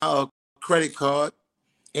credit card.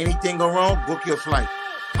 Anything go wrong, book your flight.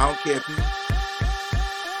 I don't care if you.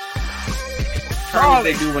 Terms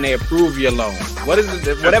they do when they approve your loan. What is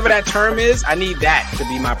it? Whatever that term is, I need that to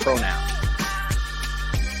be my pronoun.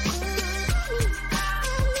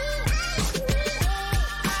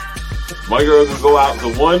 My girl can go out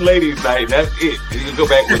to one ladies' night. That's it. You can go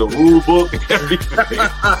back with a rule book and everything.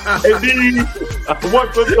 And then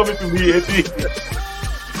what's coming to me? And then.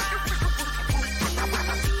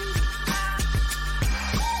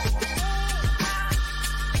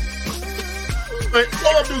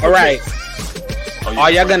 All right.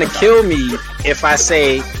 Are y'all gonna kill me if I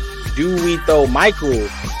say, do we throw Michael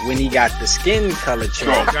when he got the skin color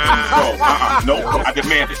change? No, I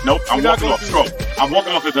demand it. Nope, I'm walking off stroke. I'm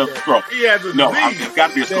walking off as a stroke. No, it's got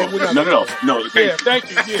to be a stroke. No. Yeah, thank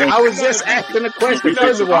you. Yeah. I was just asking a question.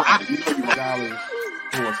 First of all, dollars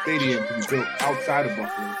for a stadium to be built outside of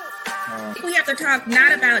Buffalo. We have to talk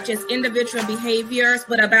not about just individual behaviors,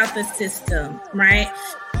 but about the system, right?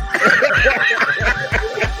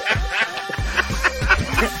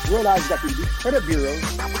 Realize that these credit bureaus,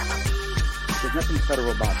 there's nothing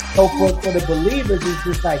federal about it. So for the believers, it's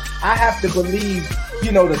just like, I have to believe,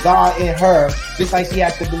 the God in her, just like she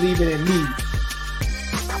has to believe it in me.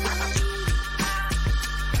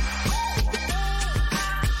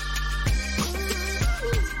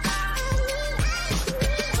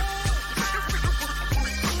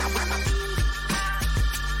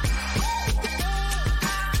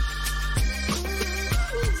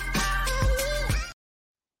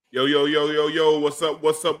 Yo, what's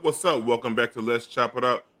up? Welcome back to Let's Chop It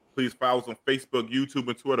Up. Please follow us on Facebook, YouTube,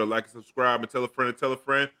 and Twitter. Like and subscribe and tell a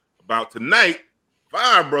friend about tonight.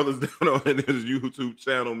 5 brothers down on this YouTube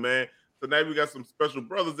channel, man. Tonight we got some special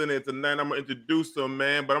brothers in there tonight. I'm going to introduce them,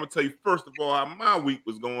 man. But I'm going to tell you first of all how my week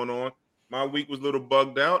was going on. My week was a little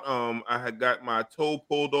bugged out. I had got my toe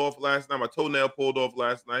pulled off last night. My toenail pulled off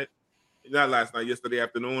last night. Not last night, yesterday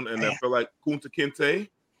afternoon. And I felt like Kunta Kinte.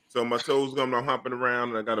 So my toes going, I'm hopping around,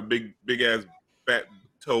 and I got a big ass fat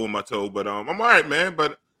toe in my toe. But I'm all right, man.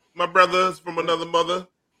 But my brother's from another mother.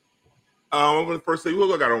 I'm going to first say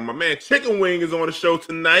who I got on. My man Chicken Wing is on the show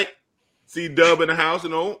tonight. See Dub in the house,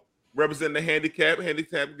 representing the handicap.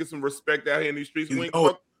 Handicap, get some respect out here in these streets. Wing,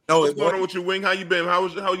 what's going on with you, Wing? How you been?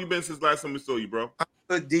 How you been since last time we saw you, bro?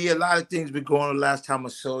 Good, D. A lot of things been going on last time I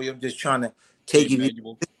saw you. I'm just trying to take it.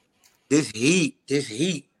 This heat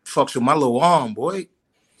fucks with my little arm, boy.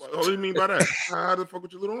 What do you mean by that? How the fuck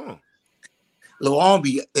with your little arm? Little arm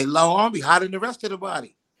be hotter than the rest of the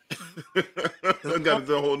body. Got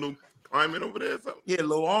a whole new climate over there or something? Yeah,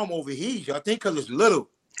 little arm overheats. I think because it's little.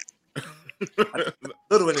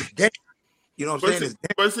 Little and it's dead. You know what I'm saying?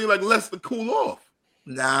 But it seems like less to cool off.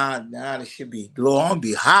 Nah, it should be. Little arm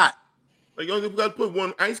be hot. Like, you got to put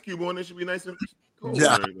one ice cube on it. Should be nice and cool.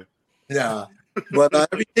 Nah. But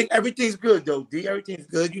everything's good, though, D. Everything's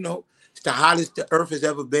good, It's the hottest the earth has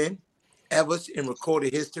ever been, in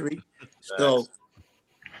recorded history. So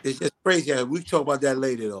it's just crazy. We can talk about that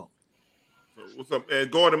later, though. So what's up, man?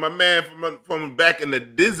 Gordon, my man from back in the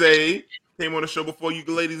Dizzy, came on the show before. You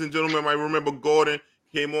ladies and gentlemen might remember Gordon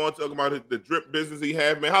came on talking about the drip business he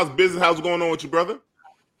had, man. How's going on with you, brother?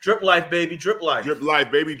 Drip life, baby. Drip life. Drip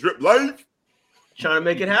life, baby. Drip life. Trying to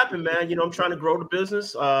make it happen, man. I'm trying to grow the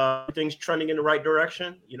business. Everything's trending in the right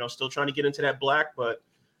direction. Still trying to get into that black, but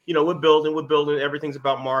we're building. Everything's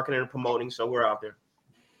about marketing and promoting, so we're out there.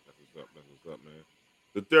 That's what's up, man.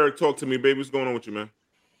 The Derek, talk to me, baby. What's going on with you, man?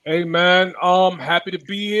 Hey, man. Happy to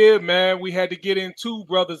be here, man. We had to get in 2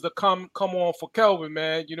 brothers to come on for Kelvin,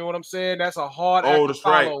 man. You know what I'm saying? That's a hard act to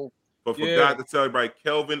follow. Right. But forgot to tell everybody,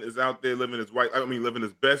 Kelvin is out there living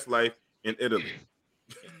his best life in Italy.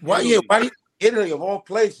 Why Italy of all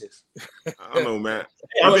places? I don't know, man.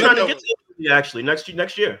 Hey, I'm trying to get to Italy, actually, next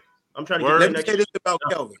year. I'm trying to get there next year. Let me say this about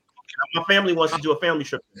Kelvin. My family wants to do a family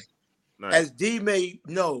trip. Nice. As D may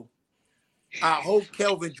know, I hope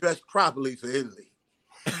Kelvin dressed properly for Italy.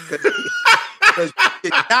 Because he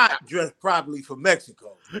did not dress properly for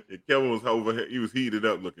Mexico. Yeah, Kelvin was over here. He was heated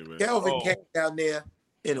up looking, man. Kelvin came down there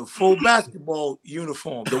in a full basketball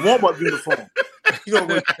uniform, the warm-up uniform.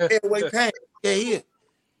 With tearaway pants. Yeah, here.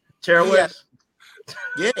 Tearaways?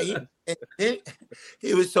 Yeah,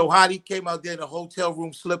 he was so hot. He came out there in the hotel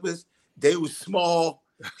room slippers. They were small.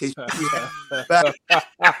 His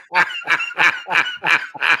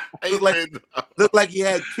looked like he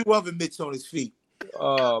had 2 oven mitts on his feet.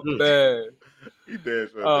 Oh man. He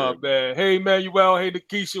danced right Oh there. man. Hey Manuel, hey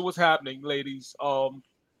Nikisha, what's happening, ladies?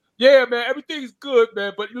 Yeah, man, everything's good,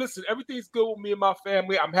 man. But listen, everything's good with me and my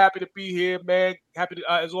family. I'm happy to be here, man. Happy to,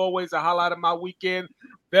 as always, the highlight of my weekend.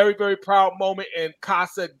 Very, very proud moment in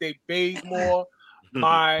Casa de Bazemore.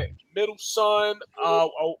 My middle son,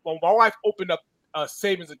 well, my wife opened up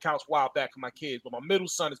savings accounts a while back for my kids, but my middle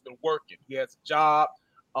son has been working. He has a job,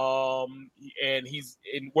 and he's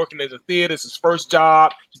working as a theater. It's his first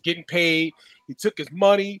job. He's getting paid. He took his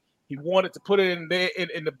money. He wanted to put it in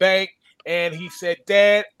the bank, and he said,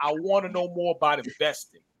 "Dad, I want to know more about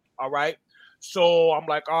investing." All right. So I'm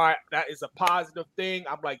like, all right, that is a positive thing.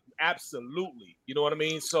 I'm like, absolutely. You know what I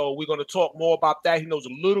mean? So we're going to talk more about that. He knows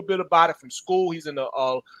a little bit about it from school. He's in they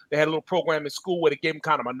had a little program in school where they gave him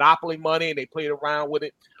kind of monopoly money and they played around with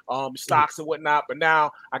it, stocks and whatnot. But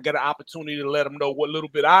now I get an opportunity to let him know what little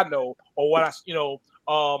bit I know or what I,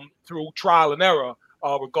 through trial and error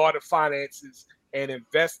regarding finances and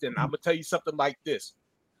investing. I'm going to tell you something like this.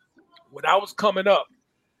 When I was coming up,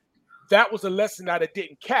 that was a lesson that I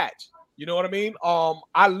didn't catch. You know what I mean?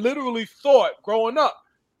 I literally thought growing up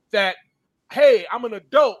that, hey, I'm an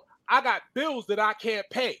adult. I got bills that I can't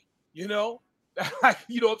pay. You know,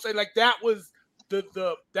 you know what I'm saying? Like that was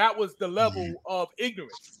the level of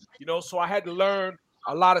ignorance. You know, so I had to learn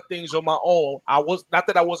a lot of things on my own. I was not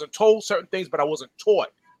that I wasn't told certain things, but I wasn't taught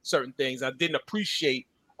certain things. I didn't appreciate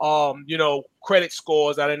credit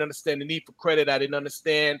scores. I didn't understand the need for credit. I didn't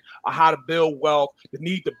understand how to build wealth, the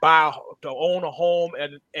need to own a home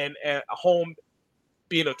and a home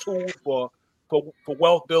being a tool for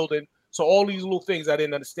wealth building. So all these little things I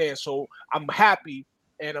didn't understand. So I'm happy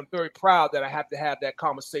and I'm very proud that I have to have that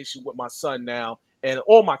conversation with my son now and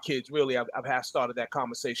all my kids. Really, I've started that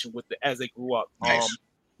conversation with as they grew up. Nice.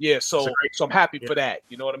 So I'm happy for that.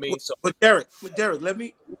 You know what I mean? So, but Derek,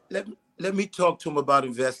 let me talk to him about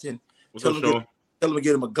investing. Tell him to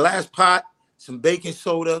get him a glass pot, some baking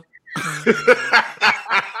soda.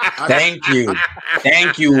 Thank you,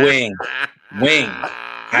 Wing.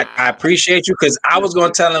 I appreciate you because I was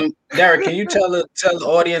going to tell him, Derek. Can you tell the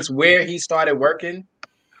audience where he started working?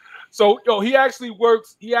 So, he actually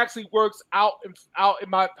works out in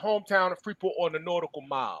my hometown of Freeport on the Nautical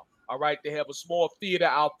Mile. All right, they have a small theater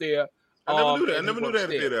out there. I never knew that. I never knew they had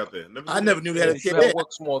a theater out there. I never knew that.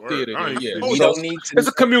 Small theater. Yeah, we don't need to. It's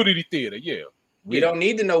a community theater. Yeah. We don't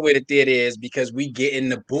need to know where the theater is because we getting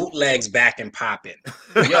the bootlegs back and popping.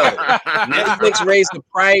 Yo, Netflix raised the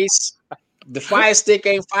price. The Fire Stick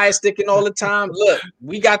ain't fire sticking all the time. Look,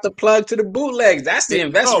 we got the plug to the bootlegs. That's the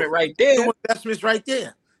investment right there. Two investments right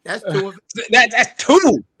there. That's two. That's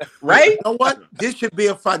two, right? You know what? This should be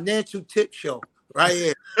a financial tip show. Right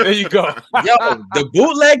here. There you go. Yo, the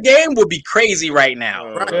bootleg game would be crazy right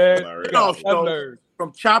now. Right.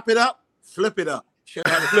 From chop it up, flip it up. Should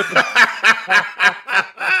have flip it up.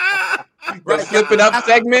 Right, flip it up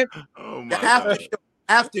segment. Oh the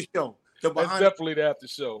after show. That's definitely the after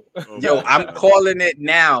show. Yo, I'm calling it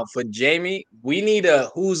now for Jamie. We need a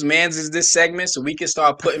whose mans is this segment so we can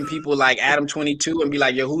start putting people like Adam 22 and be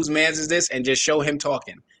like, yo, whose mans is this? And just show him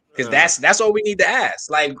talking. Because that's all we need to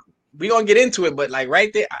ask. Like, we gonna get into it, but like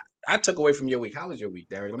right there, I took away from your week. How was your week,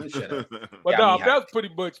 Derek? Let me shut up. But no, that's pretty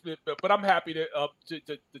much it. But I'm happy to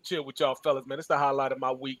chill with y'all fellas, man. It's the highlight of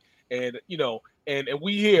my week, and and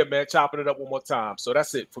we here, man, chopping it up one more time. So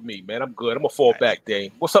that's it for me, man. I'm good. I'm gonna fall back,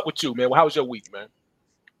 Dane. What's up with you, man? Well, how was your week, man?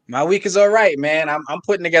 My week is all right, man. I'm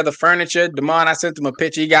putting together furniture. Damon, I sent him a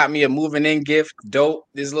picture. He got me a moving in gift. Dope.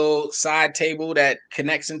 This little side table that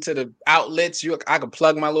connects into the outlets. I can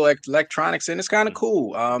plug my little electronics in. It's kind of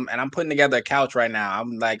cool. And I'm putting together a couch right now.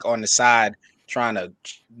 I'm like on the side trying to,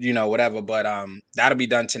 whatever. But that'll be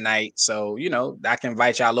done tonight. So, I can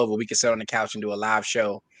invite y'all over. We can sit on the couch and do a live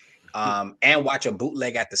show. And watch a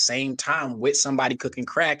bootleg at the same time with somebody cooking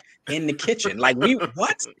crack in the kitchen. Like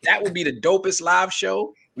what? That would be the dopest live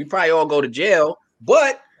show. We probably all go to jail,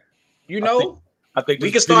 but I think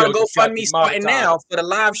we can start a GoFundMe starting now for the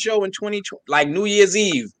live show in 2020, like New Year's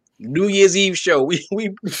Eve show.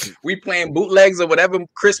 We playing bootlegs or whatever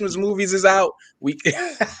Christmas movies is out.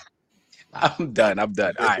 I'm done. All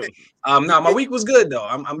right. No, my week was good though.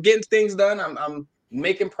 I'm getting things done. I'm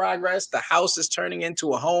making progress. The house is turning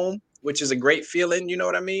into a home, which is a great feeling. You know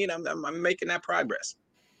what I mean? I'm making that progress.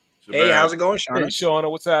 Hey, how's it going, Shauna? Hey, Shauna,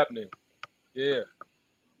 what's happening? Yeah.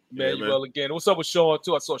 Man, you well again. What's up with Sean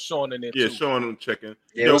too? I saw Sean in there. Yeah, too. Sean, I'm checking.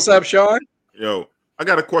 Yeah, what's up, Sean? Yo, I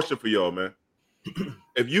got a question for y'all, man.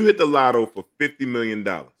 If you hit the lotto for $50 million,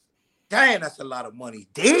 damn, that's a lot of money.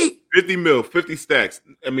 D 50 mil, 50 stacks.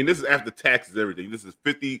 I mean, this is after taxes, everything. This is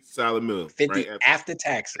 50 solid mil. 50 right? after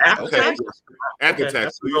taxes. After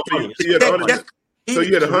taxes. So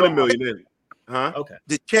you had 100 million in it. Huh? Okay.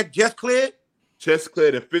 The check just cleared? Chest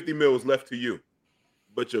cleared and 50 mil was left to you.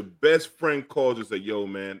 But your best friend calls you and said, yo,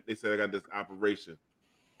 man, they said I got this operation.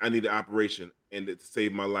 I need an operation and it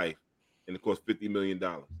saved my life. And it cost $50 million.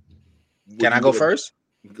 Can I go first?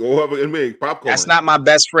 Go up and make popcorn. That's not my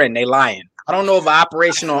best friend. They lying. I don't know of an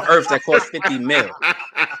operation on Earth that costs 50 mil.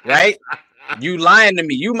 Right? You lying to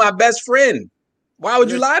me. You my best friend. Why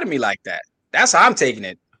would you lie to me like that? That's how I'm taking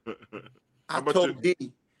it. I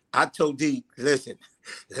told D, listen,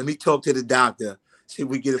 let me talk to the doctor. See if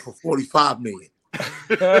we get it for 45 million.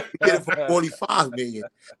 Get it for 45 million.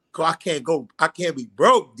 Cause I can't be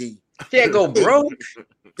broke, D. Can't go broke.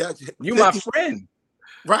 You my friend.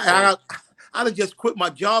 Right. I'd have just quit my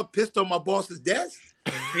job, pissed on my boss's desk.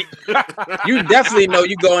 You definitely know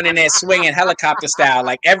you going in there swinging helicopter style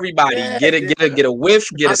like everybody. Yeah, get a whiff,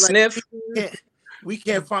 get a sniff. We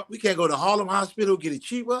can't go to Harlem Hospital, get it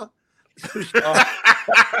cheaper.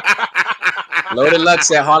 Loaded Luck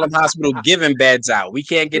said Harlem Hospital giving beds out. We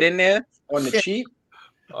can't get in there on the cheap.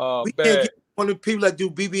 We can't get one of the people that do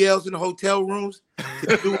BBLs in the hotel rooms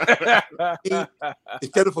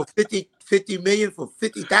instead of for 50 million for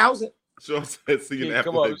 50,000. Sean said, see you in the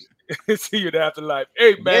Come on. afterlife. See you in the afterlife.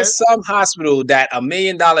 Hey, man. There's some hospital that $1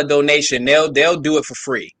 million donation, they'll do it for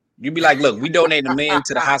free. You be like, look, we donate $1 million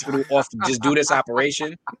to the hospital off to just do this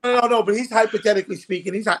operation. No, but he's hypothetically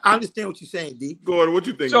speaking. He's like, I understand what you're saying, D. Gordon, what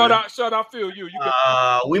you think? Sean, I feel you.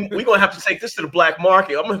 We're gonna have to take this to the black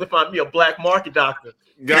market. I'm gonna have to find me a black market doctor.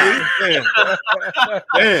 God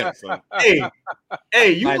damn, son.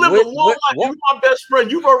 Hey, you Like, live a long life. what? You're my best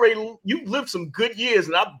friend. You've lived some good years,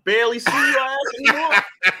 and I barely see your ass anymore.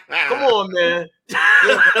 Come on, man.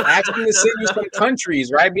 Ask me to send you some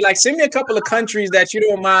countries, right? Be like, send me a couple of countries that you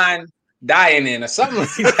don't mind dying in or something like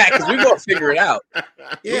that, because we're gonna figure it out.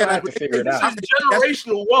 Yeah, I have to figure it out.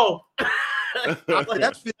 Generational wealth.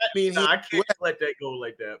 That's 50 million. I can't let that go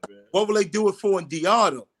like that, man. What will they do it for in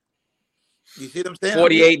DR though? You see what I'm saying?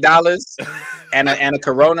 $48 and a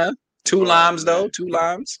Corona, 2 limes though, 2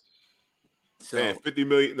 limes. So, Man, 50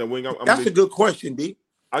 million. No, that's a good question, D.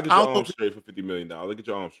 I'll get your arm straight for $50 million. I'll get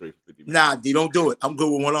your arm straight for $50 million. Nah, D, don't do it. I'm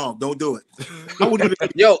good with one arm. Don't do it. I wouldn't even,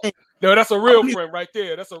 Yo, No, that's a real friend right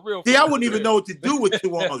there. That's a real D, friend. I wouldn't even know what to do with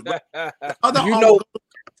 2 arms. Bro. Other you arm, know,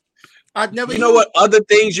 I'd never. you know what other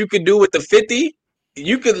things you could do with the 50?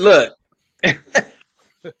 You could look. Hey,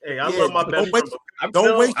 I love my best friend.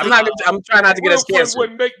 Don't waste. I'm trying not to get us Real friend canceled.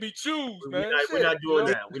 wouldn't make me choose, man. We're not doing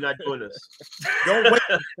that. We're not doing this. Don't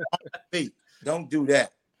wait. Me. Don't do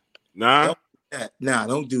that. Nah.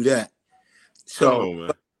 Don't do that.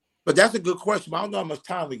 So, but that's a good question. I don't know how much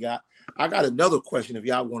time we got. I got another question if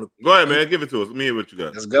y'all want to. Go ahead, man. Give it to us. Let me hear what you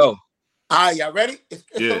got. Let's go. All right, y'all ready? It's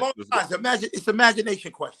Yeah, a long time. It's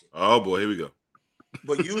imagination question. Oh boy, here we go.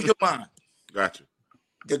 But use your mind. Gotcha.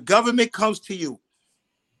 The government comes to you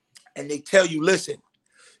and they tell you, listen,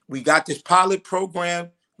 we got this pilot program.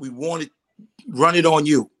 We want to run it on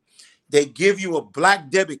you. They give you a black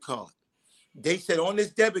debit card. They said on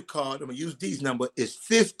this debit card, I'm going to use D's number, is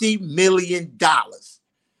 $50 million,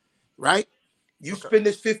 right? You spend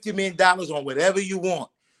this $50 million on whatever you want.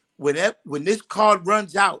 When this card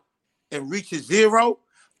runs out and reaches zero,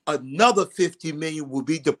 another $50 million will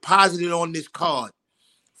be deposited on this card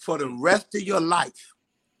for the rest of your life,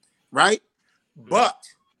 right? But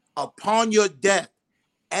upon your death,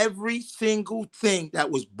 every single thing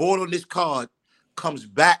that was bought on this card comes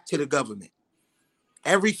back to the government.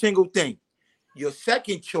 Every single thing. Your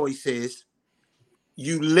second choice is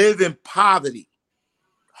you live in poverty,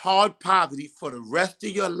 hard poverty for the rest of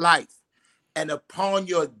your life. And upon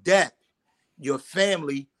your death, your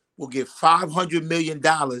family will get $500 million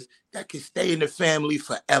that can stay in the family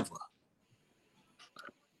forever.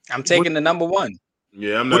 I'm taking the number one.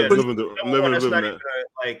 Yeah, I'm not living that.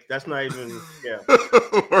 Like, that's not even, yeah.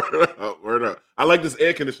 Word up. I like this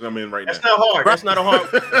air conditioner I'm in right now. That's not hard. That's not a hard.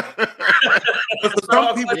 For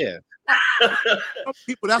some people, some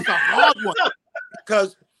people, that's a hard one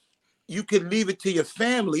because you can leave it to your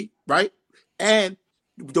family, right? And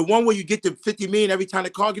the one where you get the 50 million every time the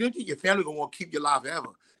car get into your family gonna want to keep you alive forever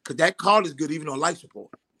because that car is good even on life support.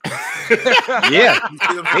 Yeah,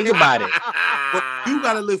 think about it. But you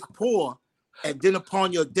gotta live poor, and then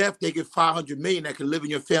upon your death, they get 500 million that can live in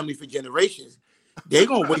your family for generations. They're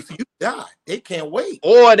gonna wait for you to die. They can't wait.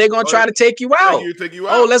 Or they're gonna try to take you out. Take you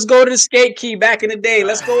out. Oh, let's go to the skate key back in the day.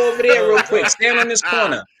 Let's go over there real quick. Stand on this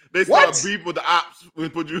corner. They start beef with the ops when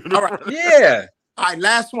put you in the front. Yeah. All right,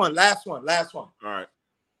 last one. All right.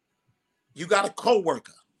 You got a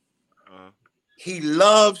coworker. He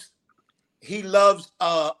loves give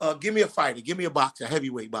me a fighter, give me a boxer,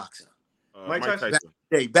 heavyweight boxer. Mike Tyson.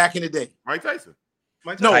 Back in the day. Mike Tyson.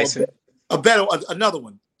 A better another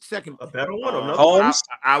one. Second. A better one. Holmes.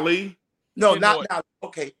 Ali. No, Ken not Norton. now.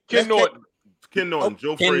 Okay. Ken Norton. Ken Norton.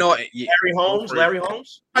 Joe Ken Frazier. Norton. Yeah. Larry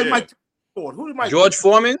Holmes. Mike Ford. Who did Mike? George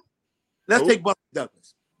Foreman. Let's take Buster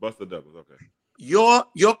Douglas. Buster Douglas. Okay.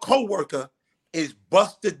 your co-worker is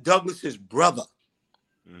Buster Douglas's brother,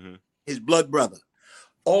 his blood brother.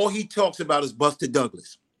 All he talks about is Buster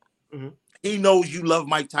Douglas. He knows you love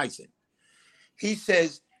Mike Tyson. He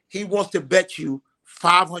says he wants to bet you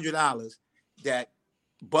 $500 that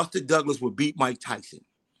Buster Douglas will beat Mike Tyson.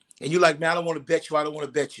 And you're like, man, I don't want to bet you. I don't want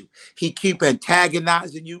to bet you. He keep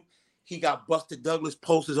antagonizing you. He got Buster Douglas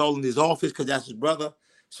posters all in his office because that's his brother.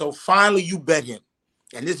 So finally you bet him.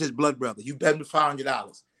 And this is his blood brother. You bet him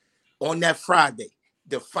 $500 on that Friday.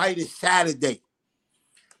 The fight is Saturday.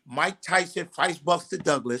 Mike Tyson fights Buster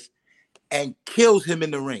Douglas and kills him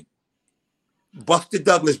in the ring. Buster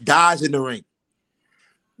Douglas dies in the ring.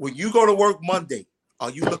 When you go to work Monday, are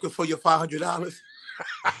you looking for your $500?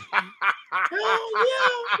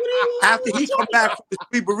 After he comes back from the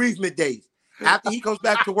 3 bereavement days, after he comes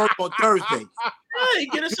back to work on Thursday, hey,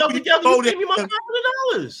 get yourself together. You give me my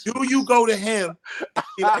 $500. Do you go to him and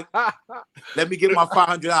be like, let me get my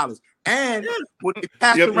 $500? And when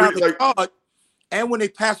they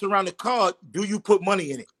pass around the card, do you put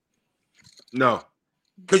money in it? No.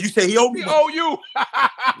 Because you say he owed me. He owe you.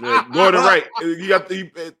 Yeah, Gordon, right. You got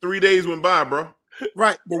 3 days went by, bro.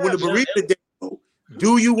 Right. But when the bereavement day,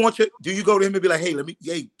 do you go to him and be like,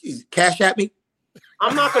 hey, cash at me?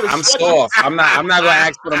 I'm not gonna. I'm soft. I'm not gonna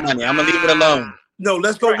ask for the money. I'm gonna leave it alone. No,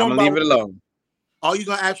 let's go. I'm gonna leave it alone. Are you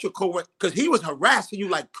gonna ask your coworker? Because he was harassing you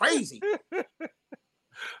like crazy.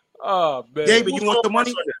 Oh man. David, you want the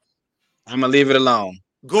money? I'm gonna leave it alone.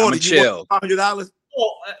 Gordon, chill. $500.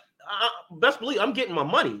 Oh, best believe I'm getting my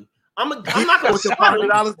money. I'm not gonna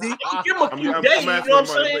 $500. D. I'll give him a few days. You know what I'm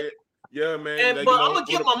saying? Yeah, man. But I'm gonna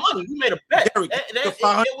get my money. We made a bet.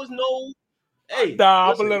 It was no. Hey,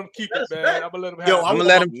 nah, I'm gonna let him keep it, man. I'm gonna let him have it. I'm gonna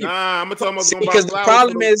let him keep it. Nah, I'm gonna tell him because the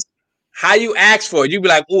problem is how you ask for it. You be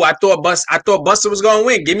like, "Oh, I thought Buster was gonna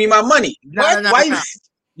win. Give me my money." Why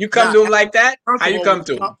you come to him like that? How you come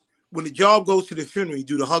to him? When the job goes to the funeral, you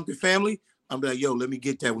do the hug the family. I'm like, yo, let me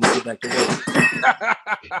get that when you get back to work.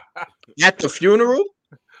 At the funeral?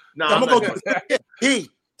 No, I'm gonna go to the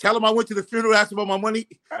tell him I went to the funeral, asked about my money.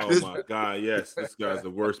 Oh my God, yes, this guy's the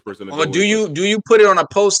worst person. Or do you put it on a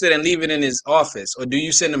post-it and leave it in his office, or do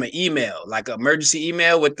you send him an email, like an emergency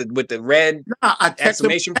email with the red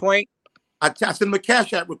exclamation point? I send him a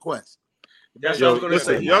Cash App request. That's what I was going to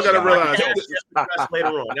say. Y'all gotta realize later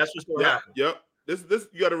on. That's what's going to happen. Yep. This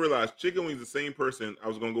you gotta realize. Chicken Wing's the same person. I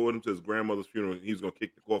was gonna go with him to his grandmother's funeral. And he was gonna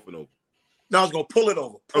kick the coffin over. No, I was gonna pull it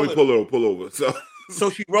over. Pull over. So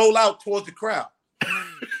she roll out towards the crowd.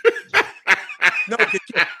 No,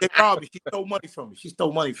 they robbed me. She stole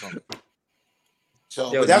money from me.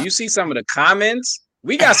 So, yo, do you see some of the comments?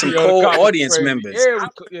 We got some cold audience members.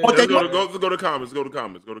 Let's go to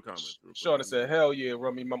comments. Sean said, "Hell yeah,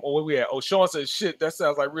 Rummy, mom." Oh, where we at? Oh, Sean said, "Shit, that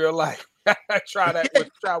sounds like real life." Try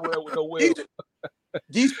with no will.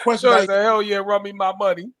 These questions. Sean said, "Hell yeah, Rummy, my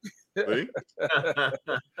money."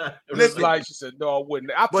 Listen, like she said, "No, I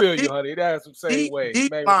wouldn't." I feel you, honey. That's the same way.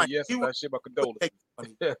 Man, yes, that shit. My condolences.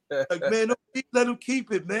 Like, man, don't let him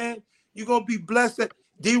keep it, man. You're gonna be blessed.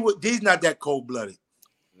 D's not that cold blooded.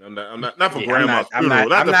 I'm not for grandma's funeral.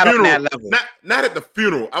 Not the funeral. On that level. Not at the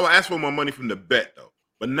funeral. I will ask for my money from the bet though,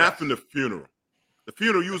 but not from the funeral. The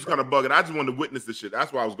funeral, you was kind of bugging. I just wanted to witness the shit.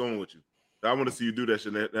 That's why I was going with you. I want to see you do that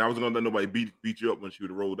shit. And I wasn't gonna let nobody beat you up when she would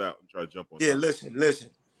have rolled out and try to jump on. Yeah, listen.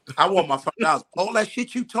 I want my $5. All that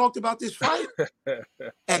shit you talked about this fight,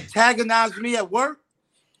 antagonized me at work.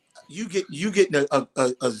 You getting a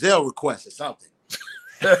Zelle request or something.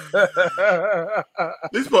 At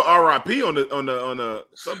least put RIP on the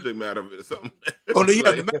subject matter or something. Remember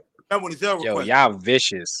when the Zelle request. Yo, y'all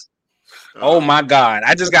vicious. Oh my God!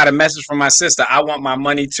 I just got a message from my sister. I want my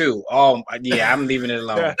money too. Oh yeah, I'm leaving it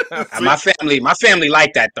alone. my family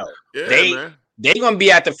like that though. Yeah, they gonna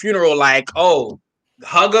be at the funeral like, oh,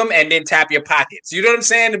 hug them and then tap your pockets. You know what I'm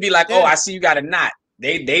saying? To be like, oh, I see you got a knot.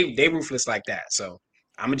 They ruthless like that. So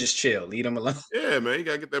I'm gonna just chill, leave them alone. Yeah, man, you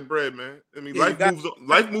gotta get that bread, man. I mean,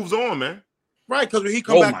 life moves on, man. Right, because when he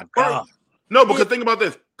comes back, God. No, because think about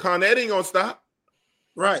this. Con Ed ain't gonna stop.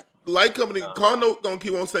 Right. Light company, Con gonna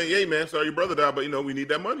keep on saying, "Hey, man, sorry your brother died, but we need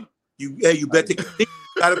that money." You bet you gotta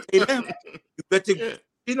pay them. You bet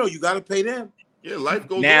you gotta pay them. Yeah, life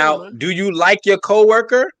goes on. Now, do you like your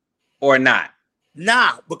coworker or not?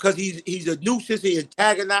 Nah, because he's a nuisance. He's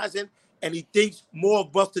antagonizing, and he thinks more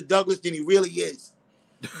of Buster Douglas than he really is.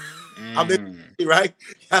 I mean, right?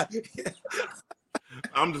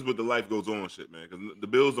 I'm just with the life goes on shit, man. Because the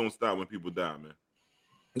bills don't stop when people die, man.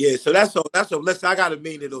 Yeah, so that's a listen. I got a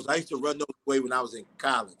million of those. I used to run those away when I was in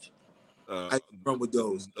college. I used to run with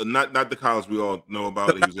those. Not the college we all know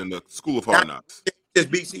about. He was in the School of Hard Knocks. It's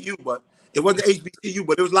BCU, but it wasn't HBCU.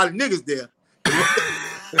 But there was a lot of niggas there.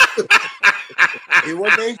 It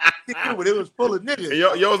wasn't HBCU, but it was full of niggas. And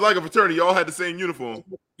y'all was like a fraternity. Y'all had the same uniform.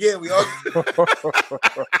 Yeah, we all.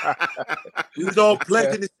 We was all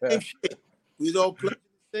pledging the same shit. We was all pledging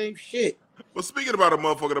the same shit. Well, speaking about a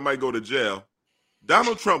motherfucker that might go to jail,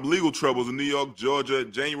 Donald Trump legal troubles in New York, Georgia,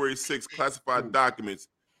 January 6th, classified documents.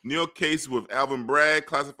 New York case with Alvin Bragg,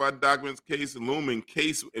 classified documents case looming,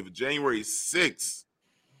 case of January 6th.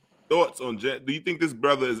 Thoughts on do you think this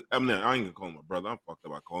brother is? I ain't gonna call him a brother. I'm fucked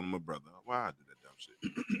up. I call him a brother. Why I did that dumb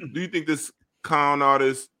shit? Do you think this con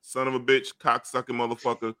artist, son of a bitch, cocksucking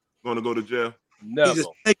motherfucker, gonna go to jail? No. He's a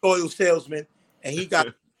snake oil salesman, and he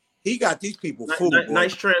got these people fooled.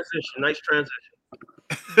 Nice transition.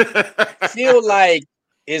 I feel like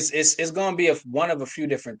it's gonna be one of a few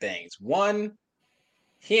different things. One,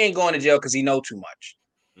 he ain't going to jail because he know too much.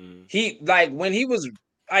 He like when he was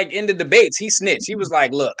like in the debates, he snitched. He was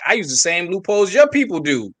like, "Look, I use the same loopholes your people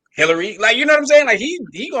do, Hillary." Like, you know what I'm saying? Like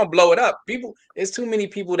he gonna blow it up. People, there's too many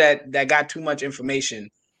people that got too much information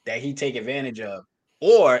that he take advantage of.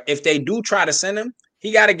 Or if they do try to send him,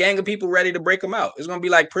 he got a gang of people ready to break him out. It's gonna be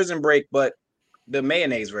like Prison Break, but the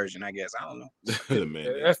mayonnaise version, I guess. I don't know.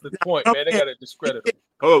 That's the point, man. They gotta discredit him.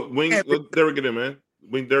 Oh, Wing, let Derek get in, man.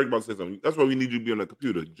 Wing, Derek about to say something. That's why we need you to be on the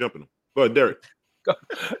computer jumping him. Go ahead, Derek.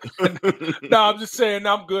 No, I'm just saying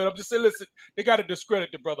I'm good. I'm just saying, listen, they got to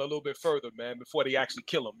discredit the brother a little bit further, man, before they actually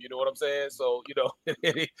kill him. You know what I'm saying? So,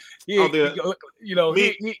 he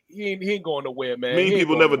ain't going nowhere, man. Mean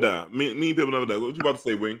people never die. Mean people never die. What you about to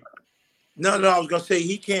say, Wing? No, I was gonna say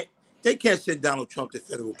they can't send Donald Trump to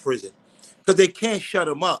federal prison because they can't shut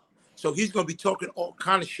him up. So he's gonna be talking all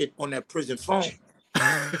kind of shit on that prison phone.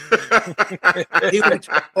 He will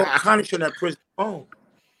talk all kind of shit on that prison phone.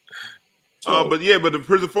 So, but the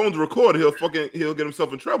prison phone's recorded. He'll get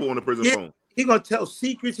himself in trouble on the prison phone. He gonna tell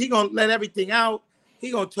secrets. He gonna let everything out. He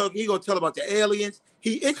gonna tell about the aliens.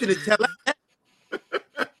 He itching to tell that.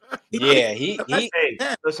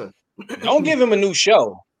 Listen. Don't give him a new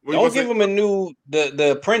show. Don't give him a new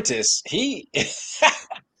the Apprentice.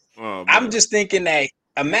 I'm just thinking that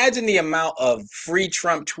imagine the amount of free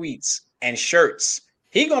Trump tweets and shirts.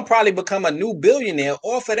 He gonna probably become a new billionaire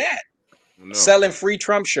off of that. Selling free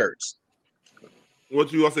Trump shirts.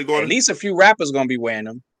 What you gonna say, Gordon? At least a few rappers gonna be wearing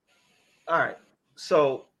them. All right.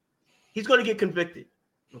 So he's gonna get convicted.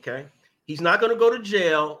 Okay. He's not gonna go to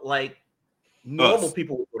jail like normal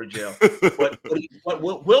people will go to jail. But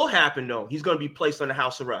what will happen though, he's gonna be placed under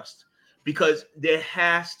house arrest because there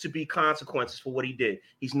has to be consequences for what he did.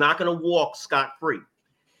 He's not gonna walk scot-free.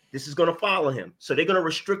 This is going to follow him. So they're going to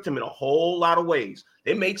restrict him in a whole lot of ways.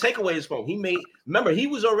 They may take away his phone. Remember, he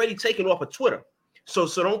was already taken off of Twitter. So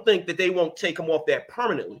don't think that they won't take him off that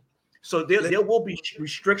permanently. So there will be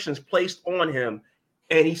restrictions placed on him.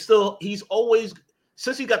 And he's always,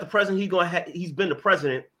 since he got the president, he's been the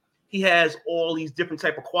president. He has all these different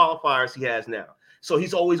type of qualifiers he has now. So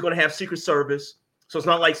he's always going to have Secret Service. So it's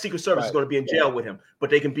not like Secret Service is going to be in jail with him, but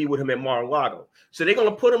they can be with him at Mar-a-Lago. So they're going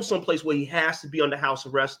to put him someplace where he has to be under house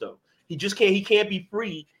arrest, though. He can't be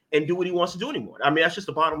free and do what he wants to do anymore. I mean, that's just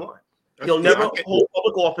the bottom line. He'll never hold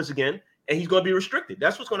public office again, and he's going to be restricted.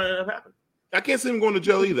 That's what's going to end up happening. I can't see him going to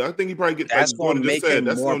jail either. I think he probably that's going to make him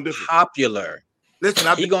more popular.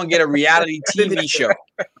 Listen, he's going to get a reality TV show.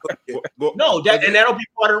 No, and that'll be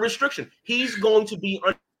part of the restriction. He's going to be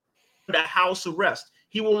under house arrest.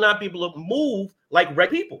 He will not be able to move like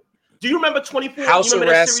regular people. Do you remember 24? House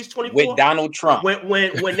remember arrest that series 24? with Donald Trump.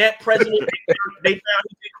 When that president they found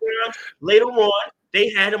he did crimes. Later on, they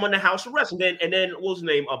had him under house arrest, and then what was his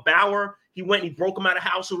name? Bauer. He went and he broke him out of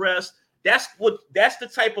house arrest. That's the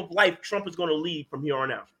type of life Trump is going to lead from here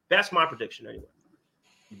on out. That's my prediction, anyway.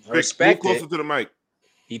 Respect move closer to the mic.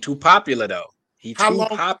 He too popular though. He too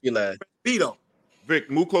popular. Vito.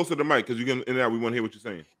 Vic, move closer to the mic because you're gonna. In and out, we want to hear what you're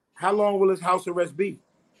saying. How long will his house arrest be?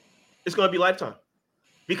 It's going to be lifetime.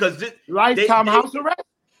 Because lifetime house arrest?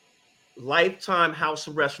 Lifetime house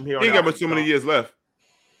arrest from here on out. He ain't got but so many years left.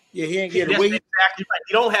 Yeah, he ain't getting away. Exactly right.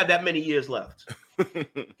 You don't have that many years left.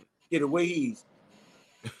 Get away he's.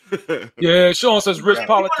 Yeah, Sean says rich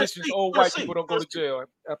politicians, old white people don't go to jail.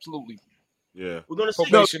 Absolutely. Yeah. We're going to see.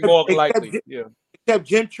 Probation more likely. Yeah. Except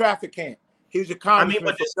Jim Trafficant. He was a congressman.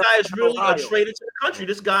 But this guy is really a traitor to the country.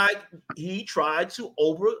 This guy, he tried to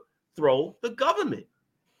overthrow the government.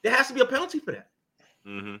 There has to be a penalty for that.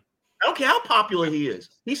 Mm-hmm. I don't care how popular he is.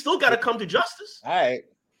 He still got to come to justice. All right.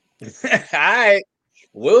 All right.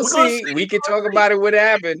 We'll see. We can talk about it what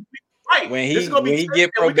happened. Right. When he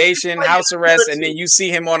get probation, house arrest, and then you see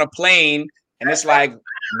him on a plane, and it's like,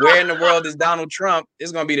 where in the world is Donald Trump?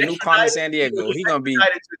 It's going to be the new Carmen Sandiego. He's going to be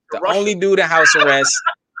the only dude in house arrest.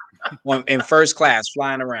 in first class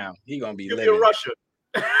flying around. He gonna be He'll be living. in Russia.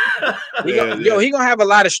 Yo, he gonna have a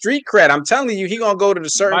lot of street cred. I'm telling you, he gonna go to the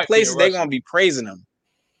certain Might be in places. They Russia. gonna be praising him.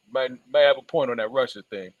 Might have a point on that Russia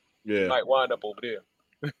thing. Yeah. Might wind up over there.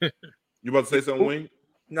 You about to say something, Wayne?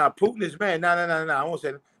 Nah, Putin is man. No. I won't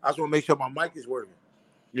say that. I just want to make sure my mic is working.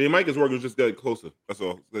 Yeah, your mic is working. Just get closer. That's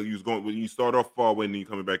all. So you was going when you start off far away and then you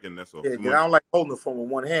coming back in. That's all. Yeah, 'cause I don't like holding the phone with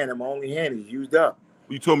one hand, and my only hand is used up.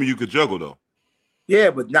 You told me you could juggle though. Yeah,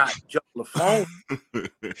 but not juggle the phone.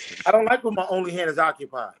 I don't like when my only hand is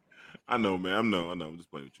occupied. I know, man. I know. I'm just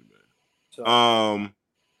playing with you, man. So,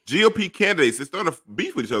 GOP candidates, they're starting to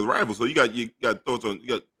beef with each other, rivals. So you got thoughts on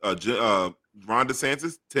Ron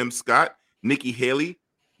DeSantis, Tim Scott, Nikki Haley,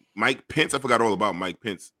 Mike Pence. I forgot all about Mike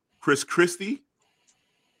Pence. Chris Christie.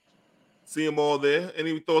 See them all there.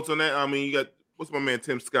 Any thoughts on that? I mean, you got what's my man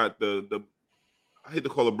Tim Scott? The I hate to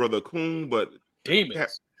call a brother a coon, but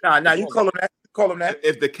demons. Nah, you call him that. Call him that.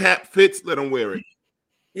 If the cap fits, let him wear it.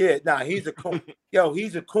 Yeah, nah, he's a coon. Yo,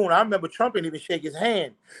 he's a coon. I remember Trump didn't even shake his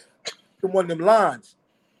hand in one of them lines.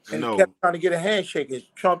 And he kept trying to get a handshake, and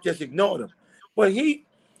Trump just ignored him. But he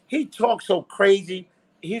talks so crazy.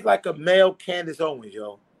 He's like a male Candace Owens,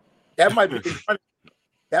 yo. That might be funny.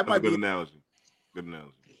 That might be a good analogy. Good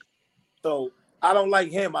analogy. So I don't like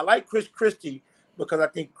him. I like Chris Christie because I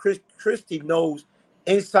think Chris Christie knows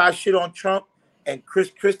inside shit on Trump, and Chris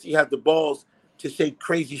Christie has the balls to say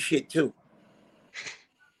crazy shit too.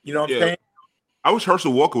 You know what I'm saying? I wish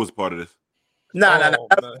Herschel Walker was part of this. Nah. That's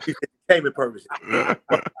for entertainment purposes.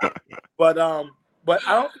 But I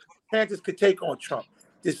don't think DeSantis could take on Trump.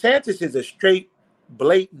 DeSantis is a straight,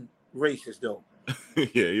 blatant racist, though.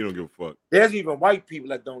 Yeah, you don't give a fuck. There's even white people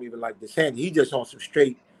that don't even like DeSantis. He just on some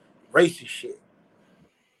straight racist shit.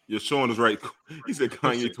 Yeah, Sean is right. He said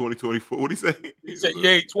Kanye 2024. What did he say? He said,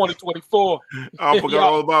 "Yay, 2024." I forgot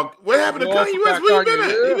all about what happened to Kanye West. Where you been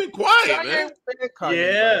at? You been quiet, man.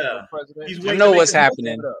 Yeah. I know what's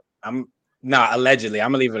happening. Allegedly.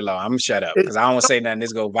 I'm gonna leave it alone. I'm gonna shut up because I don't want to say nothing.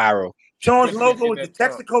 This go viral. Sean's logo is the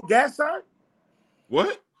Texaco gas sign.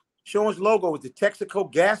 What? Sean's logo is the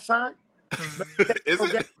Texaco gas sign. Is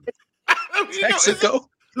it? Texaco.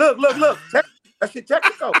 Look. That's your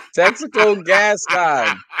Texaco. Texaco gas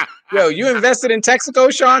sign. Yo, you invested in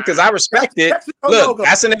Texaco, Sean? Because I respect it. Texaco Look, logo.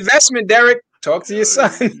 that's an investment, Derek. Talk to your son.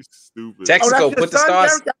 Stupid. Texaco, put the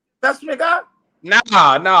stars. Investment guy?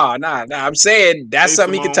 Nah. I'm saying that's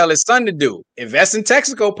something he can tell his son to do. Invest in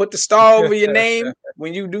Texaco, put the star over your name.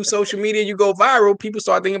 When you do social media, you go viral. People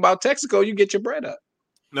start thinking about Texaco, you get your bread up.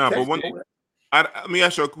 Nah, but let me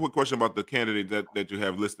ask you a quick question about the candidate that you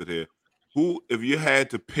have listed here. Who, if you had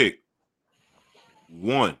to pick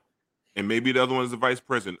one, and maybe the other one is the vice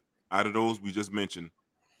president, out of those we just mentioned,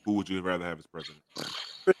 who would you rather have as president?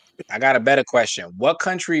 I got a better question. What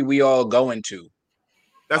country we all going to?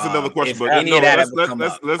 That's another question. But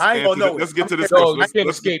let's get to this question.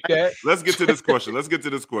 Let's get to this question. Let's get to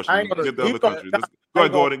this question. Get the other country. Go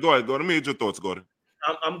ahead, Gordon. Let me hear your thoughts, Gordon.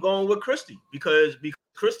 I'm going with Christie because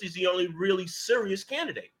Christie's the only really serious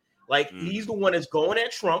candidate. Like he's the one that's going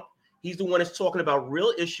at Trump. He's the one that's talking about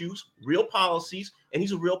real issues, real policies, and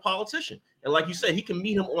he's a real politician. And like you said, he can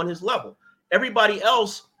meet him on his level. Everybody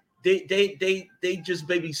else, they just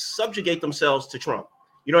maybe subjugate themselves to Trump.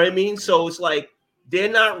 You know what I mean? So it's like they're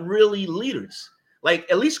not really leaders. Like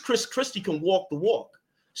at least Chris Christie can walk the walk.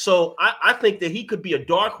 So I think that he could be a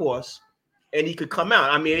dark horse and he could come out.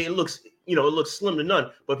 I mean, it looks slim to none.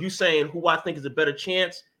 But if you're saying who I think is a better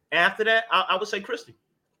chance after that, I would say Christie.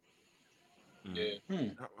 Yeah.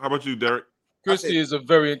 How about you, Derek? Christie is a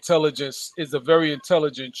very intelligent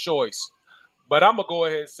choice. But I'm gonna go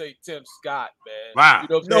ahead and say Tim Scott, man. Wow.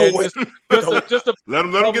 You know what I'm saying? Just let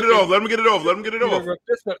him get it off. Let him get it off.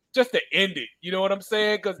 Just to end it. You know what I'm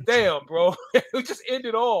saying? Because damn, bro, we just end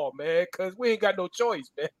it all, man. Because we ain't got no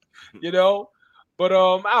choice, man. You know. But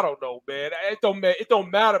I don't know, man. It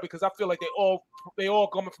don't matter because I feel like they all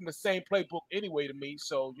coming from the same playbook anyway to me.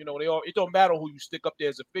 So it don't matter who you stick up there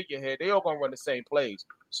as a figurehead. They all gonna run the same plays.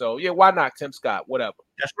 So yeah, why not Tim Scott? Whatever.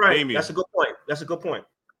 That's right. Amy. That's a good point.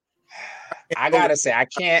 I gotta say, I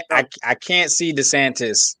can't see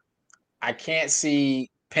DeSantis. I can't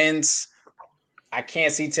see Pence. I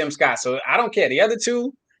can't see Tim Scott. So I don't care. The other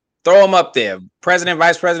two, throw them up there. President,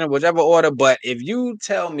 vice president, whichever order. But if you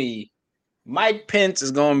tell me Mike Pence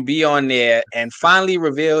is going to be on there and finally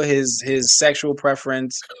reveal his sexual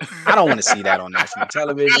preference, I don't want to see that on national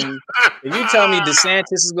television. If you tell me DeSantis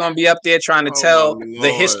is going to be up there trying to tell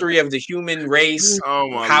the history of the human race,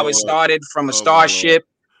 how it started from a starship,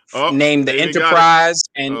 named the Enterprise,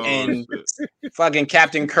 and fucking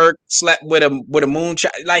Captain Kirk slept with a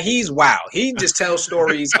moonchild. Like, he's wild. He just tells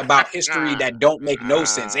stories about history that don't make no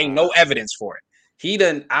sense. Ain't no evidence for it. He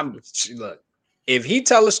done. Look. If he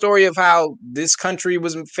tell a story of how this country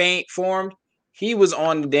was formed, he was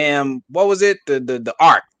on the damn, what was it? The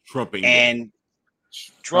Ark. Trumping. And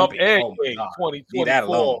Trump and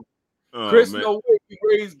 2024. Chris, no way we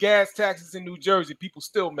raised gas taxes in New Jersey. People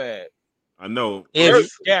still mad. I know.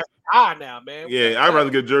 Gas high now, man. Yeah, I'd rather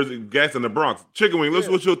get Jersey gas in the Bronx. Chicken wing.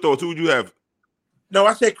 What's your thoughts? Who would you have? No,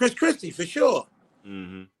 I said Chris Christie for sure.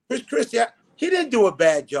 Mm-hmm. Chris Christie, he didn't do a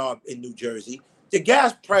bad job in New Jersey. The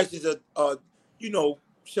gas prices are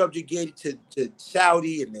subjugated to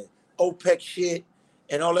Saudi and the OPEC shit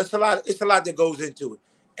and all. It's a lot that goes into it.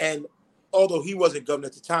 And although he wasn't governor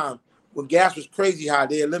at the time, when gas was crazy high,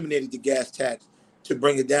 they eliminated the gas tax to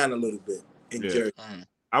bring it down a little bit in Jersey.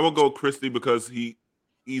 I would go Christie because he's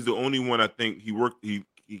the only one I think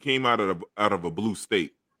he came out of a blue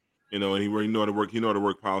state, and he know how to work. He know how to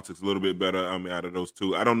work politics a little bit better. I mean, out of those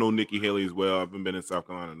two, I don't know Nikki Haley as well. I haven't been in South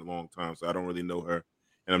Carolina in a long time, so I don't really know her.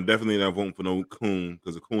 And I'm definitely not voting for no coon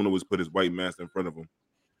because the coon always put his white mask in front of him.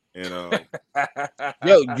 And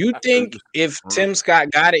yo, you think if Tim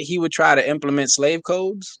Scott got it, he would try to implement slave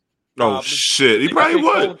codes? Oh shit, he probably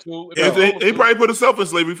would. He probably put himself in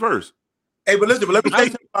slavery first. Hey, but listen, let me say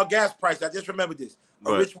something about gas prices. I just remembered this.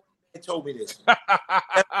 A rich man told me this.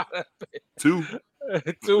 Two,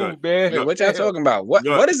 man. Hey, what y'all talking about?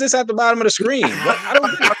 What is this at the bottom of the screen?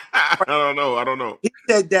 I don't know. He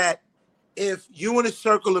said that if you in a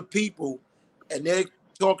circle of people and they're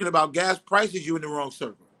talking about gas prices, you're in the wrong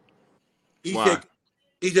circle. He said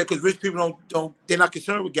because rich people they're not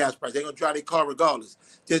concerned with gas prices. They're gonna drive their car regardless.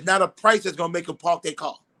 There's not a price that's gonna make them park their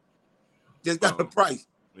car. There's not a price.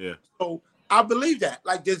 Yeah. So I believe that.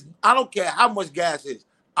 Like I don't care how much gas is.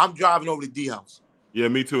 I'm driving over to D house. Yeah,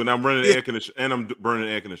 me too. And I'm running air conditioner and I'm burning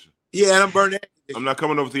air conditioner. Yeah, and I'm burning air conditioner. I'm not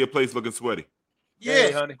coming over to your place looking sweaty. Yeah,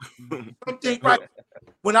 hey, honey. Something right.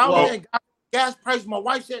 When I was in gas price, my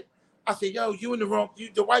wife said, I said, yo, you in the wrong.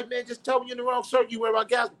 The white man just told me you're in the wrong circle. You worry about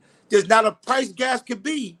gas. There's not a price gas could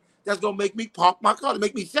be that's gonna make me park my car to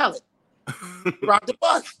make me sell it. Ride the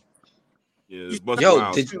bus. Yeah, bus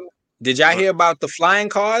yo, did y'all hear about the flying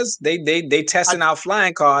cars? They testing out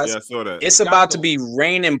flying cars. Yeah, I saw that. It's about to be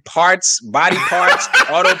raining parts, body parts,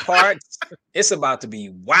 auto parts. It's about to be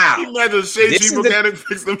wow. You imagine Shady mechanic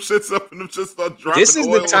fix them shits up and them just start dropping. This is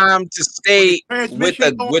the time to stay with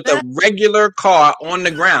a regular car on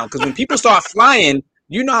the ground. Because when people start flying,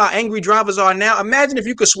 you know how angry drivers are now. Imagine if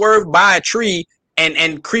you could swerve by a tree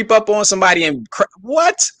and creep up on somebody and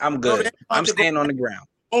what? I'm good. I'm staying on the ground.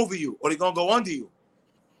 Over you, or they're gonna go under you.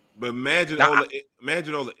 But imagine all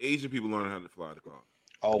the Asian people learning how to fly the car.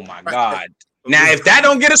 Oh my God! Now, if that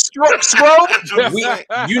don't get a scroll,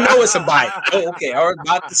 you know it's a bite. Oh, okay. I was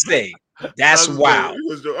about to say that's wild.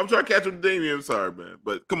 I'm trying to catch up to Damien. I'm sorry, man,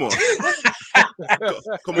 but come on.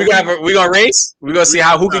 Come on. We gonna race. We gonna see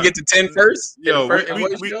who can get to 10 first. Yo,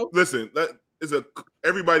 listen.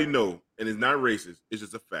 Everybody know, and it's not racist. It's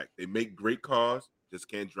just a fact. They make great cars, just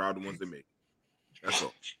can't drive the ones they make. That's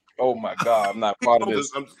all. Oh my God, I'm not part of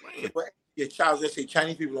this. I'm just saying. Yeah, Charles, let's say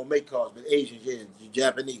Chinese people don't make cars, but Asians, yeah,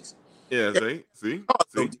 Japanese. Yeah, see?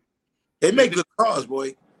 They make good cars,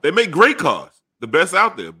 boy. They make great cars, the best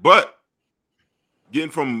out there. But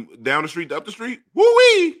getting from down the street to up the street,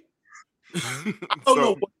 woo-wee! I don't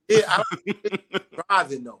know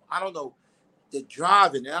driving though. I don't know the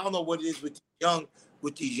driving. I don't know what it is with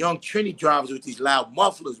these young Trini drivers with these loud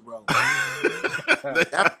mufflers, bro.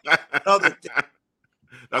 That's another thing.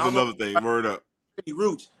 That's another thing. Word up.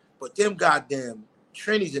 Roots, but them goddamn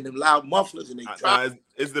Trinis and them loud mufflers and they drive.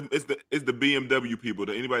 It's the BMW people.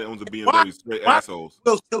 Anybody owns a BMW, straight assholes.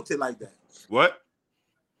 Wheels tilted like that. What?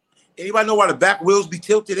 Anybody know why the back wheels be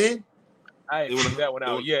tilted in? I ain't figured that one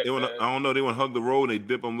out yet. I don't know. They want to hug the road and they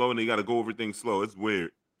dip them low and they got to go everything slow. It's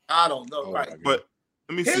weird. I don't know. Right. But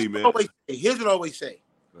let me see, man. Here's what I always say.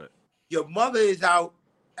 Right. Your mother is out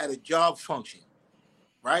at a job function,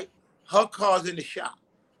 right? Her car's in the shop.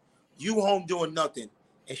 You home doing nothing,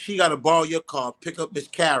 and she got to borrow your car, pick up Miss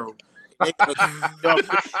Carol. And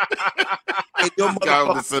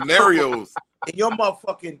the scenarios. And your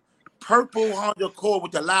motherfucking purple Honda Accord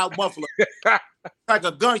with the loud muffler, like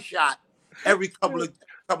a gunshot every couple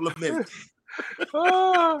of minutes.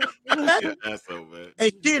 That's so bad.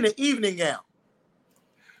 And she in the evening gown.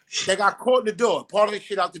 They got caught in the door, part of the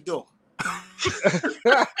shit out the door.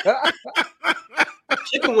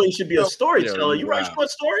 Chicken Wing should be a storyteller. You write short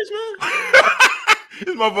stories, man?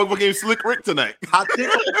 This motherfucker became Slick Rick tonight. I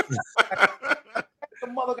think the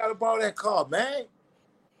mother got to borrow that car, man.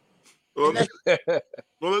 Well,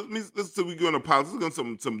 let's see. We go on a pause. Let's go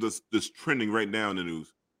on some this trending right now in the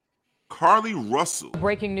news. Carly Russell.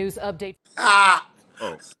 Breaking news update.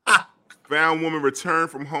 Found woman returned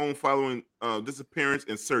from home following disappearance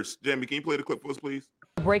and search. Jamie, can you play the clip for us, please?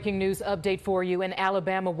 Breaking news update for you. An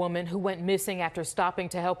Alabama woman who went missing after stopping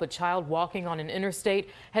to help a child walking on an interstate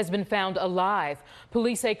has been found alive.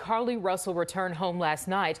 Police say Carly Russell returned home last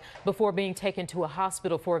night before being taken to a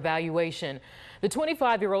hospital for evaluation. The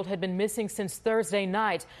 25-year-old had been missing since Thursday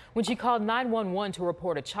night when she called 911 to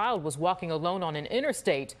report a child was walking alone on an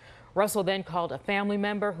interstate. Russell then called a family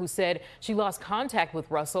member who said she lost contact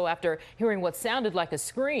with Russell after hearing what sounded like a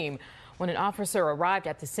scream. When an officer arrived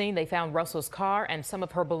at the scene, they found Russell's car and some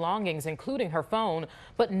of her belongings, including her phone,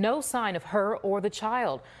 but no sign of her or the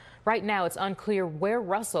child. Right now, it's unclear where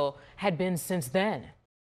Russell had been since then.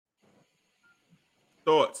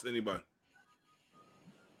 Thoughts, anybody?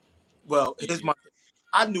 Well,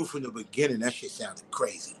 I knew from the beginning that shit sounded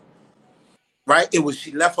crazy. Right? It was,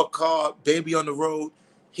 she left her car, baby on the road.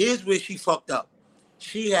 Here's where she fucked up.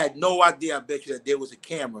 She had no idea, I bet you, that there was a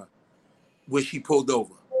camera where she pulled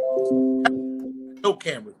over. No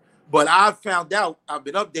camera. But I found out, I've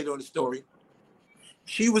been updated on the story.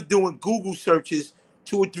 She was doing Google searches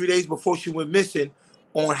 2 or 3 days before she went missing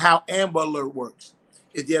on how Amber Alert works.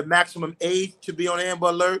 Is there a maximum age to be on Amber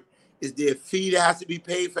Alert? Is there a fee that has to be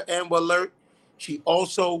paid for Amber Alert? She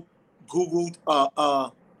also Googled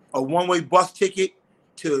a one-way bus ticket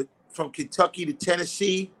from Kentucky to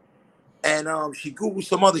Tennessee, and she Googled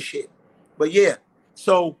some other shit. But yeah,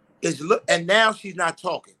 so and now she's not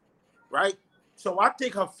talking, right? So I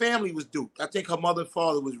think her family was duped. I think her mother and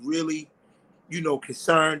father was really,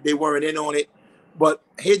 concerned. They weren't in on it. But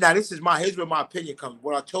here's where my opinion comes.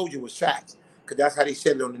 What I told you was facts, because that's how they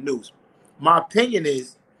said it on the news. My opinion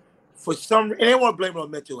is, and they want to blame it on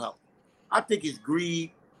mental health. I think it's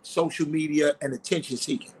greed, social media, and attention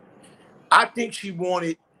seeking. I think she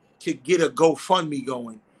wanted to get a GoFundMe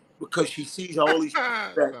going because she sees all these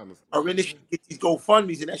people that are in this, get these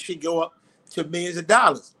GoFundMes, and that shit go up to millions of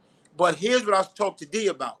dollars. But here's what I was talking to D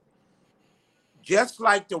about. Just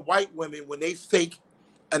like the white women, when they fake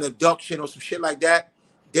an abduction or some shit like that,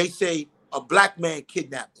 they say a black man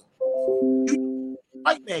kidnapped her.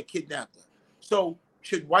 White man kidnapped her. So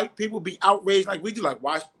should white people be outraged like we do? Like,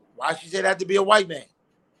 why she said it had to be a white man?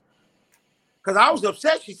 Because I was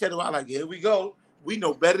upset. She said, well, like, here we go. We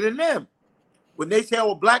know better than them. When they say,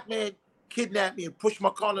 oh, a black man kidnapped me and pushed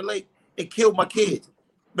my car in the lake and killed my kids.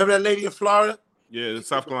 Remember that lady in Florida? Yeah, it's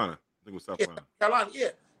South Carolina. I think it was South Carolina. Yeah.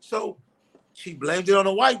 So she blamed it on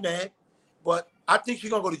a white man, but I think she's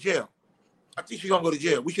going to go to jail.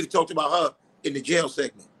 We should have talked about her in the jail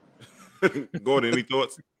segment. Gordon, any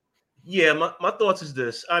thoughts? Yeah, my thoughts is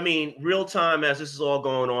this. I mean, real time as this is all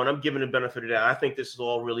going on, I'm giving the benefit of that. I think this is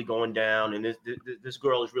all really going down, and this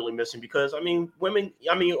girl is really missing because, or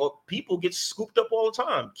people get scooped up all the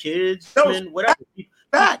time. Kids, men, whatever.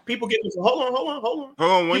 People get missing. Hold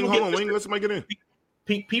on, Wayne. Let somebody get in.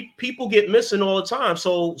 People get missing all the time.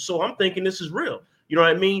 So I'm thinking this is real. You know what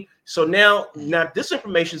I mean? So now this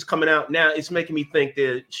information is coming out. Now it's making me think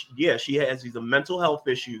that, she has these mental health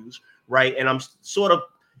issues, right? And I'm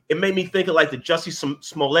it made me think of like the Jussie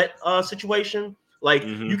Smollett situation. Like,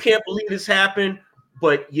 you can't believe this happened,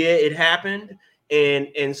 but yeah, it happened.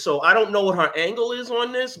 And so I don't know what her angle is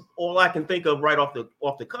on this. All I can think of right off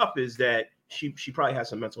the cuff is that she probably has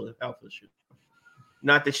some mental health issues.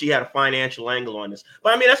 Not that she had a financial angle on this.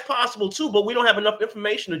 But I mean, that's possible too, but we don't have enough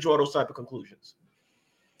information to draw those type of conclusions.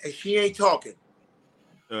 And she ain't talking.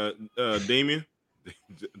 Damien?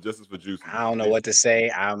 Justice for Juicy. I don't know what to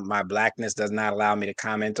say. My blackness does not allow me to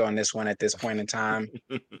comment on this one at this point in time.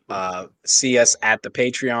 See us at the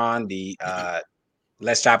Patreon, the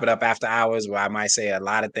Let's Chop It Up After Hours, where I might say a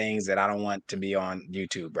lot of things that I don't want to be on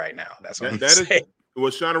YouTube right now. That's what I'm saying.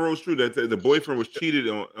 Was Shauna Rose true that the boyfriend was cheated,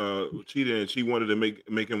 and she wanted to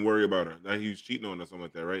make him worry about her? That he was cheating on her, something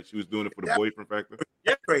like that, right? She was doing it for the boyfriend factor.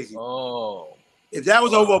 That's crazy. Oh, if that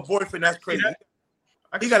was over a boyfriend, that's crazy.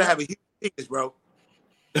 You gotta have a huge penis, bro.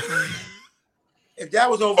 If that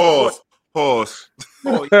was over, pause.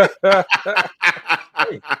 Oh, yeah.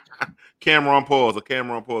 Camera on pause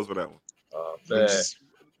for that one.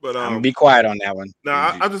 But I'm gonna be quiet on that one.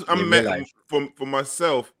 I'm mad for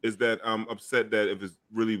myself is that I'm upset that if it's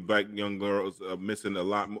really black young girls missing a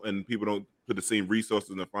lot more, and people don't put the same resources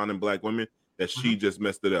in finding black women, that she just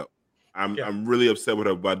messed it up. I'm really upset with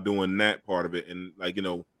her by doing that part of it. And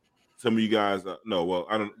some of you guys I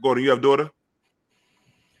don't. Gordon, you have a daughter?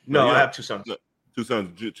 No, I have two sons. Two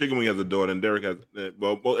sons. Chicken Wing has a daughter, and Derek has.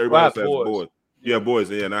 Well, everybody else has boys. Yeah, boys.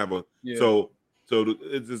 Yeah, and I have a. Yeah. So So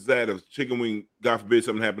it's just that if Chicken Wing, God forbid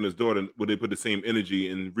something happened to his daughter, would they put the same energy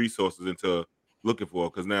and resources into looking for her?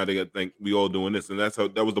 Because now they think we all doing this, and that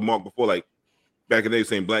was the mark before. Like back in the day,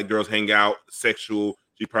 saying black girls hang out, sexual.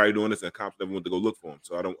 She probably doing this, and cops never went to go look for him.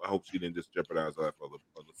 So I hope she didn't just jeopardize her life for other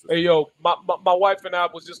sisters. Hey yo, my wife and I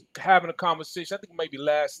was just having a conversation. I think maybe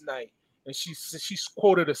last night, and she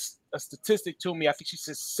quoted a statistic to me. I think she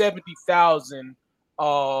said 70,000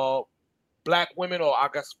 black women, or I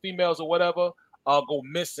guess females or whatever, go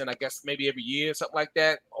missing. I guess maybe every year, something like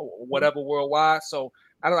that, or whatever worldwide. So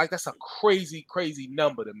I don't like that's a crazy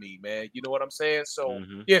number to me, man. You know what I'm saying? So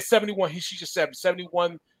yeah, 71. She just said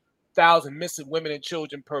 71,000 missing women and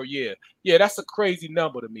children per year. Yeah, that's a crazy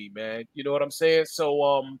number to me, man. You know what I'm saying?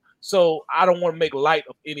 So so I don't want to make light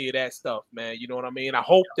of any of that stuff, man. You know what I mean? I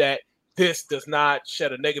hope that this does not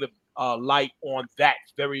shed a negative light on that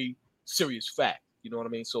very serious fact. You know what I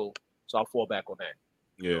mean? So I'll fall back on that.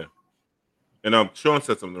 Yeah. And Sean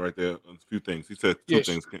said something right there. A few things. He said two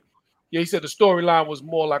things. Yeah, he said the storyline was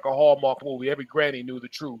more like a Hallmark movie. Every granny knew the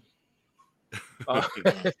truth.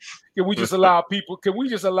 Can we just allow people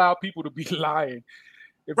to be lying?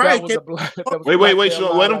 If Right. that was a black, that was a Wait, black male Sean,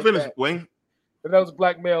 lying let him like finish, that, Wayne. if that was a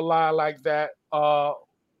black male lying like that,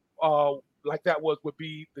 like that would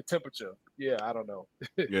be the temperature. Yeah, I don't know.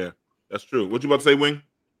 Yeah, that's true. What you about to say, Wayne?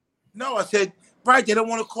 No, I said, right, they don't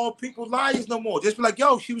want to call people liars no more. Just be like,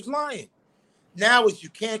 yo, she was lying. Now you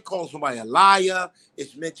can't call somebody a liar.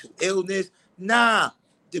 It's mental illness. Nah,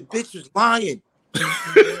 the bitch was lying.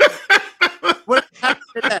 What happened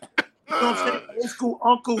to that? You know what I'm saying? Old school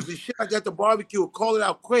uncles and shit like that at the barbecue will call it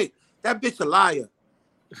out quick. That bitch a liar.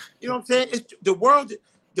 You know what I'm saying? It's the world,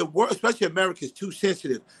 especially America, is too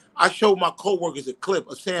sensitive. I showed my coworkers a clip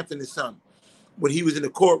of Samson and Son when he was in the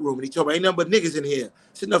courtroom, and he told me, ain't nothing but niggas in here.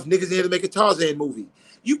 It's enough niggas in here to make a Tarzan movie.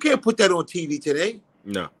 You can't put that on TV today.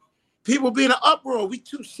 No. People be in an uproar. We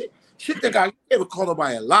too shit that guy. You never call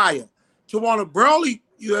nobody a liar. Tawana Burley,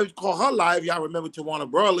 you ever call her liar? If y'all remember Tawana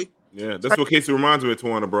Burley. Yeah, that's what Casey reminds me of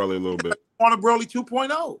Tawana Burley a little bit. Tawana Burley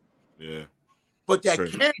 2.0. Yeah. But that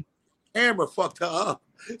camera fucked her up.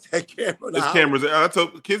 That camera. There's cameras. I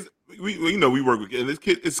told kids, we work with kids.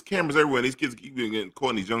 It's cameras everywhere. These kids keep getting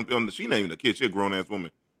caught in these young. She not even a kid. She a grown ass woman.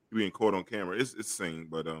 Being caught on camera. It's insane.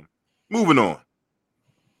 But moving on.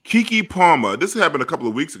 Keke Palmer. This happened a couple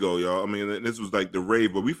of weeks ago, y'all. I mean, this was like the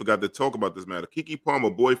rave, but we forgot to talk about this matter. Keke Palmer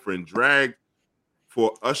boyfriend dragged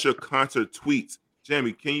for Usher concert tweets.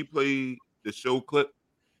 Jamie, can you play the show clip?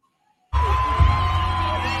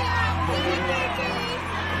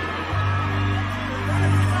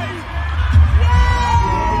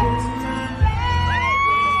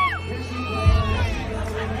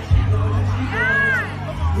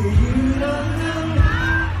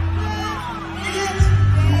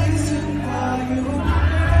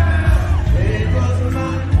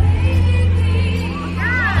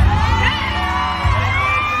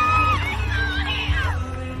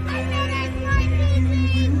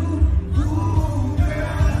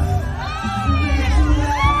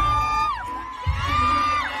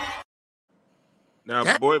 Now,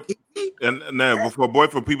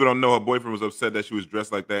 for people don't know, her boyfriend was upset that she was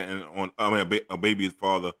dressed like that, and a baby's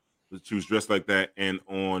father, she was dressed like that, and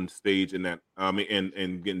on stage, and that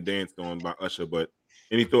and getting danced on by Usher. But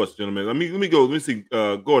any thoughts, gentlemen? Let me go. Let me see.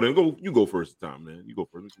 Gordon, you go first this time, man. You go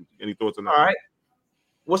first. Any thoughts on that? All right.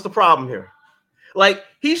 What's the problem here? Like,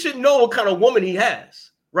 he should know what kind of woman he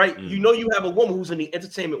has, right? You know, you have a woman who's in the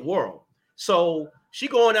entertainment world, so she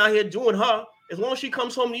going out here doing her. As long as she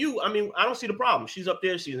comes home to you, I mean, I don't see the problem. She's up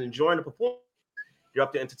there, she's enjoying the performance. You're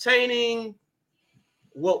up there entertaining.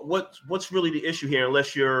 What's really the issue here?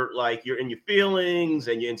 Unless you're in your feelings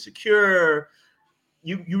and you're insecure,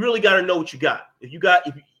 you really got to know what you got.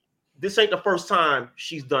 If this ain't the first time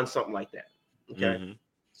she's done something like that, okay?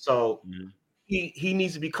 So he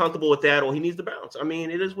needs to be comfortable with that, or he needs to bounce. I mean,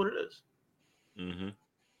 it is what it is.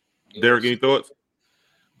 Derek, any thoughts?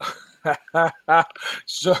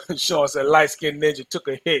 Sean said light-skinned ninja took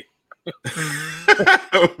a hit.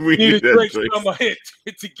 We needed Drake a hit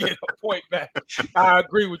to get a point back. I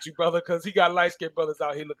agree with you, brother, because he got light-skinned brothers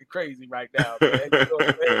out here looking crazy right now, man. You know what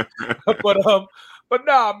I'm saying? But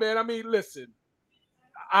nah, man. I mean, listen,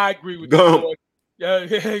 I agree with you.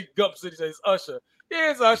 Yeah, Gump City says Usher. Yeah,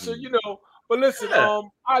 it's Usher, you know. But listen, I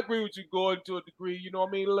agree with you, Gordon, to a degree. You know what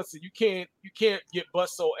I mean? Listen, you can't get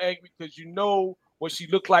bust so angry because you know what she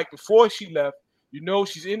looked like before she left. You know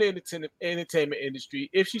she's in the entertainment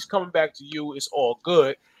industry. If she's coming back to you, it's all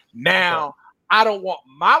good. Now, I don't want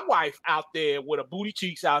my wife out there with a booty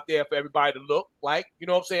cheeks out there for everybody to look like. You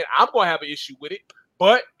know what I'm saying? I'm going to have an issue with it.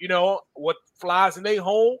 But, you know, what flies in their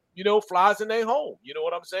home, flies in their home. You know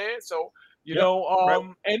what I'm saying? So, You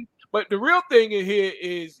know, but the real thing in here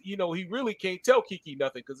is, you know, he really can't tell Kiki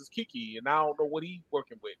nothing because it's Kiki, and I don't know what he's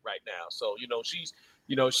working with right now. So, you know, she's,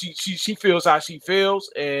 you know, she feels how she feels,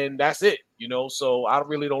 and that's it. You know, so I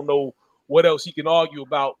really don't know what else he can argue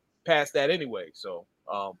about past that anyway. So,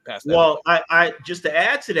 past that. Well, I just to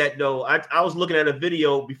add to that though, I was looking at a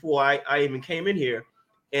video before I even came in here,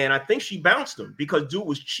 and I think she bounced him because dude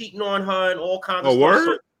was cheating on her and all kinds of stuff. Word?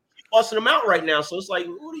 So she's busting him out right now. So it's like,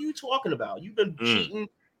 what are you talking about? You've been cheating.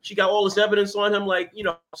 She got all this evidence on him, like, you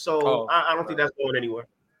know. So I don't think that's going anywhere.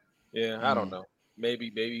 Yeah, I don't know.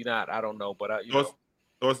 Maybe not. I don't know. But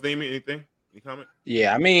Thoughts, Damien? Anything? Any comment?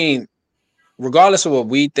 Yeah, I mean, regardless of what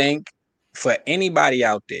we think, for anybody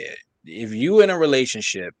out there, if you in a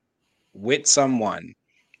relationship with someone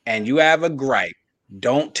and you have a gripe,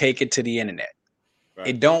 don't take it to the internet. Right.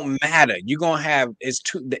 It don't matter. You're gonna have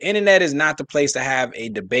the internet is not the place to have a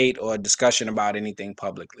debate or a discussion about anything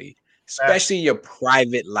publicly, especially your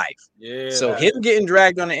private life. Yeah. So him getting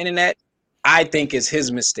dragged on the internet, I think is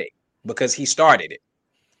his mistake because he started it.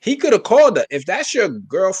 He could have called her. If that's your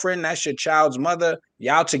girlfriend, that's your child's mother,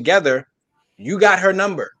 y'all together, you got her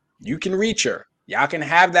number. You can reach her. Y'all can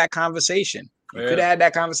have that conversation. You could have had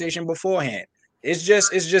that conversation beforehand. It's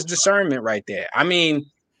just discernment right there. I mean,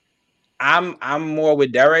 I'm more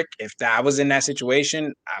with Derek. If I was in that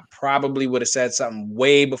situation, I probably would have said something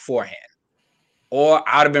way beforehand. Or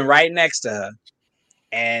I would have been right next to her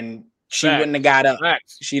and she wouldn't have got up.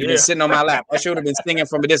 She'd have been sitting on my lap. Usher would have been singing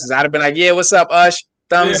from a distance. I'd have been like, yeah, what's up, Ush?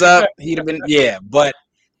 Thumbs up. He'd have been, yeah. But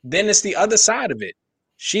then it's the other side of it.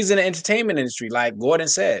 She's in the entertainment industry, like Gordon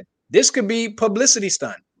said. This could be publicity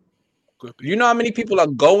stunt. You know how many people are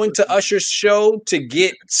going to Usher's show to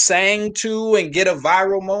get sang to and get a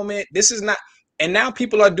viral moment? This is not, and now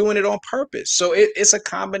people are doing it on purpose. So it's a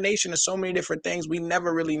combination of so many different things we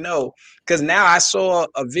never really know. Because now I saw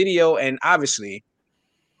a video, and obviously,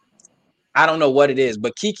 I don't know what it is,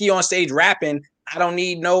 but Kiki on stage rapping, I don't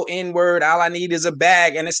need no N-word. All I need is a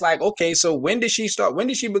bag. And it's like, okay, so when did she start? When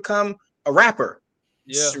did she become a rapper?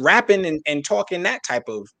 Yeah. Rapping and talking that type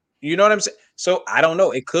of, you know what I'm saying? So I don't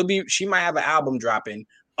know. It could be she might have an album dropping.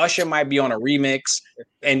 Usher might be on a remix,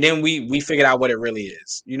 and then we figured out what it really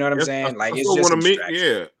is. You know what I'm saying? Like it's just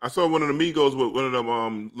I saw one of the Migos with one of them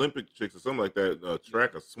Olympic chicks or something like that,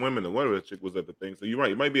 track or swimming or whatever the chick was at the thing. So you're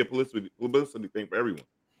right. It might be a publicity thing for everyone.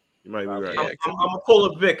 You might be right. I'm gonna pull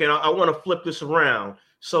a Vic, and I want to flip this around.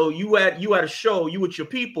 So you at a show, you with your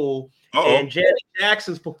people, and Janet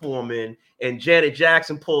Jackson's performing, and Janet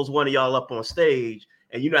Jackson pulls one of y'all up on stage.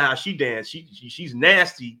 And you know how she dances. She's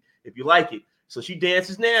nasty if you like it. So she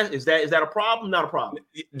dances nasty. Is that a problem? Not a problem.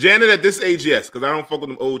 Janet at this age, yes, because I don't fuck with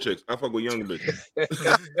them old chicks. I fuck with young bitches.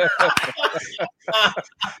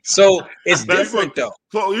 So it's different though.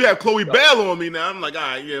 You have Chloe Bell on me now. I'm like, all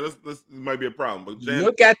right, yeah, this might be a problem. But Janet,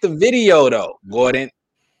 look at the video though, Gordon.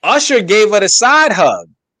 Usher gave her the side hug.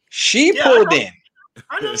 She pulled in.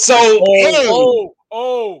 So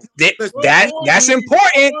that's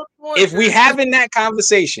important. If we having that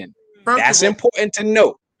conversation, that's important to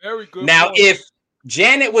note. Very good. Now, if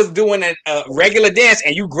Janet was doing a regular dance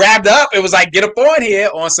and you grabbed her up, it was like, get up on here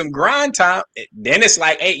on some grind time. Then it's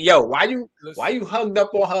like, hey, yo, why you hugged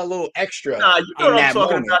up on her a little extra? Nah, you know what I'm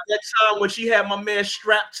talking about. That time when she had my man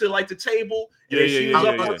strapped to like the table. She was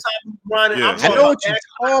up on top of grinding. I know what you're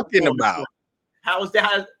talking about. How is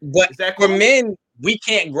that? But for men, we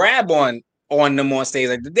can't grab on them on stage.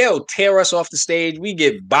 Like they'll tear us off the stage. We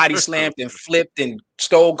get body slammed and flipped and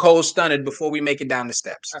stone cold stunned before we make it down the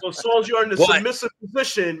steps. So as long as you're in the submissive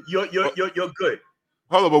position, you're good.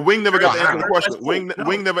 Hold on, but Wing never got to answer the question. Wing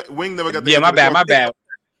never got to answer my bad.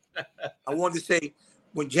 I wanted to say,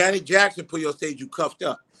 when Janet Jackson put you on stage, you cuffed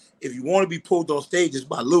up. If you want to be pulled on stage, it's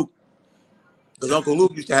by Luke. Because Uncle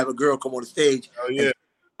Luke used to have a girl come on the stage. Oh, yeah.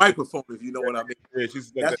 Microphone, if you know what I mean. Yeah,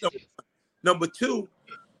 she's that's number two.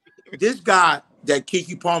 This guy that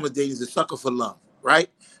Keke Palmer dated is a sucker for love, right?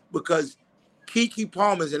 Because Keke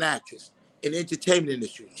Palmer is an actress in the entertainment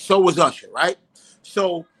industry. So was Usher, right?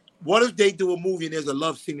 So what if they do a movie and there's a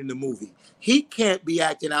love scene in the movie? He can't be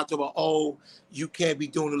acting out about, oh, you can't be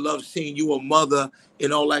doing a love scene, you a mother,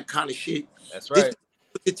 and all that kind of shit. That's right. It's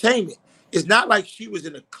entertainment. It's not like she was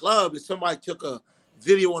in a club and somebody took a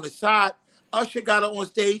video on the side. Usher got her on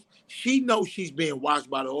stage. She knows she's being watched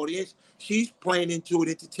by the audience. She's playing into it,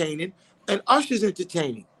 entertaining, and Usher's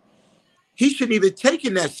entertaining. He shouldn't even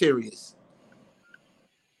taken that serious.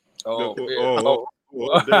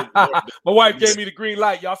 My wife gave me the green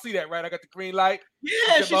light. Y'all see that, right? I got the green light.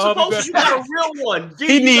 Yeah, she's supposed to. You got a real one.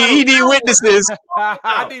 He need witnesses.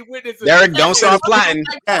 I need witnesses. Derek, don't start plotting.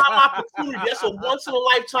 That's a once in a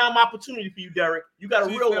lifetime opportunity for you, Derek. You got a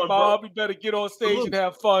real one, bro. You better get on stage and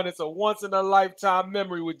have fun. It's a once in a lifetime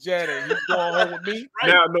memory with Janet. He's going home with me.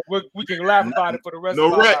 Right. Now, we can laugh about it for the rest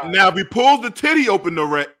of our lives. Now, if he pulls the titty open,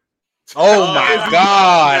 Norette. Oh my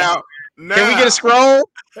God! Now, can we get a scroll?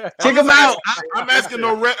 Kick him out. I'm asking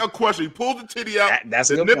Norette a question. He pulls the titty out. That's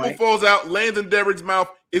a the good nipple point. falls out, lands in Derek's mouth.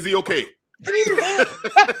 Is he okay? Hey,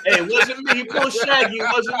 it wasn't me. He pulled Shaggy. It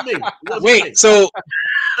wasn't me. Wait, so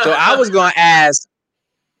I was gonna ask,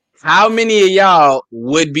 how many of y'all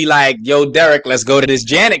would be like, "Yo, Derek, let's go to this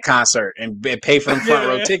Janet concert and pay for them front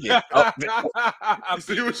row tickets"? Oh.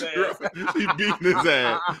 She beating his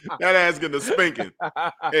ass. That ass getting a spanking.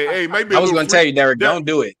 Hey, might be. I was going to tell you, Derek, don't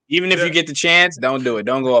do it. Even if you get the chance, don't do it.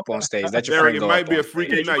 Don't go up on stage. Let your Derek, friend it go might up be on a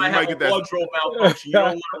freaky stage. night. You might get that wardrobe malfunction. You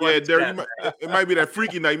don't yeah, Derek. It might be that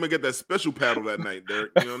freaky night. You might get that special paddle that night,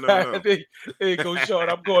 Derek. You don't know. There you go, Sean.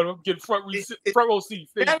 I'm getting front row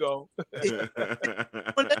seats. There you go.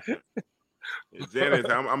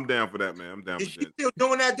 Janet, I'm down for that, man. I'm down for Is she that. still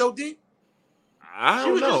doing that, though, D? I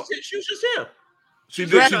don't know. She was just here. She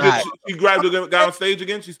grabbed the guy on stage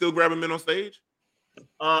again. She's still grabbing men on stage.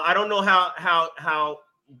 I don't know how.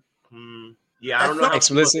 Yeah, I don't know. How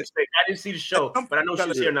explicit. I didn't see the show, but I know she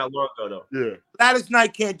was here not long ago, though. Yeah. Gladys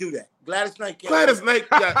Knight can't do that. Gladys Knight can't. Gladys Knight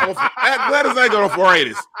got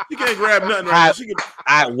arthritis. She can't grab nothing right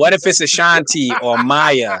now. What if it's Ashanti or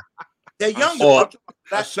Maya? They're younger. Or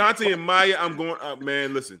Ashanti and Maya, I'm going up,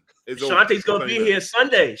 man. Listen. Ashanti's going to be here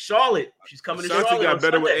Sunday. Charlotte. She's coming to Charlotte. Ashanti got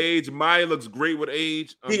better with Sunday. age. Maya looks great with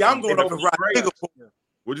age. I'm going up to Rod Digger.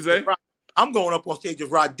 What'd you say? I'm going up on stage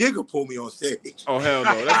if Rod Digger pull me on stage. Oh, hell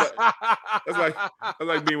no. That's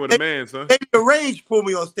like being with a man, son. Maybe the range pull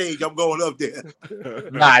me on stage. I'm going up there.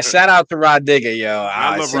 Nah, shout out to Rod Digger, yo.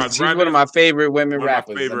 I love Rod. She's one of my favorite women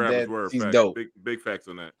rappers. She's facts. dope. Big facts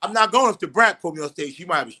on that. I'm not going if the Brat pull me on stage. She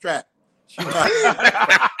might have a strap.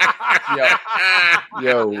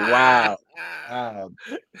 Yo, wow.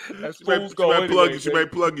 She might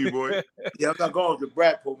plug you, boy. Yeah, I'm not going if the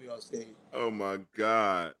Brat pull me on stage. Oh my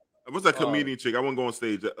God. What's that comedian chick? I want to go on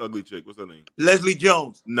stage. That ugly chick. What's her name? Leslie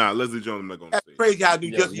Jones. Nah, Leslie Jones. I'm not going on That's stage. crazy how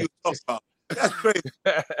you just talk about. That's crazy.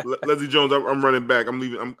 Leslie Jones. I'm running back. I'm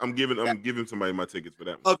leaving. I'm giving somebody my tickets for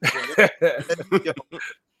that one.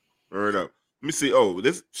 Word up. Let me see. Oh,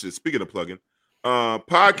 this shit. Speaking of plugging,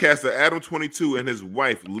 podcaster Adam22 and his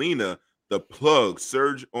wife Lena, the plug,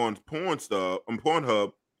 surge on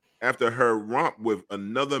Pornhub after her romp with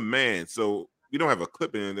another man. So we don't have a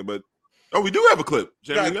clip in there, but we do have a clip.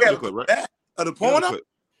 Jamie, we have a clip, right? Of the porno?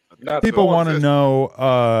 People want to know,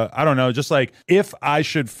 I don't know, just like if I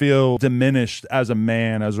should feel diminished as a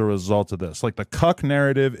man as a result of this. Like the cuck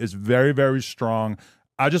narrative is very, very strong.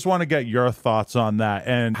 I just want to get your thoughts on that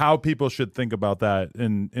and how people should think about that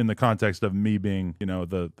in the context of me being,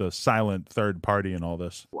 the silent third party in all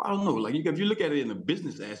this. Well, I don't know. Like if you look at it in the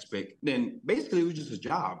business aspect, then basically it was just a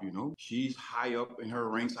job, She's high up in her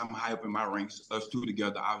ranks. I'm high up in my ranks. Us two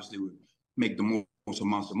together obviously would make the most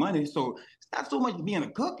amounts of money. So it's not so much being a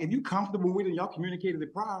cook. If you're comfortable with it, y'all communicated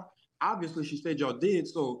it prior. Obviously, she said y'all did.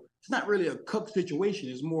 So it's not really a cook situation.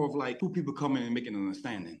 It's more of like two people coming and making an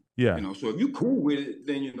understanding. Yeah. So if you're cool with it,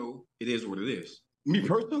 then, it is what it is. Me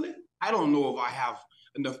personally, I don't know if I have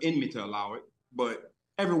enough in me to allow it, but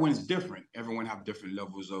everyone's different. Everyone have different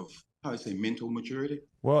levels of, mental maturity.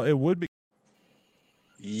 Well, it would be.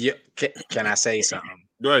 Yeah. Can I say something?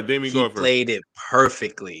 Go ahead, Damien. Go first. Played it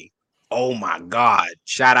perfectly. Oh my God.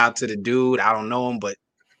 Shout out to the dude. I don't know him, but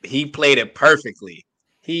he played it perfectly.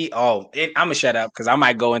 I'm gonna shut up because I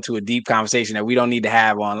might go into a deep conversation that we don't need to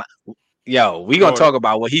have online. Yo, we gonna talk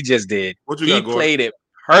about what he just did. He played it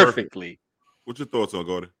perfectly. What's your thoughts on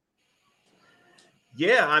Gordon?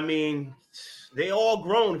 Yeah, I mean, they all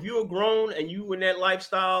grown. If you're grown and you in that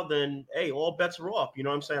lifestyle, then hey, all bets are off. You know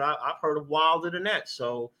what I'm saying? I've heard of wilder than that.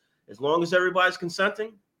 So as long as everybody's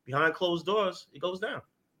consenting behind closed doors, it goes down.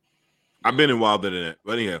 I've been in wilder than that.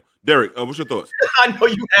 But anyhow, Derek, what's your thoughts? I know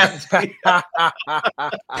you have.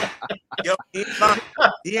 Yo,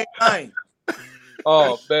 he ain't lying.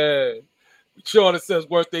 Oh man, Sean, it says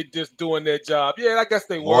worth they just doing their job. Yeah, I guess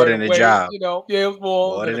they were more than a job. Yeah, it was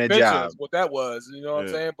more than a job. What that was, what I'm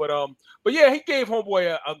saying. But yeah, he gave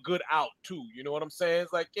homeboy a good out too. You know what I'm saying?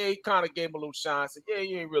 It's like he kind of gave him a little shine. Said, yeah,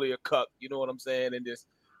 you ain't really a cuck. You know what I'm saying? And just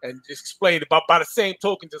explained it. But by the same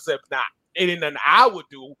token, just said, nah, nothing I would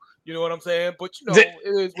do. You know what I'm saying? But you know, it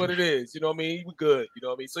is what it is. You know what I mean? We good. You know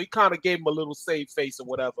what I mean? So he kind of gave him a little save face or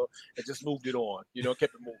whatever, and just moved it on. You know,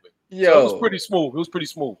 kept it moving. Yo, so it was pretty smooth. It was pretty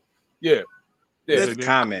smooh. Yeah. The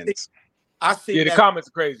comments. I see. Yeah, the comments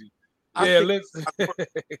are crazy. Yeah, let's.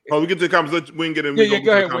 We get to the comments. We can get in. Yeah,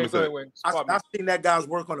 go ahead, Wayne. I've seen that guy's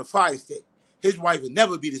work on the fire stick. His wife would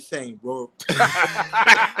never be the same, bro.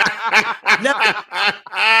 Never.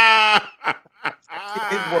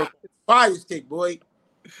 His work fire stick, boy.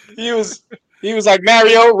 He was like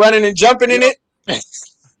Mario running and jumping in it.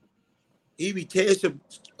 He be it's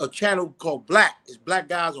a channel called Black. It's black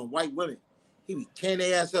guys on white women. He be tearing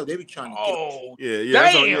their ass up. They be trying to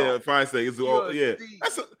Yeah, fire stick. It's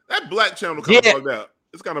that Black channel kind of bugged out.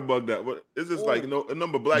 It's kind of bugged out. But it's just like a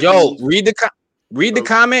number of black. Yo, dudes. read the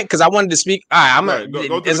comment because I wanted to speak. All right,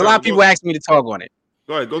 there's a lot of people asking me to talk on it.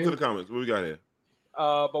 Go ahead, go to the comments. What we got here?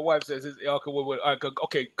 My wife says,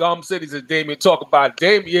 okay, Gum City says, Damien, talk about it.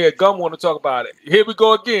 Damien, yeah, Gum want to talk about it. Here we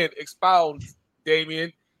go again. Expound,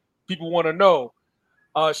 Damien. People want to know.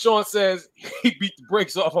 Sean says he beat the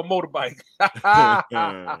brakes off a motorbike.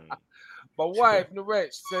 My wife,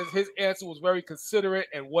 Naresh, says his answer was very considerate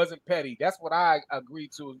and wasn't petty. That's what I agree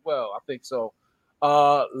to as well. I think so.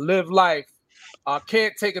 Live life.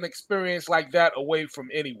 Can't take an experience like that away from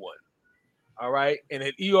anyone. All right, and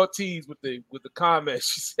at EOTs with the comment,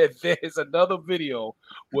 she said there's another video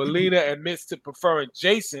where Lena admits to preferring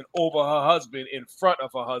Jason over her husband in front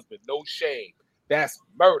of her husband. No shame. That's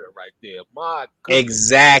murder right there. My goodness.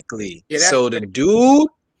 Exactly. Yeah, so the dude,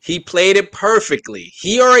 he played it perfectly.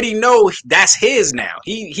 He already know that's his now.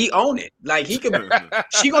 He own it. Like he could.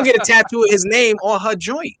 She gonna get a tattoo of his name on her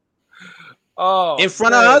joint. Oh, in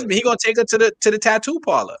front of her husband. He gonna take her to the tattoo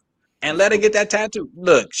parlor. And let her get that tattoo.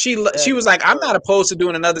 Look, she was like, I'm not opposed to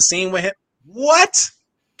doing another scene with him. What?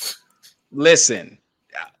 Listen,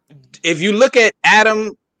 if you look at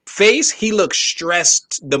Adam's face, he looks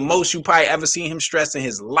stressed the most you probably ever seen him stressed in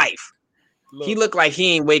his life. Look, he looked like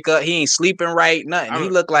he ain't wake up, he ain't sleeping right, nothing. He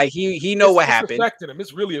looked like he know what happened. It's affecting him.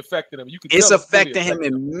 It's really affecting him. You can. It's affecting him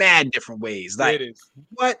in mad different ways. Like it is.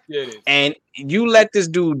 What? It is. And you let this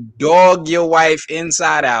dude dog your wife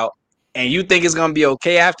inside out. And you think it's gonna be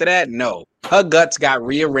okay after that? No, her guts got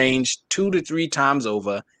rearranged 2 to 3 times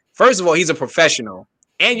over. First of all, he's a professional,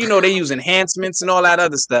 and you know they use enhancements and all that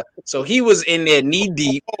other stuff. So he was in there knee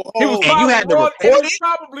deep, He was and you had to raw, record and he it.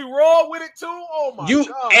 probably raw with it too. Oh my You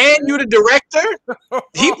God, and man. you the director.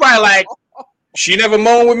 He probably like, she never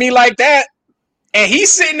moaned with me like that. And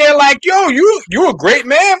he's sitting there like, yo, you a great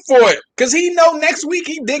man for it, because he know next week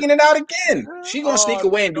he digging it out again. She gonna sneak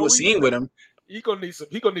away and do a scene with him. He gonna need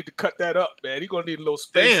to cut that up, man. He gonna need a little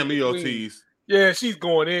space. Damn, EOTs. Yeah, she's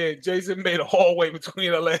going in. Jason made a hallway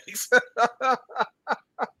between her legs.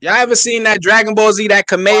 Y'all ever seen that Dragon Ball Z, that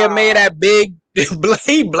Kamehameha, that big?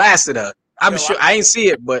 He blasted her. I'm sure I ain't see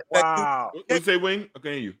it, but wow. What you say, Wing?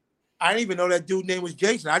 Okay, you. I didn't even know that dude's name was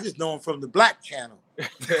Jason. I just know him from the Black channel.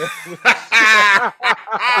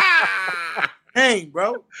 Hey,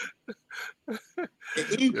 bro.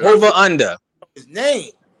 Over under. His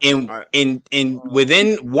name. In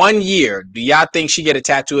within 1 year, do y'all think she get a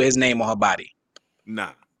tattoo of his name on her body?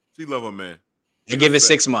 Nah, she love her man. I give it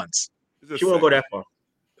 6 months. She won't go that far.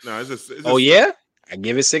 Nah, it's just oh yeah, I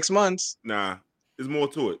give it 6 months. Nah, there's more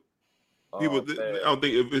to it. People, I don't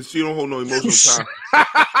think if she don't hold no emotional time.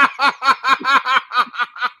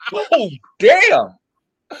 Oh damn!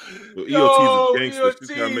 EOT's a gangster. She's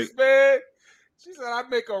gotta make. Man. She said, "I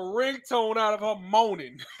make a ringtone out of her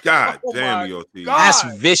moaning." God oh damn, EOT. That's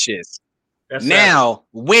vicious. Now,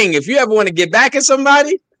 Wing, if you ever want to get back at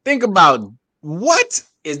somebody, think about what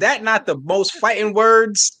is that? Not the most fighting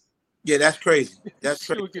words? Yeah, that's crazy. That's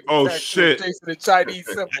crazy. Oh shit! The Chinese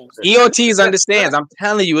symbols. EOTs understands. I'm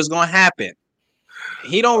telling you, it's gonna happen.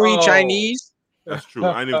 He don't read Chinese. That's true.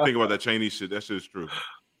 I didn't even think about that Chinese shit. That shit is true.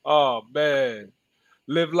 Oh man.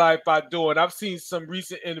 Live life by doing. I've seen some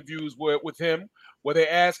recent interviews with him where they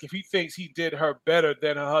ask if he thinks he did her better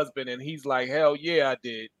than her husband, and he's like, "Hell yeah, I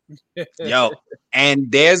did." Yo,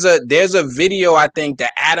 and there's a video I think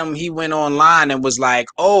that Adam he went online and was like,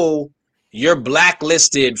 "Oh, you're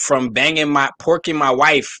blacklisted from porking my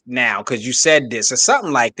wife now because you said this or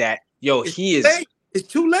something like that." Yo, he is. It's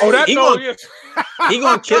too late. Oh, he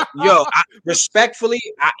gonna kill. Yo, respectfully,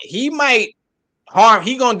 he might harm.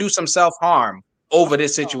 He gonna do some self harm over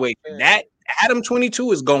this situation. That Adam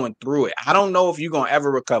 22 is going through it. I don't know if you're gonna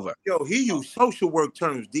ever recover. Yo, he used social work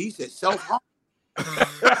terms. D said self-harm.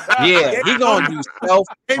 Yeah, he gonna do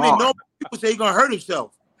self-harm. No people say he gonna hurt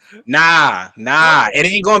himself. Nah. It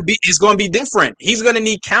ain't gonna be. It's gonna be different. He's gonna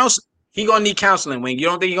need counsel. He gonna need counseling. Wing, you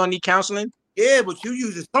don't think he gonna need counseling? Yeah, but you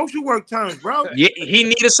use the social work terms, bro. Yeah, he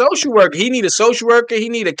need a social worker. He need a social worker. He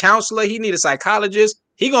need a counselor. He need a psychologist.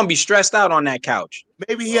 He gonna be stressed out on that couch.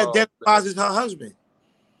 Maybe he identifies as her husband.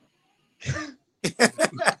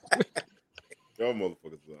 Y'all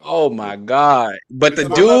motherfuckers. Oh my God! But the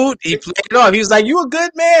dude, he played it off. He was like, "You a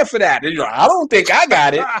good man for that." And you're like, I don't think I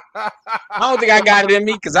got it. I don't think I got it in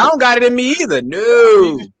me because I don't got it in me either.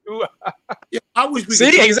 No. Yeah, I wish we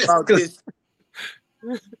See, could talk exactly. about this.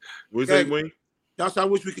 What's that, Wayne? I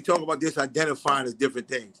wish we could talk about this identifying as different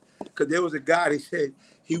things. Because there was a guy that said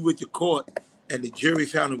he went to court and the jury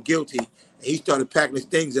found him guilty. And he started packing his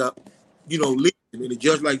things up, leaving. And the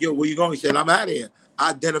judge like, yo, where you going? He said, I'm out of here. I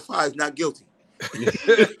identify as not guilty.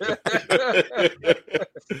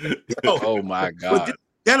 Oh my God. But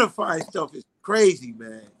identifying stuff is crazy,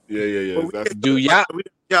 man. Yeah. Do y'all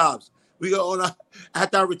jobs? We go on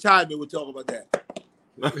after our retirement, we'll talk about that.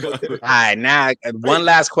 All right, now one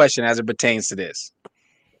last question as it pertains to this.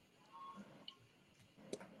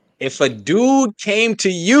 If a dude came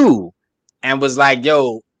to you and was like,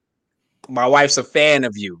 yo, my wife's a fan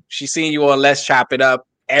of you. She's seen you on Let's Chop It Up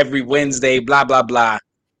every Wednesday, blah, blah, blah.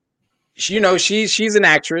 She's an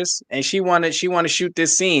actress and she wanna shoot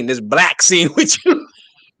this scene, this black scene with you.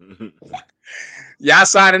 Y'all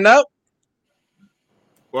signing up?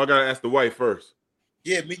 Well, I gotta ask the wife first.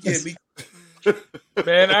 Yeah, me.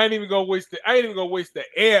 Man, I ain't even gonna waste the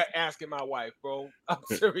air asking my wife, bro. I'm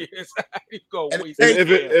serious. I ain't gonna waste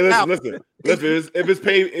Listen, if it's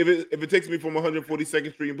paid, if it takes me from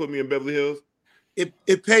 142nd Street and put me in Beverly Hills, it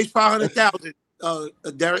pays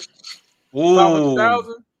 $500,000, Derek. Ooh,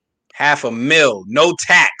 $500,000? $500,000, no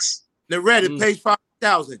tax. The red, it pays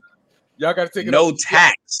 $500,000. Y'all gotta take it. No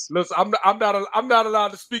tax. Listen, I'm not allowed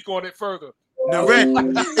to speak on it further. The red.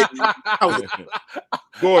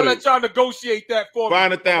 Gordon, I'm not trying to negotiate that for me.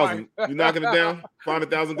 $500,000. You knocking it down?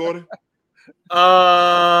 $500,000, Gordon?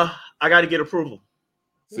 I got to get approval.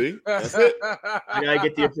 See, that's it. I gotta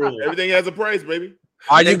get the approval. Everything has a price, baby.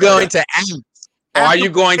 Are you going to ask? Or are you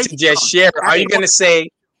going to just share? Are you going to say?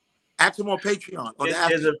 Ask him on Patreon.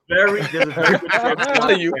 There's a very good chance,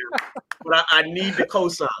 but I need the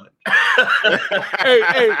cosign.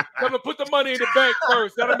 hey, I'm gonna put the money in the bank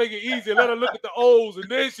first. That'll make it easier. Let her look at the O's and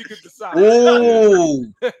then she can decide.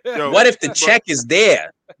 Ooh. What if the check is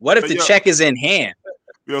there? What if the check is in hand?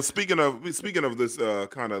 Speaking of this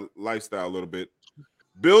kind of lifestyle a little bit,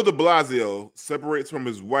 Bill de Blasio separates from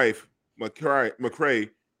his wife, McCray.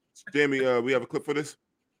 Jamie, we have a clip for this.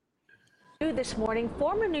 This morning,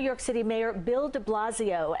 former New York City Mayor Bill de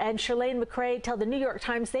Blasio and Chirlane McCray tell the New York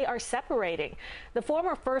Times they are separating. The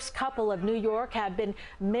former first couple of New York have been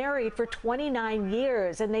married for 29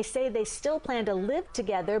 years, and they say they still plan to live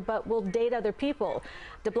together but will date other people.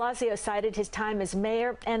 De Blasio cited his time as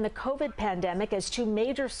mayor and the COVID pandemic as two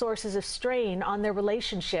major sources of strain on their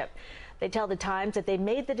relationship. They tell the Times that they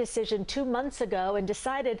made the decision 2 months ago and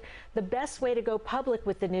decided the best way to go public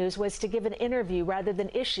with the news was to give an interview rather than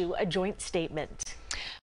issue a joint statement.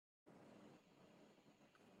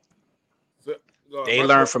 They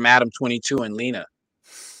learned from Adam 22 and Lena.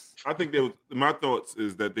 I think my thoughts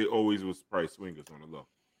is that they always was probably swingers on the low.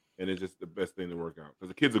 And it's just the best thing to work out. Because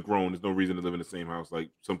the kids are grown. There's no reason to live in the same house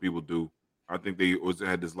like some people do. I think they always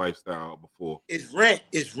had this lifestyle before. It's rent.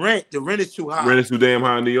 The rent is too high. Rent is too damn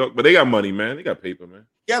high in New York. But they got money, man. They got paper, man.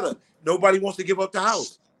 Together. Nobody wants to give up the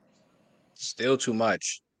house. Still too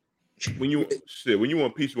much. When you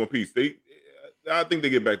want peace, you want peace. I think they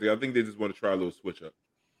get back there. I think they just want to try a little switch up.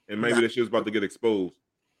 And maybe that shit's about to get exposed.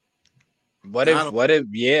 What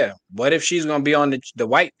if she's gonna be on the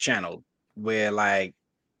white channel where like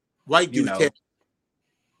white dudes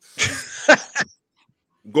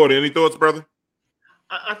Gordon, any thoughts, brother?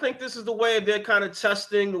 I think this is the way they're kind of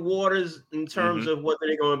testing the waters in terms of whether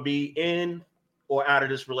they're going to be in or out of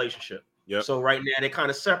this relationship. Yep. So right now they're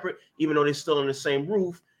kind of separate, even though they're still in the same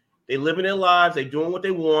roof. They living their lives. They're doing what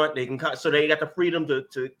they want. They can so they got the freedom to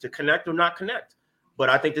connect or not connect. But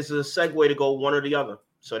I think this is a segue to go one or the other.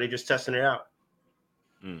 So they're just testing it out.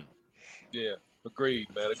 Yeah, agreed,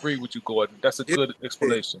 man. Agreed with you, Gordon. That's a good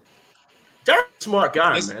explanation. Derek's a smart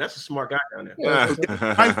guy, man. That's a smart guy down there.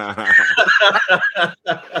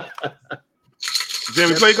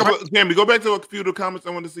 Jamie, go back to a few of the comments. I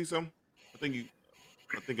want to see something. I think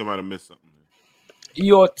I might have missed something.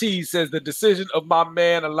 ERT says the decision of my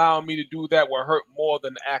man allowing me to do that will hurt more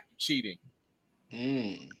than the act of cheating. He's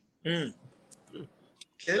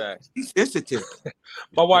sensitive.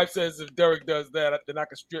 My wife says if Derek does that, then I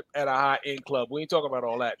can strip at a high-end club. We ain't talking about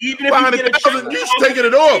all that. Even if you you taking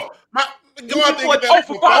it off. to go out there and get Oh, that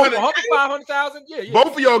for for 500,000? Yeah.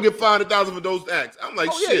 Both of y'all get 500,000 for those acts. I'm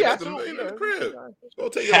like, shit, yeah, that's a million in the crib. Go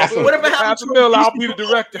take it Half off. a- Whatever happened $500,000, to I'll be the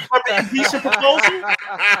director. Indecent proposal?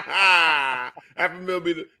 $500,000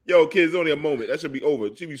 be the yo, kids, only a moment. That should be over.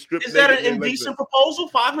 It should be stripped. Is that an naked and indecent proposal?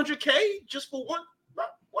 $500K just for one?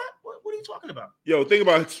 What are you talking about? Yo, think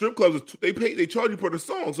about it. Strip clubs. They charge you per the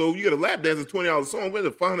song. So you get a lap dance, it's $20 a song. Where's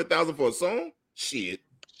it $500,000 for a song? Shit.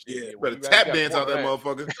 Yeah, better tap dance out that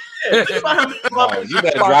motherfucker. You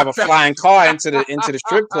better drive a flying car into the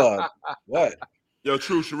strip club. What? Yo,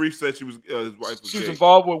 true. Sharif said she was his wife was She was gay.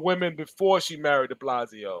 involved with women before she married de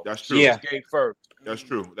Blasio. That's true. Yeah. She was gay first. That's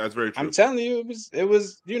true. That's very true. I'm telling you, it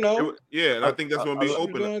was you know. Yeah, and I think that's going to be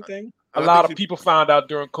open. Thing. A lot of people found out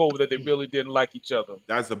during COVID that they really didn't like each other.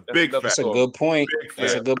 That's a big fact. That's a good point.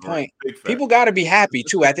 That's a good point. Big fact. People got to be happy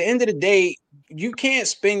too. At the end of the day, you can't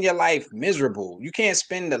spend your life miserable. You can't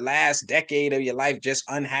spend the last decade of your life just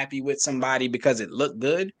unhappy with somebody because it looked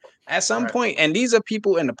good. At some point, and these are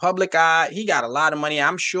people in the public eye. He got a lot of money.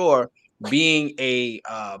 I'm sure being a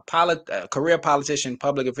career politician,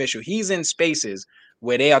 public official, he's in spaces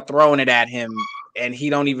where they are throwing it at him and he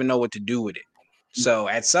don't even know what to do with it. So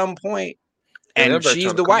at some point, and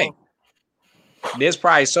she's the wife. There's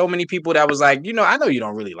probably so many people that was like, I know you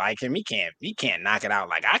don't really like him. He can't knock it out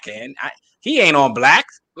like I can. He ain't on black.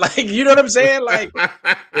 Like, you know what I'm saying? Like,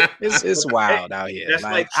 it's wild out here.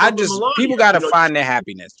 Like people got to find their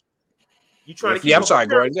happiness. You trying to keep I'm sorry,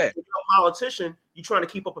 go ahead. You're a politician, you trying to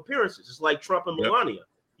keep up appearances. It's like Trump and Melania.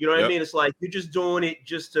 You know what I mean? It's like you're just doing it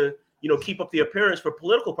just to, keep up the appearance for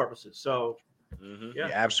political purposes. So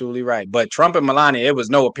You're absolutely right. But Trump and Melania, it was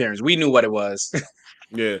no appearance. We knew what it was.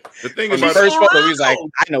 Yeah. The thing When about the first photo, he was like,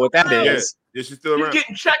 I know what that is. Yeah, she's still around. She's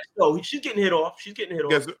getting checked though. She's getting hit off.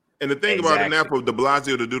 Yes, and the thing about it now for de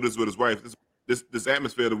Blasio to do this with his wife, this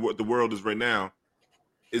atmosphere of what the world is right now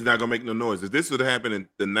is not gonna make no noise. If this would have happened in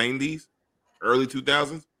the 90s, early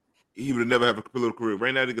 2000s, he would have never had a political career.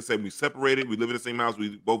 Right now, they could say we separated, we live in the same house,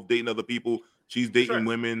 we both dating other people, she's dating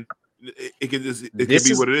women. It could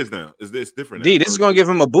be what it is now. It's different. This is going to give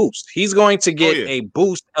him a boost. He's going to get a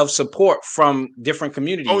boost of support from different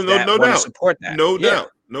communities. Oh, no doubt. Support that. No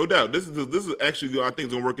doubt. This is actually, I think,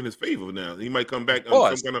 going to work in his favor now. He might come back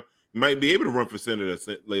on some kind of, might be able to run for senator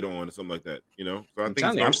later on or something like that. So I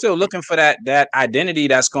think I'm still looking for that identity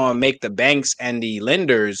that's going to make the banks and the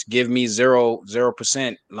lenders give me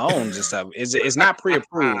 0% loans and stuff. It's not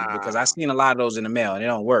pre-approved because I've seen a lot of those in the mail and it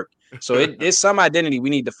don't work. So it's some identity we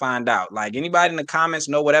need to find out. Like anybody in the comments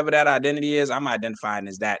know whatever that identity is, I'm identifying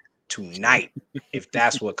as that tonight if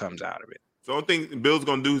that's what comes out of it. So the only thing Bill's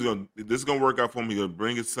gonna do this is gonna work out for him. He's gonna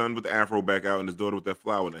bring his son with the afro back out and his daughter with that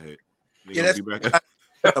flower in the head. He's gonna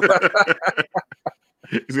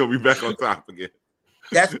be back on top again.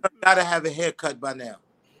 That's gotta have a haircut by now.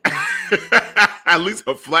 At least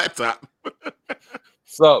a flat top.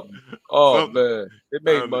 Something. Oh man, they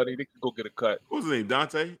made money. They can go get a cut. What was his name?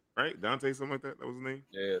 Dante, right? Dante, something like that. That was his name.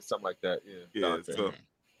 Yeah, something like that. Yeah. Dante. So,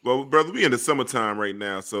 well, brother, we in the summertime right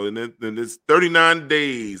now. So, then there's 39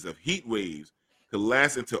 days of heat waves could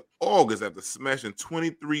last until August after smashing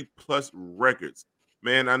 23 plus records.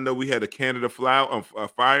 Man, I know we had the Canada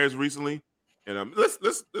fires recently, and let's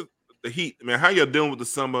the heat. Man, how y'all dealing with the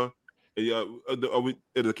summer? Are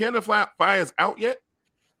the Canada fires out yet?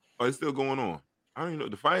 Or is it still going on? I don't even know.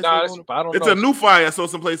 The fire. It's a new fire. I saw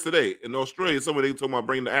someplace today in Australia. Somebody talking about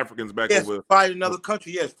bringing the Africans back over. Fire in another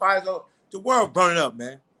country. Yes, fires. The world burning up,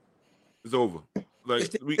 man. It's over. Like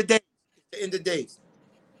it's the end of days.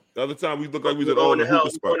 The other time we looked like we was going to hell.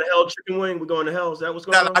 We're going to hell, chicken wing. We're going to hell. Is that what's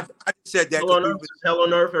going on? I said that. Hell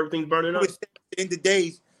on earth. Everything's burning up. It's the end of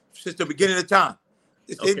days since the beginning of time.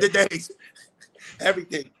 It's the end of days.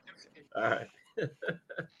 Everything. All right.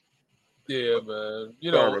 Yeah, man.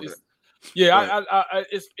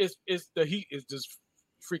 It's the heat is just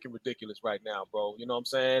freaking ridiculous right now, bro. You know what I'm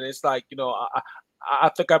saying? It's like,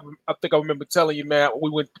 I think I remember telling you, man,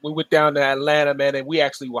 we went down to Atlanta, man, and we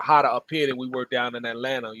actually were hotter up here than we were down in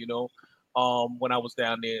Atlanta, when I was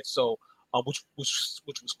down there. So which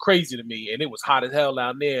was crazy to me, and it was hot as hell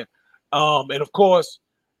down there. And of course,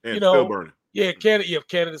 still burning. Yeah,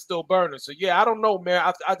 Canada's still burning. So yeah, I don't know,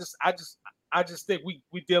 man. I just think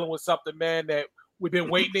we dealing with something, man, that we've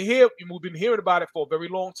been waiting to hear. We've been hearing about it for a very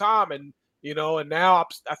long time, and now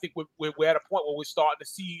I think we're at a point where we're starting to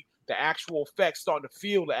see the actual effects, starting to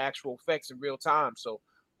feel the actual effects in real time. So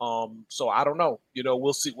I don't know.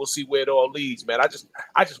 We'll see where it all leads, man. I just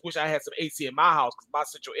wish I had some AC in my house because my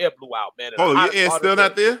central air blew out, man. Oh, your air's still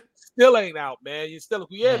not there? Still ain't out, man. You still,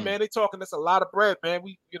 man. They talking that's a lot of bread, man.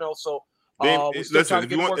 We, so. Listen,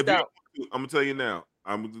 if you want, I'm gonna tell you now.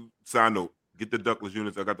 I'm side note. Get the ductless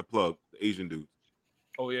units. I got the plug. The Asian dudes.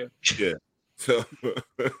 Oh yeah. Yeah. So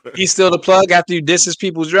he's still the plug after you diss his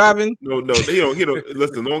people's driving. No. He don't.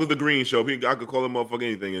 Listen, as long as the green show, I could call him motherfucking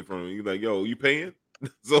anything in front of him. He's like, yo, you paying?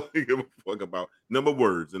 So he give a fuck about number of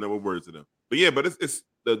words to them. But yeah, but it's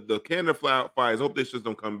the Canada fires. Hope this just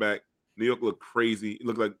don't come back. New York looked crazy. It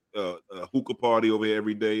looked like a hookah party over here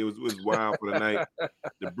every day. It was wild for the night.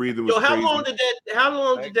 The breathing was how crazy.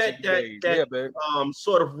 long did that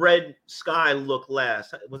sort of red sky look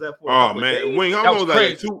last? Was that for? Oh man, Wing, how long was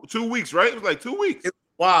that? Like 2 weeks, right? It was like 2 weeks.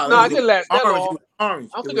 Wow. No, it didn't last that long.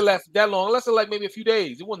 Orange. I don't think it lasted that long. Unless it like maybe a few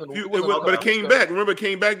days. It wasn't. But it came back. Remember, it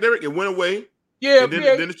came back, Derek. It went away. Yeah, and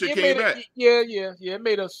then the shit came back. Yeah. It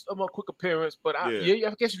made a more quick appearance, but I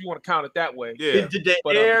guess if you want to count it that way. Yeah. Did the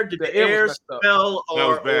air smell or? That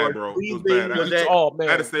was bad, bro. It was bad. Man,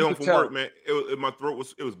 I had to stay home from work, man. My throat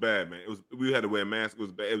was bad, man. We had to wear a mask. It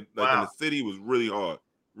was bad. In the city, it was really hard,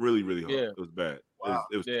 really hard. Yeah. It was bad. Wow.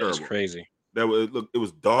 It was terrible. It's crazy. It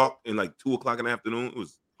was dark and like 2:00 in the afternoon. It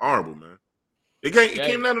was horrible, man. It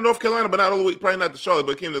came down to North Carolina, but not all the way. Probably not to Charlotte,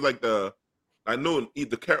 but it came to like I know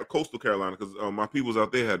the coastal Carolina because my peoples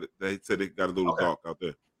out there they said they got a little dark out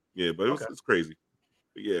there. Yeah, but it's crazy.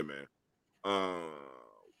 But yeah, man.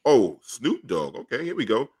 Snoop Dogg. Okay, here we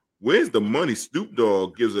go. Where's the money? Snoop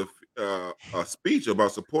Dogg gives a speech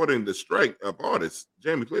about supporting the strike of artists.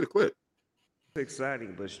 Jamie, play the clip. It's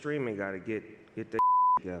exciting, but streaming got to get that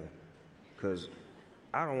together because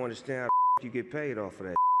I don't understand how you get paid off of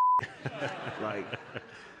that. Like,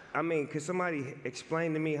 I mean, can somebody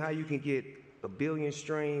explain to me how you can get 1 billion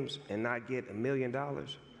streams and not get $1 million?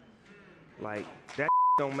 Like, that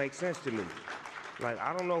don't make sense to me. Like,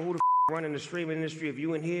 I don't know who the running the streaming industry, if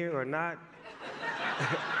you in here or not.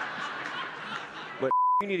 But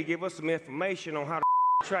you need to give us some information on how to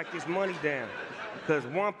track this money down. Because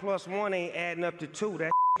 1 + 1 ain't adding up to 2.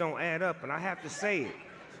 That don't add up, and I have to say it.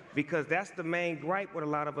 Because that's the main gripe with a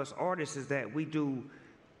lot of us artists is that we do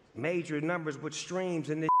major numbers with streams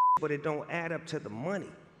and this, but it don't add up to the money.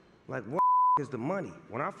 Like, what is the money?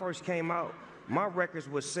 When I first came out, my records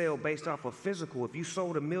would sell based off of physical. If you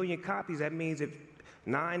sold 1 million copies, that means if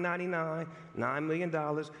 $9.99, $9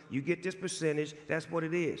 million, you get this percentage, that's what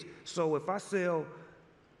it is. So if I sell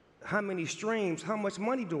how many streams, how much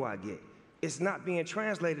money do I get? It's not being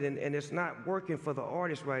translated and it's not working for the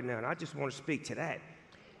artist right now. And I just want to speak to that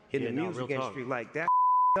in the music industry. Like, that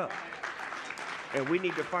up. And we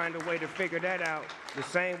need to find a way to figure that out the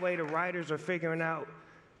same way the writers are figuring out.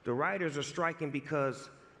 The writers are striking because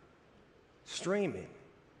streaming,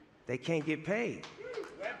 they can't get paid.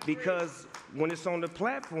 Because when it's on the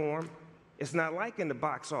platform, it's not like in the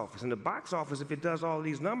box office. In the box office, if it does all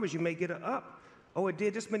these numbers, you may get an up. Oh, it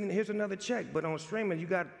did this many, here's another check. But on streaming, you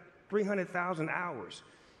got 300,000 hours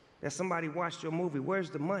that somebody watched your movie. Where's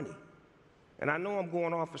the money? And I know I'm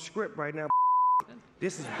going off a script right now.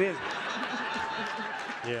 This is business.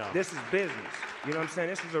 Yeah. This is business. You know what I'm saying?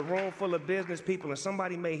 This is a room full of business people, and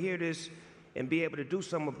somebody may hear this and be able to do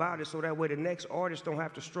something about it so that way the next artist don't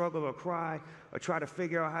have to struggle or cry or try to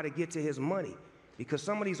figure out how to get to his money. Because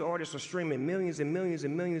some of these artists are streaming millions and millions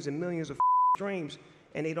and millions and millions of streams,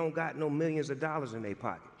 and they don't got no millions of dollars in their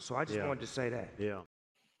pocket. So I just wanted to say that. Yeah.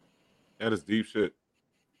 That is deep shit.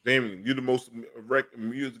 Damien, you're the most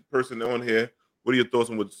music person on here. What are your thoughts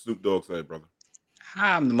on what Snoop Dogg said, brother?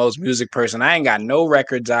 I'm the most music person. I ain't got no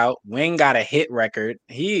records out. Wayne got a hit record.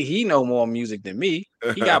 He know more music than me.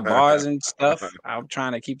 He got bars and stuff. I'm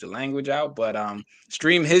trying to keep the language out, but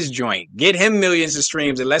stream his joint. Get him millions of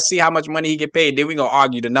streams and let's see how much money he get paid. Then we gonna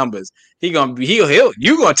argue the numbers. You gonna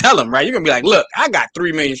tell him, right? You're gonna be like, look, I got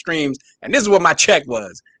 3 million streams and this is what my check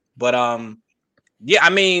was. But yeah,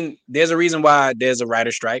 I mean, there's a reason why there's a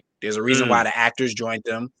writer strike. There's a reason why the actors joined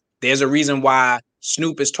them. There's a reason why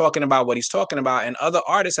Snoop is talking about what he's talking about, and other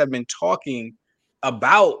artists have been talking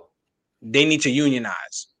about they need to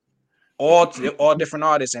unionize all different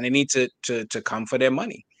artists, and they need to come for their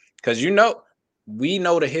money because we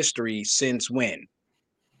know the history since when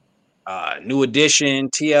New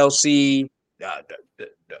Edition, TLC,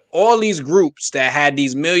 all these groups that had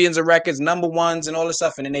these millions of records, number ones, and all this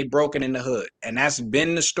stuff, and then they broke it in the hood, and that's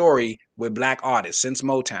been the story with Black artists since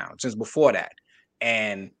Motown, since before that,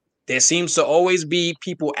 and there seems to always be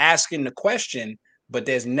people asking the question, but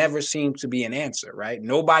there's never seems to be an answer, right?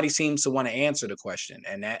 Nobody seems to want to answer the question,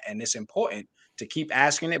 and it's important to keep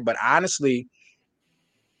asking it. But honestly,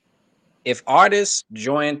 if artists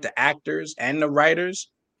join the actors and the writers,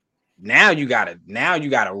 now you got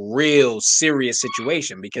a real serious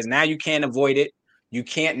situation because now you can't avoid it. You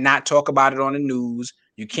can't not talk about it on the news.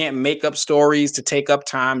 You can't make up stories to take up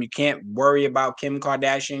time. You can't worry about Kim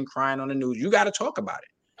Kardashian crying on the news. You got to talk about it.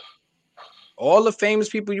 all the famous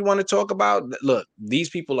people you want to talk about, look,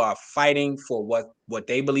 these people are fighting for what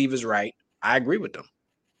they believe is right. I agree with them.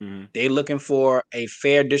 Mm-hmm. They looking for a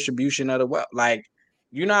fair distribution of the wealth. Like,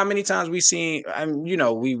 you know how many times we've seen,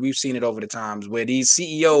 we've seen it over the times where these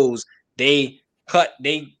CEOs, they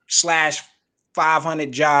slash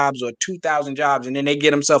 500 jobs or 2,000 jobs, and then they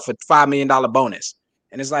get themselves a $5 million bonus.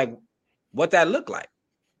 And it's like, what that look like?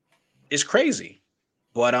 It's crazy.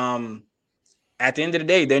 But at the end of the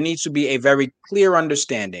day, there needs to be a very clear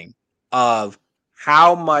understanding of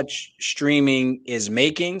how much streaming is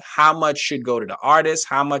making, how much should go to the artists,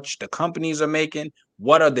 how much the companies are making,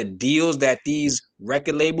 what are the deals that these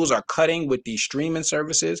record labels are cutting with these streaming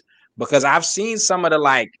services. Because I've seen some of the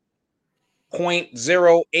like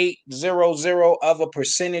 0.0800 of a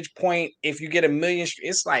percentage point. If you get 1 million,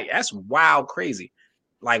 it's like, that's wild crazy.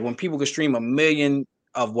 Like when people can stream 1 million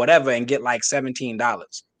of whatever and get like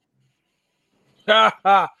 $17.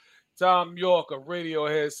 Tom York of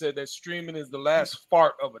Radiohead said that streaming is the last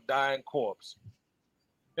fart of a dying corpse.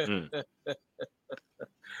 I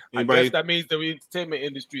guess that means the entertainment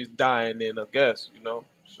industry is dying then, I guess, So.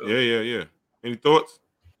 Yeah. Any thoughts?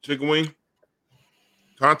 Chicken Wing?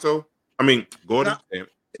 Tonto? Gordon?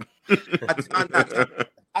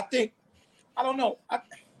 I think, I don't know.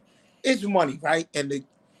 It's money, right? And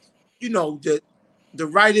the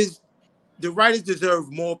writers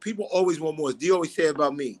deserve more. People always want more. They always say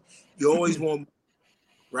about me, you always want more,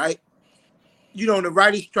 right? The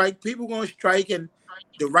writers strike, people going to strike, and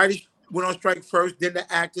the writers went on strike first, then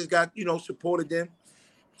the actors got, supported them.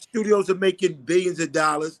 Studios are making billions of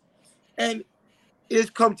dollars. And it's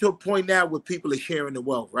come to a point now where people are sharing the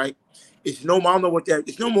wealth, right? It's no more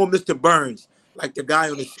Mr. Burns, like the guy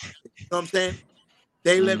on the, you know what I'm saying?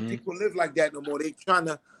 They ain't let people live like that no more. They trying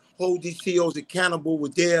to hold these CEOs accountable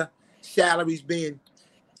with their salaries being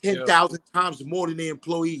 10,000 times more than their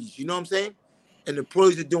employees. You know what I'm saying? And the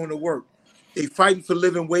employees are doing the work. They fighting for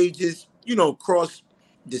living wages, across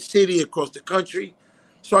the city, across the country.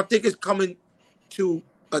 So I think it's coming to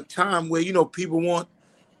a time where, people want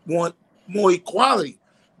more equality,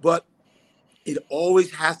 but it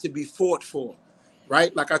always has to be fought for,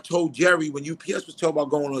 right? Like I told Jerry when UPS was talking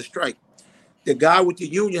about going on strike, the guy with the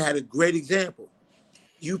union had a great example.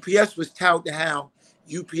 UPS was touted how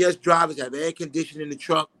UPS drivers have air conditioning in the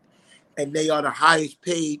truck, and they are the highest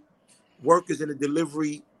paid workers in the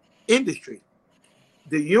delivery industry.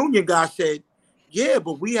 The union guy said, yeah,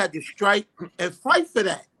 but we had to strike and fight for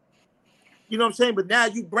that. You know what I'm saying? But now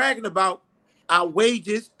you bragging about our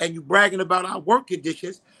wages and you bragging about our work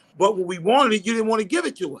conditions, but when we wanted it, you didn't want to give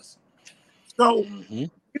it to us. So,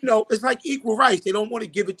 it's like equal rights. They don't want to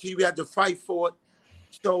give it to you. We have to fight for it.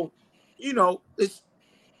 So, it's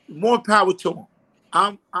more power to them.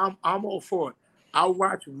 I'm all for it. I'll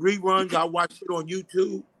watch reruns. I'll watch it on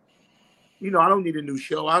YouTube. I don't need a new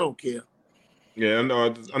show. I don't care. Yeah,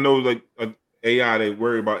 I know. Like AI, they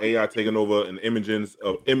worry about AI taking over and images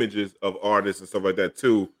of artists and stuff like that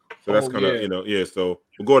too. So that's kind of So,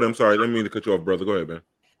 but Gordon, I'm sorry, I didn't mean to cut you off, brother. Go ahead, man.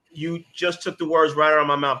 You just took the words right out of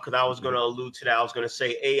my mouth because I was going to allude to that. I was going to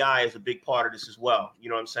say AI is a big part of this as well. You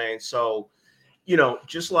know what I'm saying? So,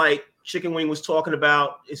 just like Chicken Wing was talking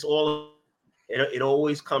about, it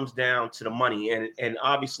always comes down to the money, and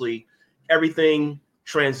obviously everything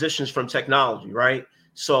transitions from technology, right?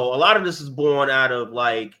 So a lot of this is born out of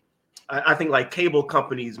I think cable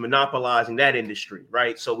companies monopolizing that industry,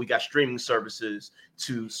 right? So we got streaming services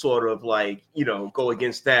to sort of go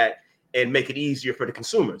against that and make it easier for the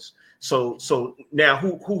consumers. So now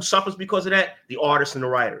who suffers because of that? The artists and the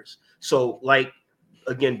writers. So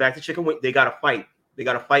again, back to Chicken Wing, they got to fight. They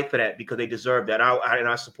got to fight for that because they deserve that.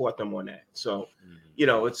 I support them on that. So,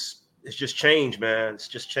 it's just change, man. It's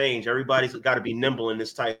just change. Everybody's got to be nimble in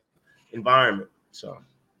this type of environment. So,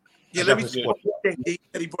 yeah, let me see what you think.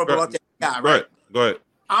 He brought about that AI, right? Go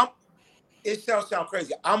ahead. It sounds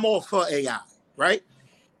crazy. I'm all for AI, right?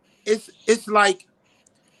 It's like,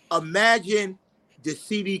 imagine the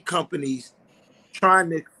CD companies trying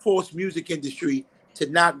to force music industry to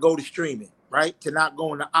not go to streaming, right? To not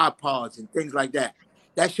go into iPods and things like that.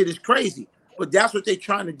 That shit is crazy. But that's what they're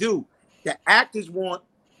trying to do. The actors want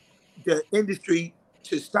the industry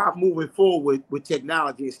to stop moving forward with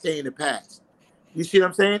technology and stay in the past. You see what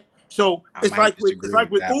I'm saying? So it's like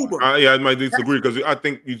with Uber. I might disagree because I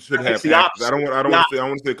think you should have actors. I don't want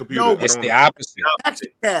to say computer. No, it's the opposite.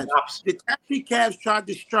 The taxi cabs tried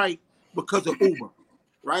to strike because of Uber,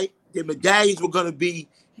 right? The medallions were going to be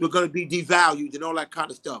devalued and all that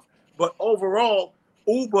kind of stuff. But overall,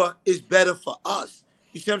 Uber is better for us.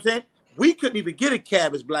 You see what I'm saying? We couldn't even get a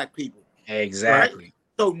cab as black people. Exactly. Right?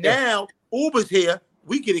 So now Uber's here.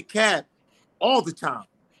 We get a cab all the time.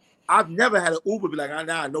 I've never had an Uber be like,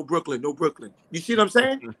 nah, no Brooklyn, no Brooklyn. You see what I'm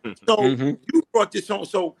saying? So Mhm. you brought this on.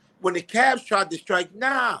 So when the cabs tried to strike,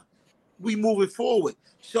 nah, we moving forward.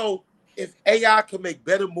 So if AI can make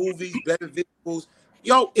better movies, better visuals,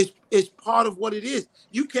 yo, it's part of what it is.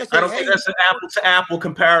 You can't say, I don't hey, think that's an apple to apple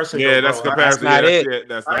comparison. Yeah, though, that's bro. comparison. That's not Yeah, it.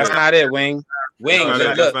 that's That's not not it, Wing. Wing, not it.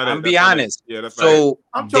 look, That's not it. I'm be That's not it. honest. Yeah, that's not it. So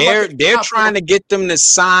I'm talking about they're the trying to get them to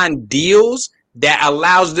sign deals that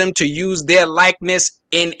allows them to use their likeness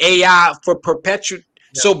in AI for perpetual.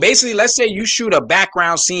 So basically, let's say you shoot a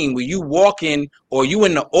background scene where you walk in or you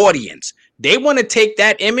in the audience. They want to take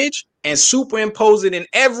that image and superimpose it in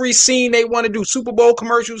every scene they want to do. Super Bowl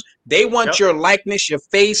commercials. They want your likeness, your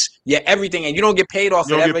face, your everything, and you don't get paid off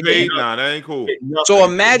You it don't ever get paid? again. Nah, that ain't cool. So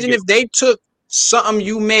imagine if they took something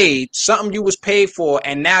you made, something you was paid for,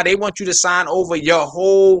 and now they want you to sign over your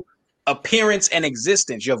whole appearance and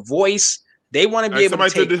existence, your voice. They want to be Like able to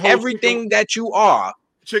somebody took take the whole everything that you are.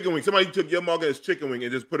 chicken wing. Somebody took your mug as chicken wing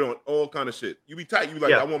and just put on all kind of shit. You be tight. You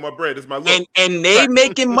like, I want my bread. It's my look. And they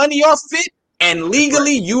making money off it, and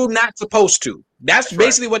legally you're not supposed to. That's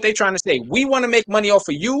basically what they're trying to say. We want to make money off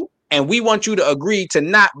of you, and we want you to agree to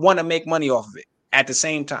not want to make money off of it at the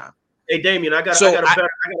same time. Hey, Damien, I got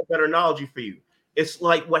a better analogy for you. It's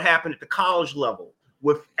like what happened at the college level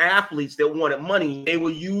with athletes that wanted money. They were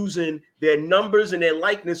using their numbers and their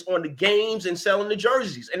likeness on the games and selling the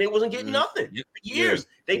jerseys, and they wasn't getting nothing for years.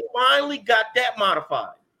 They finally got that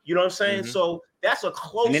modified. You know what I'm saying? So that's a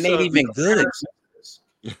close. And it ain't even good.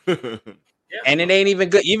 And it ain't even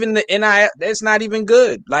good. Even the NIL, that's not even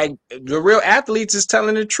good. Like the real athletes is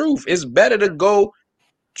telling the truth. It's better to go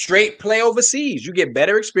straight play overseas. You get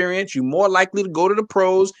better experience. You're more likely to go to the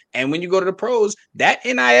pros. And when you go to the pros, that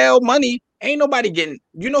NIL money ain't nobody getting.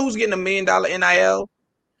 You know who's getting $1 million NIL?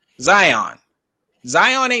 Zion.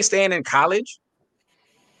 Zion ain't staying in college.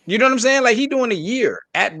 You know what I'm saying? Like he doing a year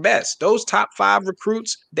at best. Those top 5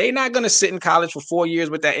 recruits, they not gonna sit in college for 4 years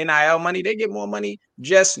with that NIL money. They get more money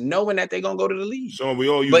just knowing that they're gonna go to the league. Sean, we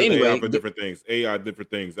all use AI for different things. AI, different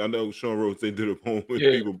things. I know Sean Rhodes they did a poem with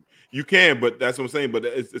people. You can, but that's what I'm saying. But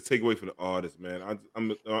it's take away from the artist, man.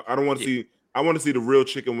 I don't want to see. I want to see the real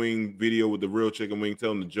chicken wing video with the real chicken wing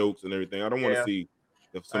telling the jokes and everything. I don't want to see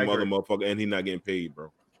some other motherfucker and he not getting paid,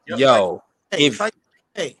 bro. Yo, if what you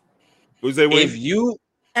say, if you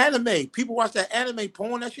anime, people watch that anime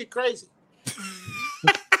porn, that shit crazy.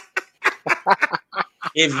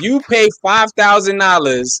 if you pay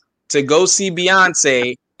 $5,000 to go see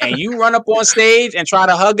Beyonce and you run up on stage and try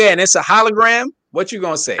to hug her and it's a hologram, what you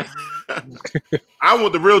gonna say? I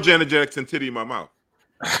want the real Janet Jackson titty in my mouth.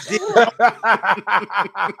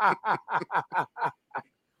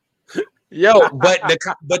 Yo, but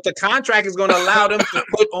the contract is going to allow them to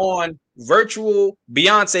put on virtual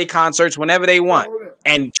Beyonce concerts whenever they want,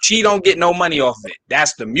 and she don't get no money off of it.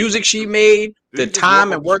 That's the music she made, the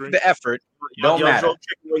time and work, the effort. Don't matter. Y'all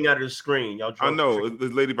chicken wing out of the screen. Y'all I know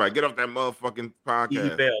this lady probably get off that motherfucking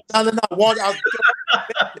podcast. No. What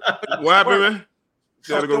happened, man?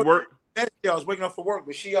 She had to go to work. I was waking up for work,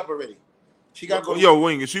 but she up already. She got to go. Yo,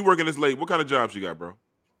 Wing, is she working this late? What kind of job she got, bro?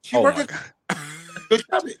 She working. Good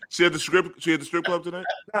Shepherd. She had the strip club tonight.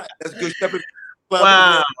 That's Good Shepherd.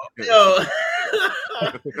 Wow. Yo.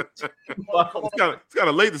 It's kind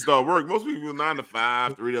of late to start work. Most people 9 to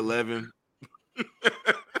 5, 3 to 11.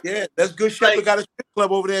 Yeah, that's Good Shepherd got a strip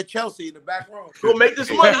club over there at Chelsea in the back room. Go make this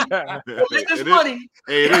money. Go make this money.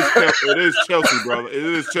 Hey, it is Chelsea, brother. It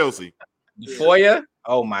is Chelsea. For you?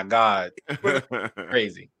 Oh my God.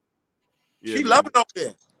 Crazy. Yeah, she love it over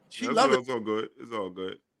there. She love it. It's all good. It's all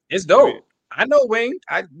good. It's dope. I know, Wing.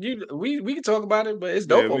 We can talk about it, but it's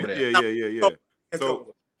dope over there. Yeah.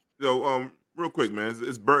 So, real quick, man,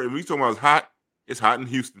 it's burning. We talking about it's hot. It's hot in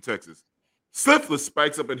Houston, Texas. Syphilis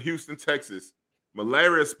spikes up in Houston, Texas.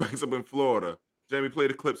 Malaria spikes up in Florida. Jamie, play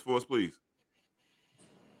the clips for us, please.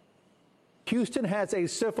 Houston has a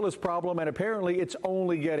syphilis problem, and apparently it's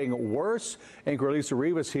only getting worse. Anchor Elisa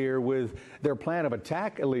Rivas here with their plan of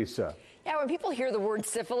attack. Elisa. Yeah, when people hear the word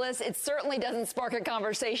syphilis, it certainly doesn't spark a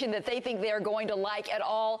conversation that they think they are going to like at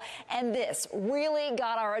all. And this really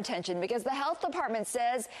got our attention because the health department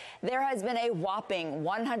says there has been a whopping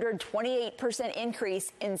 128%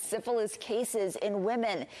 increase in syphilis cases in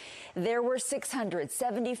women. There were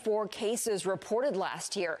 674 cases reported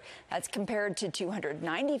last year. That's compared to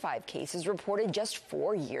 295 cases reported just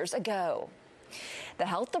 4 years ago. The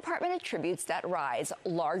health department attributes that rise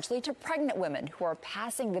largely to pregnant women who are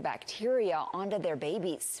passing the bacteria onto their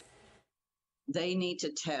babies. They need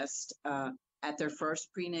to test at their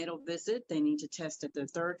first prenatal visit. They need to test at their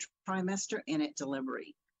third trimester and at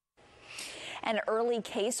delivery. An early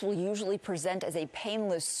case will usually present as a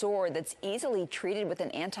painless sore that's easily treated with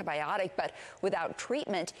an antibiotic, but without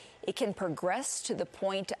treatment, it can progress to the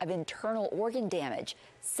point of internal organ damage.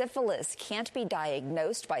 Syphilis can't be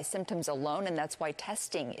diagnosed by symptoms alone, and that's why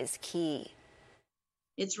testing is key.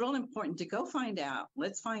 It's real important to go find out.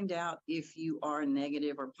 Let's find out if you are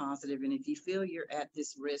negative or positive. And if you feel you're at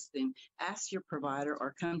this risk, then ask your provider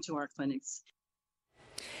or come to our clinics.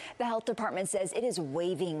 The health department says it is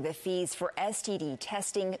waiving the fees for STD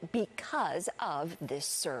testing because of this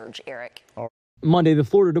surge, Eric. Monday, the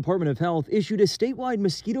Florida Department of Health issued a statewide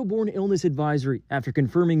mosquito-borne illness advisory after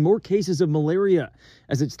confirming more cases of malaria.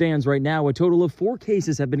 As it stands right now, a total of 4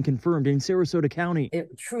 cases have been confirmed in Sarasota County.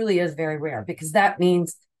 It truly is very rare because that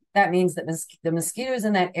means that the mosquitoes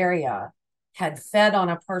in that area had fed on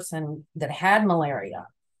a person that had malaria.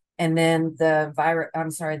 And then the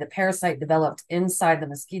parasite developed inside the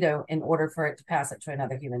mosquito in order for it to pass it to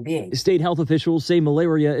another human being. State health officials say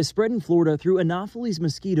malaria is spread in Florida through Anopheles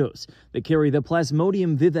mosquitoes that carry the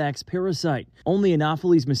Plasmodium vivax parasite. Only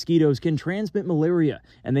Anopheles mosquitoes can transmit malaria,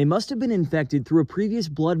 and they must have been infected through a previous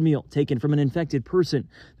blood meal taken from an infected person.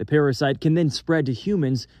 The parasite can then spread to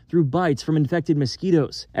humans through bites from infected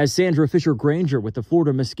mosquitoes. As Sandra Fisher Granger with the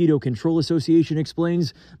Florida Mosquito Control Association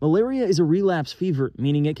explains, malaria is a relapse fever,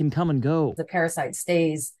 meaning it can come and go. The parasite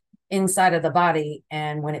stays inside of the body,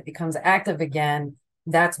 and when it becomes active again,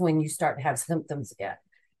 that's when you start to have symptoms again.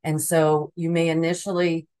 And so you may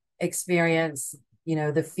initially experience,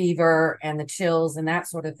 the fever and the chills and that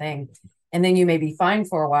sort of thing, and then you may be fine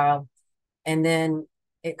for a while, and then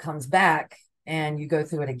it comes back and you go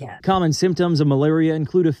through it again. Common symptoms of malaria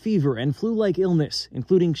include a fever and flu-like illness,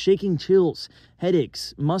 including shaking chills,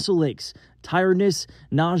 headaches, muscle aches, tiredness,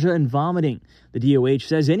 nausea, and vomiting. The DOH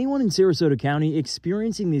says anyone in Sarasota County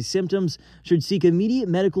experiencing these symptoms should seek immediate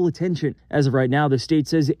medical attention. As of right now, the state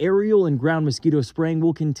says aerial and ground mosquito spraying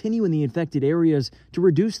will continue in the infected areas to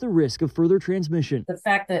reduce the risk of further transmission. The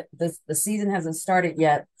fact that the season hasn't started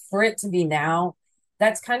yet, for it to be now,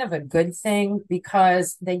 that's kind of a good thing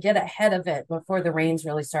because they get ahead of it before the rains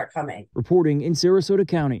really start coming. Reporting in Sarasota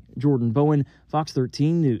County, Jordan Bowen, Fox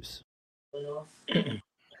 13 News.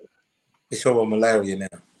 It's over malaria now.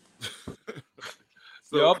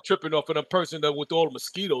 Yeah, I'm tripping off of a person that with all the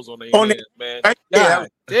mosquitoes on their hands, man. Yeah.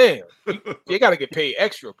 Damn. You got to get paid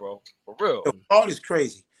extra, bro. For real. All is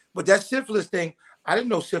crazy. But that syphilis thing, I didn't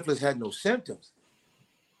know syphilis had no symptoms.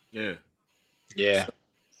 Yeah. Yeah.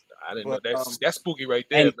 I didn't know that's spooky right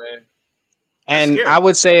there, man. And I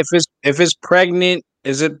would say if it's pregnant,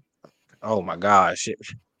 is it? Oh my gosh! If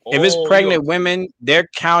it's pregnant women, they're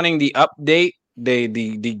counting the update,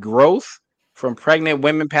 the growth from pregnant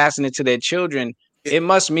women passing it to their children. It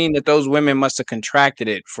must mean that those women must have contracted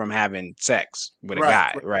it from having sex with a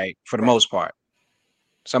guy, right? For the most part,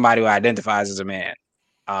 somebody who identifies as a man.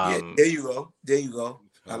 Yeah, there you go.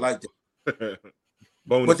 I like that.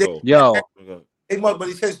 Bonus But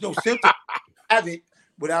he says no symptoms. Have it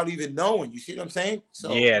without even knowing. You see what I'm saying?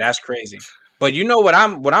 So yeah, that's crazy. But you know what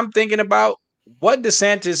I'm thinking about? What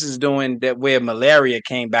DeSantis is doing that where malaria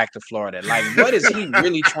came back to Florida. Like, what is he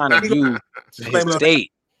really trying to do to his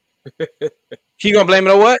state? He gonna blame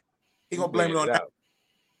it on what? He gonna blame it on that.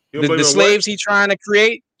 The slaves he trying to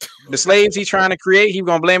create. The slaves he trying to create. He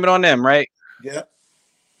gonna blame it on them, right? Yeah.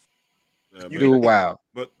 Wow.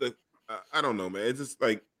 But I don't know, man. It's just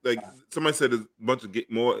like somebody said, there's a bunch of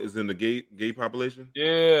more is in the gay population.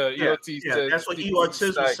 Yeah. That's what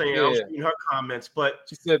Ortiz was saying. I was reading her comments, but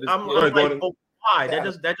she said I'm like, why?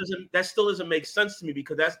 That still doesn't make sense to me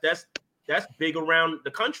because that's big around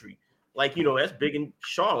the country. Like, that's big in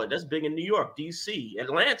Charlotte, that's big in New York, DC,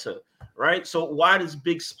 Atlanta, right? So why does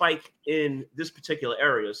big spike in this particular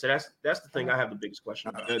area? So that's the thing I have the biggest question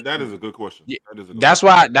about. That is a good question. Yeah. That's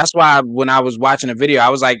why when I was watching the video, I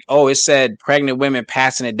was like, oh, it said pregnant women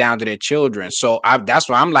passing it down to their children. So that's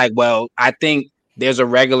why I'm like, well, I think there's a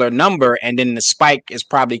regular number, and then the spike is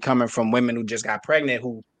probably coming from women who just got pregnant,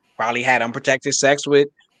 who probably had unprotected sex with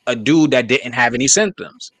a dude that didn't have any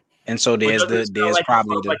symptoms. And so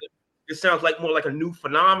it sounds like more like a new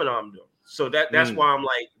phenomenon, though. So that's why I'm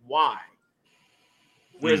like, why?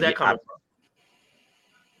 Where's that coming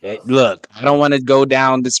from? Look, I don't want to go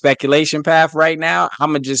down the speculation path right now. I'm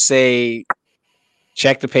gonna just say,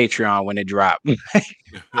 check the Patreon when it drops.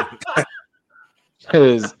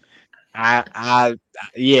 Because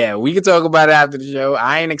we can talk about it after the show.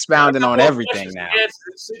 I ain't expounding on everything now.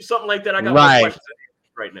 Something like that. I got more questions.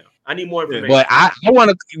 right now. I need more information. But I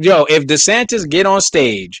want to, if DeSantis get on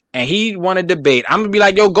stage and he want to debate, I'm gonna be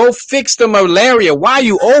like, yo, go fix the malaria. Why are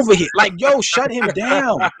you over here? Like, yo, shut him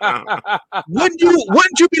down. Wouldn't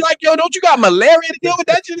you be like, yo, don't you got malaria to deal with?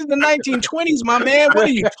 That shit in the 1920s, my man. What are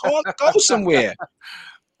you talking? Go somewhere.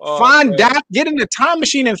 Find Doc, get in the time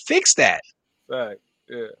machine and fix that. Right.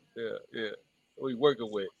 Yeah. What we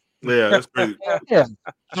working with? Yeah, that's crazy. Yeah.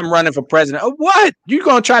 I'm running for president. Oh, what? You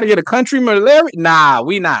gonna try to get a country malaria? Nah,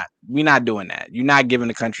 we not doing that. You're not giving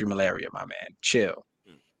the country malaria, my man. Chill.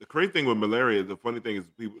 The crazy thing with malaria, the funny thing is,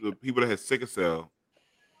 the people that had sickle cell,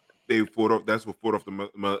 they fought off. That's what fought off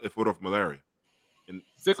malaria. And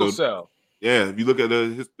Sickle cell. Yeah, if you look at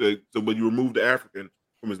the history, so when you remove the African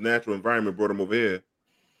from his natural environment, brought him over here,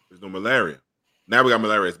 there's no malaria. Now we got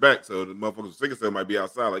malaria. It's back, so the motherfuckers with sickle cell might be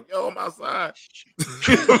outside, like, yo, I'm outside. You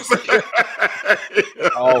know what I'm saying?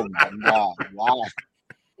 Oh my God!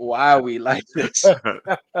 Why are we like this?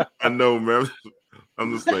 I know, man.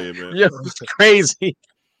 I'm just saying, man. Yo, it's crazy.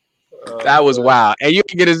 That was wild. And you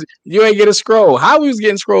ain't get a scroll. How we was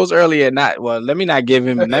getting scrolls earlier? Not well. Let me not give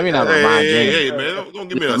him. Let me not remind him. Hey, man! Don't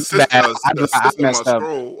give me a assist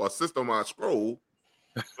on my scroll.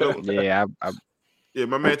 Yeah, Yeah,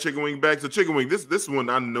 my man Chicken Wing back. So Chicken Wing, this one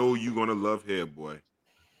I know you're gonna love here, boy.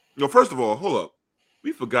 First of all, hold up.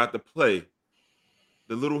 We forgot to play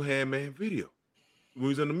the Little Handman video when we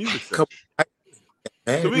was in the music section.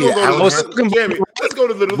 So we gonna go to Jamie. Let's go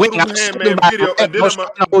to the Little Handman video. And then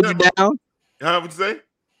hold you down. How would you say?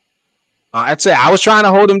 I'd say I was trying to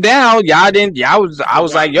hold him down. Y'all didn't. I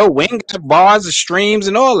was like, yo, Wing got bars and streams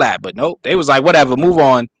and all that, but nope. They was like, whatever, move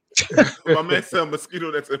on. My man said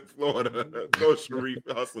Mosquito that's in Florida. Go Sharif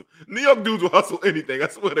hustle. New York dudes will hustle anything. I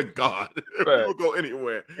swear to God. Right. We'll go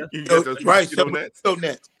anywhere. You So, get those right, mosquito nets.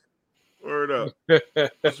 nets. Word up.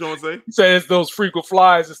 What's Sean say? He said it's those frequent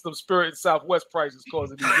flyers and some Spirit and Southwest prices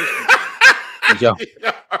causing these issues. Yo.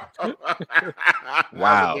 Wow.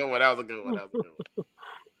 Wow. That was a good one.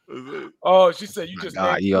 Oh, she said you just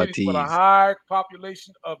God, named cities for the ERTs. high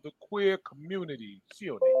population of the queer community. She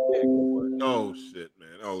on their neck, boy. Oh shit,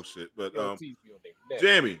 man. Oh shit. But ERTs be on their neck.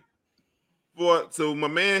 Jamie, so my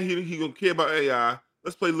man, he gonna care about AI.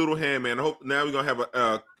 Let's play Little Handman. I hope now we're gonna have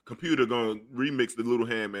a computer gonna remix the Little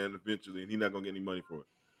Handman eventually, and he's not gonna get any money for it.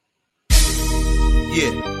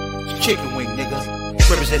 Yeah, it's Chicken Wing, niggas.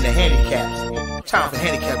 Represent the handicaps. Time for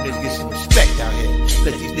handicap niggas get some respect out here.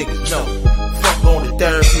 Let these niggas know. Fuck going to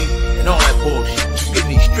therapy and all that bullshit. Get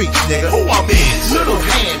in these streets, nigga. Who I'm in? Little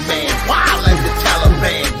Handman, wild like the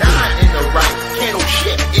Taliban. 9 in the right, can't no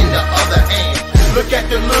shit in the other hand. Look at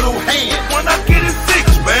the little hand. When I get it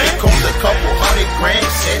fixed, man. It costs a couple $100,000,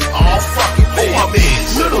 said, oh, fuck it, man. Who I'm in?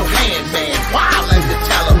 Little Handman, wild like the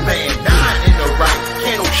Taliban. 9 in the right,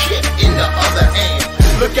 can't no shit in the other hand.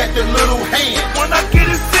 Look at the little hand. When I get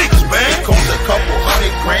it fixed, man. It costs a couple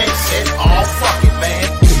 $100,000, said, oh, fuck it, man.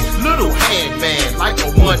 Little Handman, like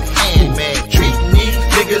a one-hand man. Treating these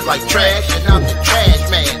niggas like trash, and I'm the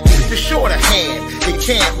trash man. The shorter hand, it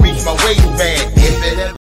can't reach my waistband. If it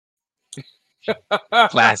ever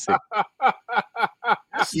Classic.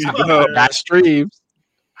 Got streams.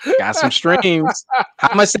 Got some streams.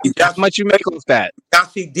 How much you make off that? Y'all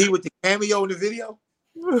see D with the cameo in the video?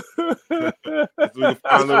 Little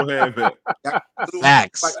Handman.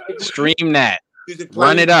 Facts. Stream that.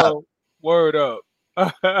 Run it up. Word up.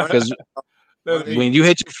 Because when you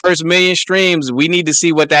hit your first 1 million streams, we need to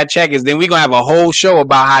see what that check is. Then we're gonna have a whole show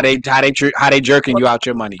about how they jerking you out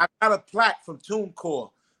your money. I got a plaque from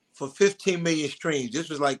TuneCore for 15 million streams. This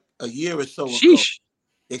was like a year or so ago. Sheesh.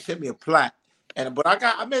 They sent me a plaque, but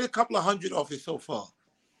I made a couple of hundred off it so far.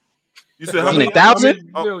 You said how many thousand?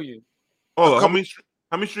 Million. Oh, how many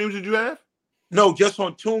streams did you have? No, just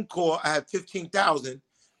on TuneCore, I had 15,000.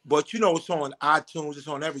 But it's on iTunes, it's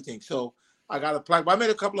on everything. So I got a plaque, but I made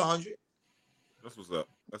a couple of hundred. That's what's up.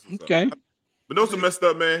 Okay. But those are messed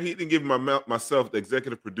up, man. He didn't give myself, the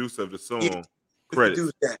executive producer of the song, credit.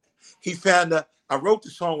 He found I wrote the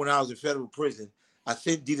song when I was in federal prison. I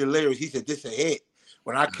sent D the lyrics. He said, this a hit.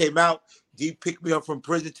 When I came out, D picked me up from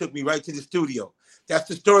prison, took me right to the studio. That's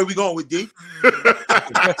the story we're going with, D.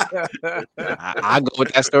 I go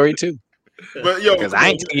with that story too. But because I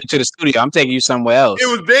ain't taking you to the studio, I'm taking you somewhere else. It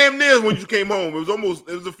was damn near when you came home. It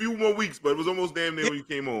was a few more weeks, but it was almost damn near when you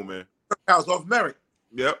came home, man. House off Merrick.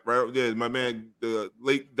 Yep, right. Yeah, my man, the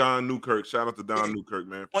late Don Newkirk. Shout out to Don Newkirk,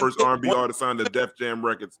 man. First R&B artist signed to Def Jam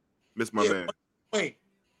Records. Miss my man. Wait.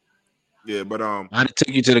 Yeah, but I took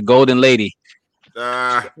you to the Golden Lady.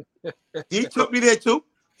 He took me there too.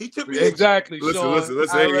 He took me there. Exactly. Listen.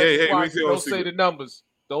 Hey. Don't say the numbers.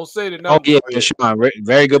 Don't say the numbers. Oh yeah, Sean.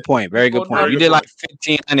 Very good point. Very good point. You did like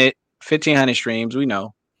 1,500 1,500 streams. We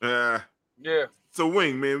know. Yeah. So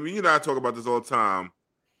Wing, man, you and I talk about this all the time.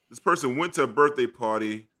 This person went to a birthday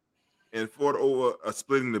party and fought over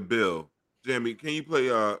splitting the bill. Jamie, can you play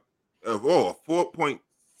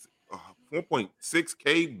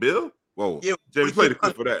 4.6K bill? Whoa. Yeah, Jamie, play the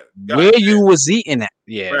clip for that. Where you was eating at?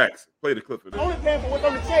 Yeah. Facts. Play the clip for that. Only paying for what's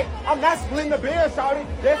on the check. I'm not splitting the bill, shawty.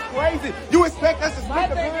 That's crazy. You expect us to split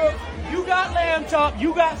the bill? You got lamb chop.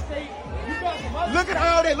 You got steak. You got some other. Look at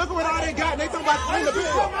all that. Look at what all they got. And they talking about splitting the bill.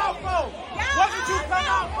 What did you come out for? What did you come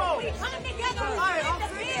out for? We come together. All right, I'm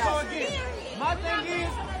saying so again. My thing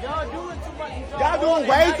is, y'all doing too much. Y'all doing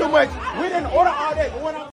way too much. We didn't order all that. But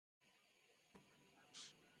when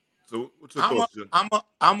So what's your thoughts, Jim?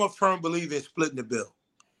 I'm a firm believer in splitting the bill.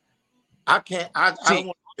 I don't want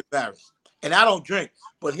to be embarrassed. And I don't drink.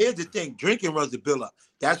 But here's the thing. Drinking runs the bill up.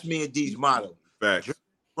 That's me and D's motto. Facts. Drinking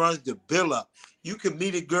runs the bill up. You can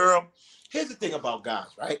meet a girl. Here's the thing about guys,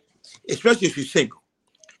 right? Especially if you're single.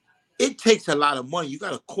 It takes a lot of money. You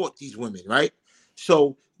got to court these women, right?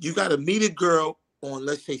 So you got to meet a girl on,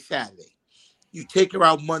 let's say, Saturday. You take her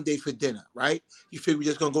out Monday for dinner, right? You figure we're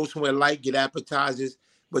just going to go somewhere light, get appetizers.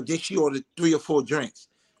 But then she ordered 3 or 4 drinks,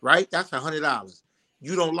 right? That's $100.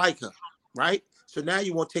 You don't like her, right? So now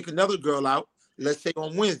you want to take another girl out, let's say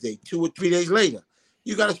on Wednesday, 2 or 3 days later.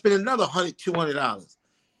 You got to spend another $100, $200,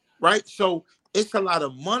 right? So it's a lot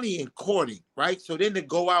of money in courting, right? So then they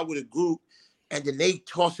go out with a group and then they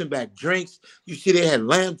tossing back drinks. You see they had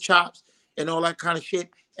lamb chops and all that kind of shit.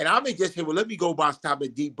 And I may just say, well, let me go by, stop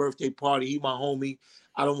at Deep birthday party. He my homie.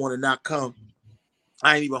 I don't want to not come.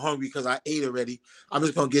 I ain't even hungry because I ate already. I'm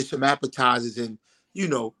just going to get some appetizers and,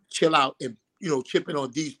 chill out and, chip in on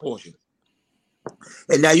D's portion.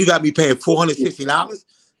 And now you got me paying $460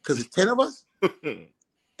 because it's 10 of us? And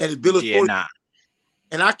the bill is $40. Nah.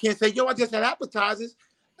 And I can't say, yo, I just had appetizers.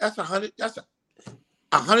 That's $100. That's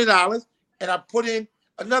 $100. And I put in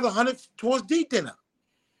another $100 towards D dinner.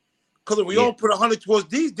 Because if we all put $100 towards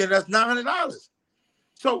D's dinner, that's $900.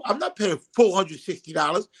 So I'm not paying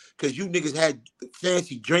 $460 because you niggas had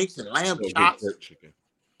fancy drinks and lamb chops.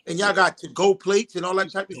 And y'all got to-go plates and all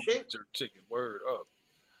that type of shit. Chicken, word up.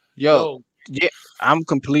 Yo, yeah, I'm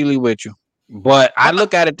completely with you. But I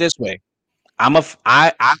look at it this way. I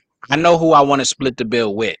know who I want to split the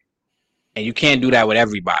bill with. And you can't do that with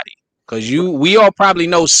everybody. Because we all probably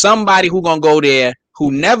know somebody who gonna go there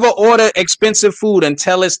who never order expensive food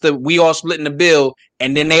until it's we all splitting the bill,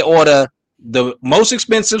 and then they order the most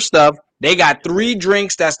expensive stuff. They got 3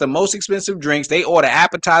 drinks. That's the most expensive drinks. They order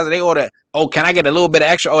appetizer. They order, oh, can I get a little bit of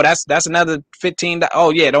extra? Oh, that's another $15. Oh,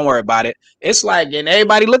 yeah, don't worry about it. It's like, and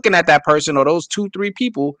everybody looking at that person or those 2-3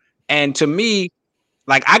 people. And to me,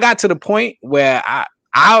 like, I got to the point where I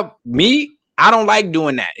don't like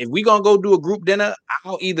doing that. If we gonna go do a group dinner,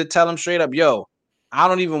 I'll either tell them straight up, yo, I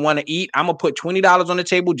don't even want to eat. I'm gonna put $20 on the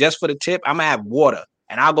table just for the tip. I'm gonna have water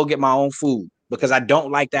and I'll go get my own food. Because I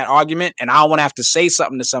don't like that argument and I don't want to have to say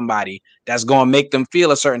something to somebody that's going to make them feel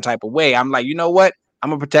a certain type of way. I'm like, you know what? I'm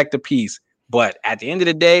going to protect the peace. But at the end of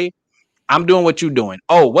the day, I'm doing what you're doing.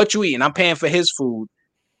 Oh, what you eating? I'm paying for his food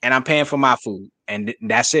and I'm paying for my food. And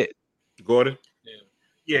that's it. Gordon?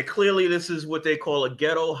 Yeah, clearly this is what they call a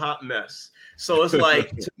ghetto hot mess. So it's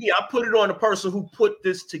like, to me, I put it on the person who put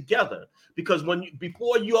this together. Because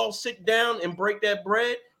before you all sit down and break that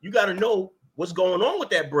bread, you got to know what's going on with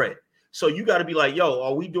that bread. So you got to be like, yo,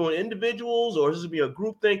 are we doing individuals or is this going to be a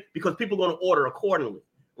group thing? Because people are going to order accordingly,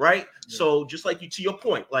 right? Yeah. So just like to your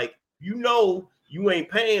point, like, you ain't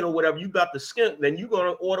paying or whatever, you got the skimp, then you're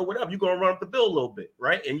going to order whatever. You're going to run up the bill a little bit,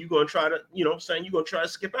 right? And you're going to try to, you're going to try to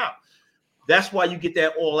skip out. That's why you get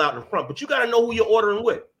that all out in front. But you got to know who you're ordering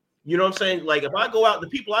with. You know what I'm saying? Like, if I go out, the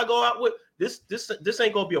people I go out with, this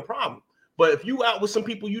ain't going to be a problem. But if you out with some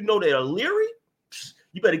people you know that are leery,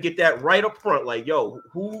 you better get that right up front. Like, yo,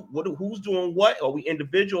 who's doing what? Are we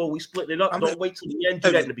individual? Are we splitting it up? Don't wait till the end.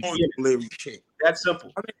 Do that in the beginning. That's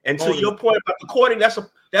simple. And to your point about the courting, that's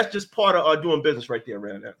just part of doing business right there,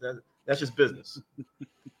 man. That's just business.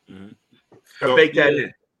 So, bake that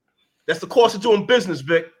in. That's the course of doing business,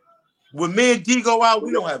 Vic. When me and D go out,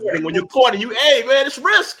 we don't have. When you're courting, hey man, it's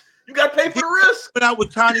risk. You got to pay for the risk. Went out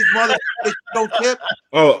with Tanya's mother. Don't tip.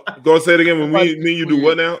 Oh, go say it again. When me and you do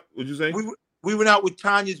what now? What'd you say? We went out with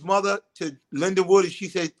Tanya's mother to Lindenwood, and she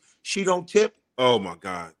said she don't tip. Oh my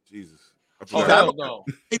God, Jesus! Oh hell no!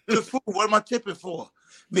 The food. What am I tipping for?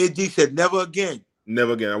 Me and D said never again.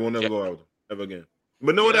 Never again. I won't never go out with them. Never again.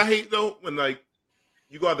 But know what I hate though? When like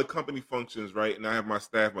you go out to company functions, right? And I have my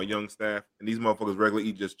staff, my young staff, and these motherfuckers regularly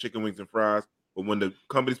eat just chicken wings and fries. But when the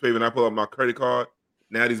company's paying and I pull up my credit card,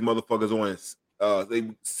 now these motherfuckers on they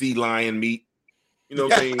sea lion meat. You know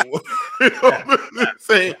what I'm saying?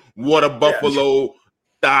 Saying what a buffalo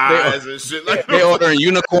thighs and shit. Like they ordering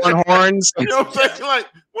unicorn horns. You know what I'm saying? Like,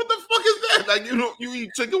 what the fuck is that? Like, you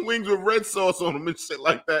eat chicken wings with red sauce on them and shit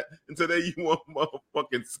like that. And today you want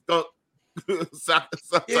motherfucking skunk.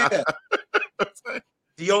 Yeah.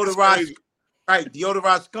 Deodorant, right?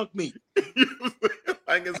 Deodorant skunk meat.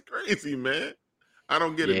 Like, it's crazy, man. I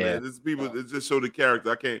don't get it, man. This people, it just show the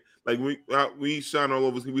character. I can't, like, we shine all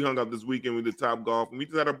over. We hung out this weekend with the Top Golf, and we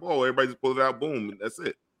just had a ball. Everybody just pulled it out, boom, and that's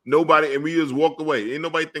it. Nobody, and we just walked away. Ain't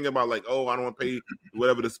nobody thinking about like, oh, I don't want to pay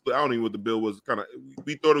whatever the split. I don't even know what the bill was. Kind of,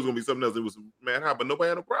 we thought it was gonna be something else. It was mad high, but nobody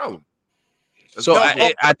had a problem. So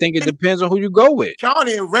I think it depends on who you go with.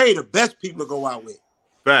 Shawnee and Ray, the best people to go out with.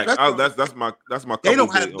 Fact. That's my. They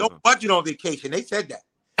don't have no budget on vacation. They said that.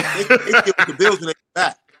 They give the bills when they get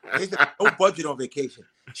back. They said no budget on vacation.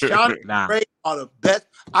 Shawnee and Ray are the best.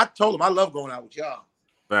 I told them I love going out with y'all.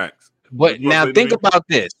 Facts. But now think about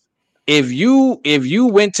this. If you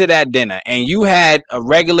went to that dinner and you had a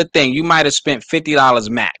regular thing, you might have spent $50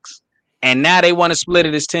 max. And now they want to split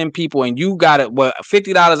it as 10 people, and you got it. Well,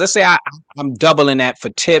 $50. Let's say I'm doubling that for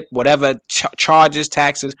tip, whatever charges,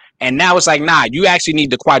 taxes. And now it's like, nah, you actually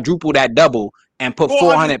need to quadruple that double and put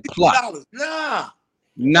 400 plus.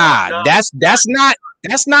 Nah,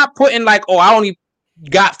 that's not putting like, oh, I only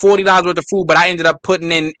got $40 worth of food, but I ended up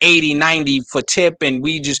putting in 80, 90 for tip, and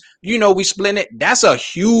we just, we split it. That's a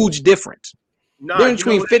huge difference.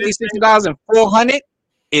 Between $50, $60 and $400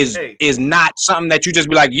 is not something that you just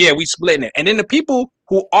be like, yeah, we splitting it. And then the people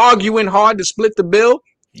who arguing hard to split the bill,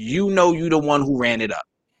 you the one who ran it up.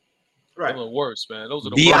 Right. Those are the worst, man. Those are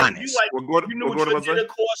the worst. Be honest. You know what your dinner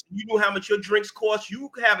costs. You know how much your drinks cost. You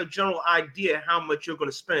have a general idea how much you're going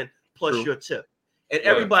to spend plus your tip. And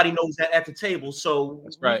everybody knows that at the table. So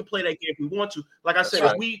we can play that game if we want to. Like I said,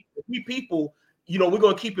 if we people, we're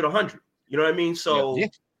going to keep it 100. You know what I mean? So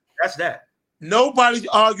that's that. Nobody's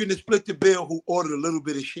arguing to split the bill who ordered a little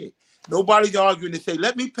bit of shit. Nobody's arguing to say,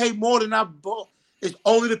 let me pay more than I bought. It's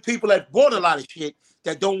only the people that bought a lot of shit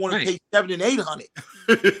that don't want to pay $700 and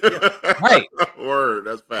 $800. Right. Word,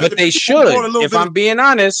 that's fast. But they should. If I'm being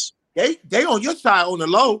honest, they on your side on the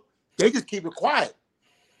low. They just keep it quiet.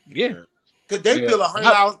 Yeah. Because they feel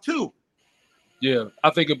 $100 too. Yeah, I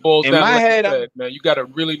think it boils In down my to head, you said, man. You got to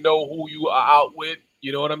really know who you are out with.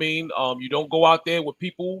 You know what I mean? You don't go out there with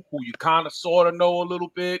people who you kind of sort of know a little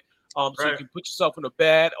bit. So you can put yourself in a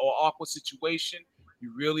bad or awkward situation.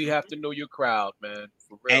 You really have to know your crowd, man.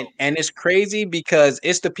 For real. And it's crazy because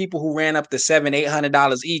it's the people who ran up the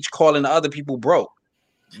 $700-800 each calling the other people broke.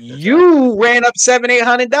 You ran up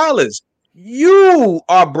 $700-800. You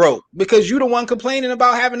are broke because you're the one complaining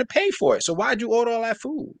about having to pay for it. So why'd you order all that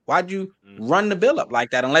food? Why'd you run the bill up like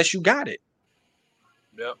that unless you got it?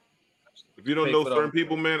 Yep. If you don't know certain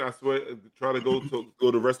people, man, I swear, try to go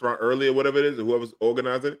to the restaurant early or whatever it is, or whoever's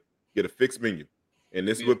organizing it, get a fixed menu. And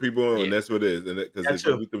this is what people are, and that's what it is. And because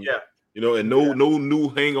and no new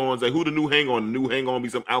hang-ons. Like who the new hang-on? The new hang-on be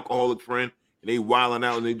some alcoholic friend, and they wilding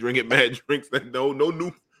out and they drinking bad drinks. Like no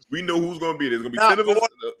new. We know who's gonna be there. It's gonna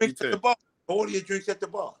be 10 of us. Order your drinks at the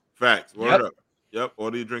bar. Facts. Word up. Yep.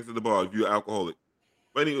 Order your drinks at the bar if you're alcoholic.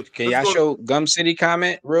 But anyway, can y'all show Gum City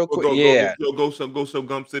comment real quick? Go some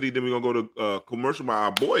Gum City. Then we're gonna go to commercial by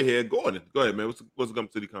our boy here, Gordon. Go ahead, man. What's the Gum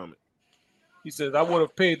City comment? He says, "I would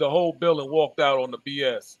have paid the whole bill and walked out on the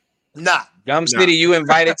BS." Nah, Gum City, you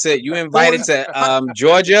invited to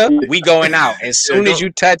Georgia. We going out as soon as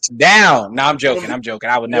you touch down. No, I'm joking.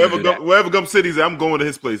 I would never do that. Wherever Gum City's at, I'm going to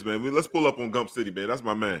his place, man. Let's pull up on Gum City, man. That's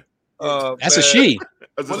my man. That's a she.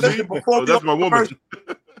 That's my woman.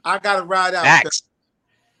 I gotta ride out. Max.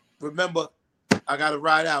 Remember, I gotta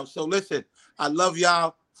ride out. So listen, I love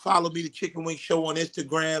y'all. Follow me, the Chicken Wing Show on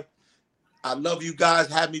Instagram. I love you guys.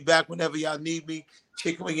 Have me back whenever y'all need me.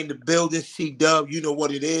 Chicken Wing in the building. C-Dub, you know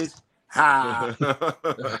what it is. Ha.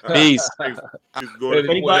 Peace. If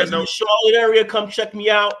anybody's in the Charlotte area, come check me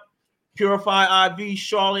out. Purify IV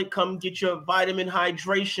Charlotte. Come get your vitamin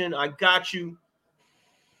hydration. I got you.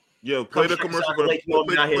 Yo, play the commercial. Play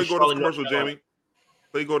Gordon's commercial, Jamie.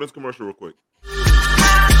 Play Gordon's commercial real quick.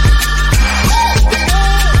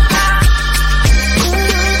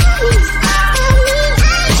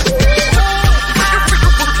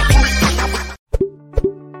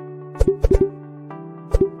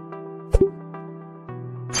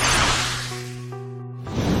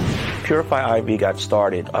 Purify IV got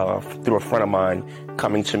started through a friend of mine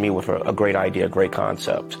coming to me with a great idea, a great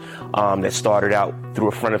concept that started out through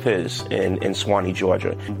a friend of his in Swanee,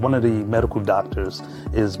 Georgia. One of the medical doctors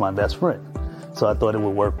is my best friend, so I thought it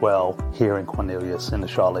would work well here in Cornelius in the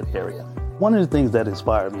Charlotte area. One of the things that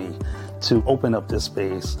inspired me to open up this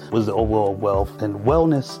space was the overall wealth and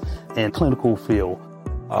wellness and clinical feel.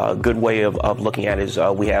 A good way of looking at it is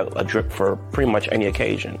we have a drip for pretty much any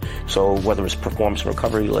occasion. So whether it's performance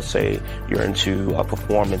recovery, let's say you're into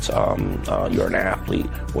performance, you're an athlete,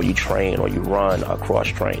 or you train, or you run,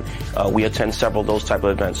 cross-train. We attend several of those type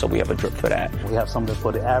of events, so we have a drip for that. We have something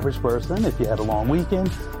for the average person. If you had a long weekend,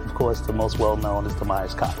 of course, the most well-known is the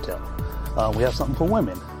Myers cocktail. We have something for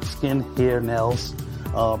women, skin, hair, nails,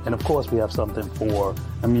 and of course, we have something for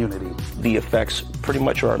immunity. The effects pretty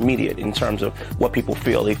much are immediate in terms of what people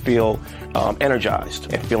feel. They feel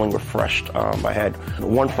energized and feeling refreshed. I had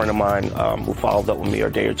one friend of mine who followed up with me a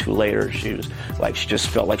day or two later. She just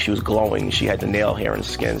felt like she was glowing. She had the nail hair and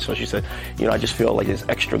skin. So she said, I just feel like there's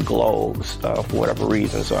extra glows for whatever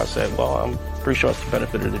reason. So I said, well, I'm pretty sure it's the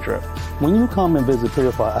benefit of the drip. When you come and visit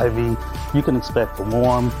Purify IV, you can expect a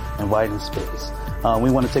warm, inviting space.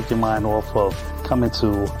 We want to take your mind off of coming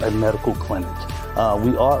to a medical clinic.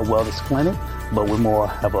 We are a wellness clinic, but we more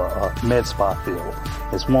have a med spa feel.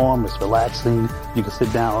 It's warm, it's relaxing. You can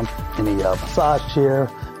sit down in a massage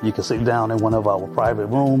chair. You can sit down in one of our private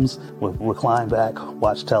rooms, recline back,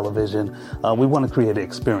 watch television. We want to create an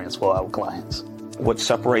experience for our clients. What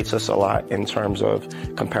separates us a lot in terms of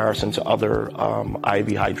comparison to other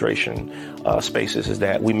IV hydration spaces is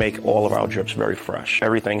that we make all of our drips very fresh.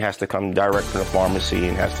 Everything has to come direct from the pharmacy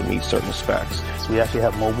and has to meet certain specs. So we actually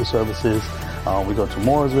have mobile services. We go to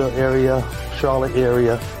Mooresville area, Charlotte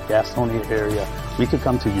area, Gastonia area. We could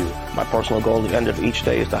come to you. My personal goal at the end of each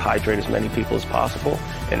day is to hydrate as many people as possible,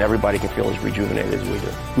 and everybody can feel as rejuvenated as we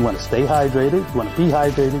do. You want to stay hydrated, you want to be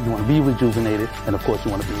hydrated, you want to be rejuvenated, and of course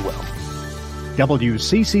you want to be well.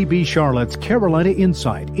 WCCB Charlotte's Carolina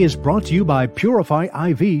Insight is brought to you by Purify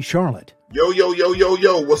IV Charlotte. Yo,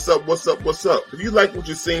 what's up? If you like what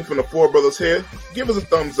you're seeing from the Four Brothers here, give us a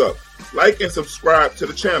thumbs up, like and subscribe to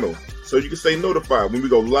the channel so you can stay notified when we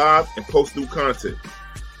go live and post new content.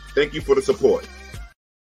 Thank you for the support.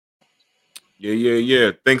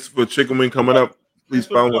 Yeah. Thanks for Chicken Wing coming up. Please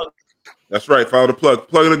follow. That's right, follow the plug.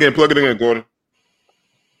 Plug it again, Gordon.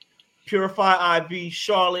 Purify IV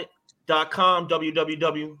Charlotte.com,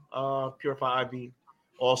 www. Purify IV.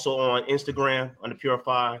 Also on Instagram under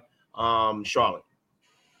Purify Charlotte.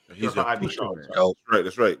 Purify IV Charlotte.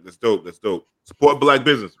 That's right. That's dope. Support Black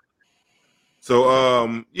business. So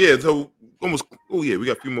we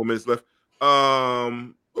got a few more minutes left.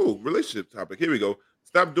 Relationship topic. Here we go.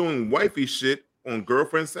 Stop doing wifey shit on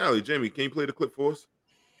Girlfriend Sally. Jamie, can you play the clip for us?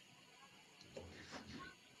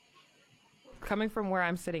 Coming from where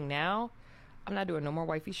I'm sitting now, I'm not doing no more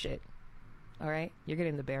wifey shit. All right? You're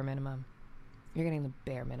getting the bare minimum.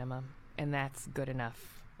 And that's good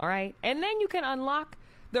enough. All right? And then you can unlock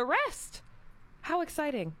the rest. How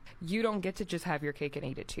exciting. You don't get to just have your cake and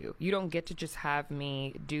eat it too. You don't get to just have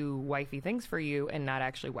me do wifey things for you and not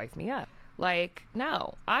actually wife me up. Like,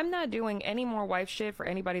 no, I'm not doing any more wife shit for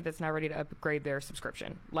anybody that's not ready to upgrade their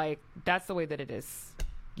subscription. Like, that's the way that it is.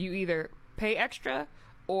 You either pay extra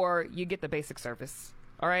or you get the basic service.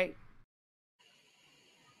 All right?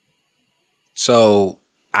 So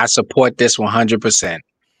I support this 100%.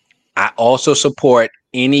 I also support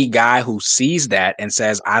any guy who sees that and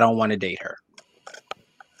says, I don't want to date her.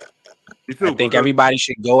 I think everybody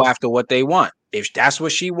should go after what they want. If that's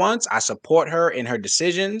what she wants, I support her in her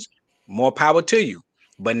decisions. More power to you.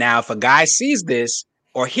 But now if a guy sees this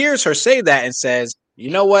or hears her say that and says, you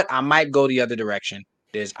know what, I might go the other direction.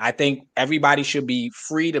 I think everybody should be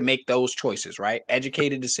free to make those choices, right?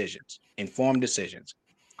 Educated decisions, informed decisions.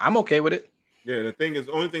 I'm okay with it. Yeah, the thing is,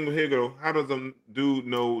 the only thing with here go, how does a dude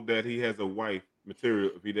know that he has a wife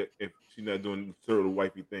material if she's not doing sort of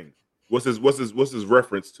wifey things? What's his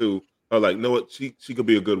reference to her? Like, know what, she could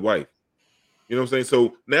be a good wife. You know what I'm saying?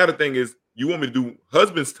 So now the thing is, you want me to do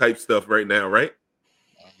husband's type stuff right now, right?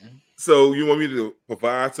 Mm-hmm. So you want me to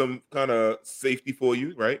provide some kind of safety for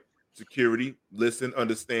you, right? Security, listen,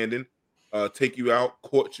 understanding, take you out,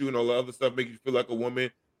 court you, and all the other stuff, make you feel like a woman,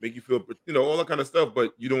 make you feel, all that kind of stuff.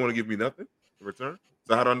 But you don't want to give me nothing in return.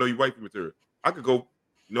 So how do I know you wifey material? I could go,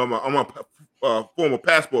 I'm a former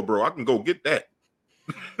passport bro. I can go get that.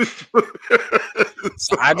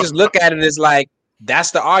 So I just look at it as like,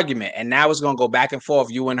 that's the argument. And now it's going to go back and forth,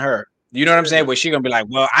 you and her. You know what I'm saying? Where she's going to be like,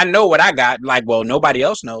 well, I know what I got. Like, well, nobody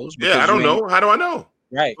else knows. Yeah, I don't know. How do I know?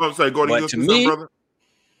 Right. I'm saying, go to me, brother.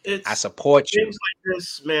 I support you. Things like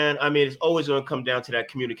this, man, I mean, it's always going to come down to that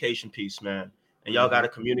communication piece, man. And y'all got to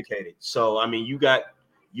communicate it. So, I mean, you got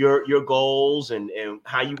your goals and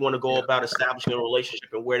how you want to go about establishing a relationship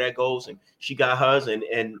and where that goes. And she got hers. And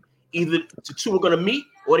either the two are going to meet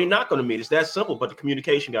or they're not going to meet. It's that simple. But the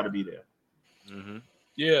communication got to be there. Mm-hmm.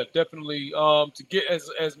 Yeah, definitely. To get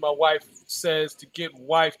as my wife says, to get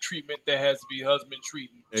wife treatment, there has to be husband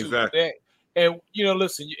treatment too. Exactly. And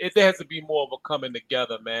listen, there has to be more of a coming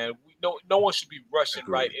together, man. No one should be rushing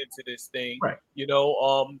right into this thing. Right.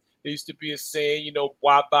 There used to be a saying,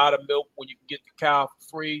 why buy the milk when you can get the cow for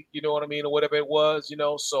free? You know what I mean, or whatever it was.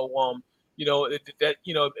 So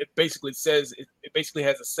it basically says it basically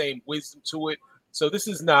has the same wisdom to it. So this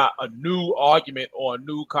is not a new argument or a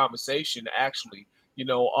new conversation, actually.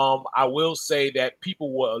 I will say that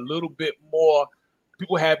people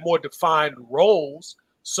had more defined roles.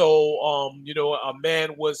 So, a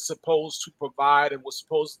man was supposed to provide and was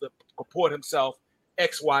supposed to comport himself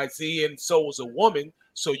X, Y, Z, and so was a woman.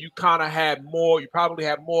 So you probably had more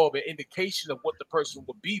of an indication of what the person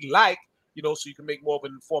would be like, so you can make more of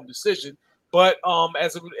an informed decision. But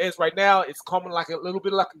as right now, it's coming like a little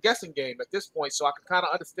bit like a guessing game at this point. So I can kind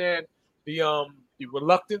of understand the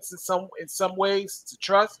reluctance in some ways to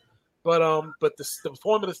trust. But the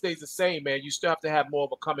formula stays the same, man. You still have to have more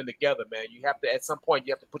of a coming together, man. You have to, at some point,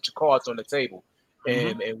 you have to put your cards on the table,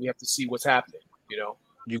 and we have to see what's happening.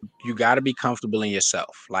 You got to be comfortable in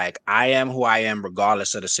yourself. Like, I am who I am,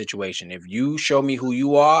 regardless of the situation. If you show me who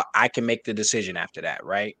you are, I can make the decision after that,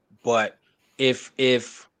 right? But if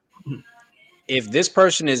this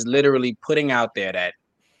person is literally putting out there that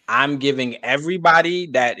I'm giving everybody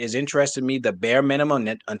that is interested in me the bare minimum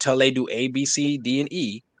until they do A, B, C, D, and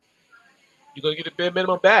E, you're gonna get the bare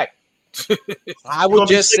minimum back. I would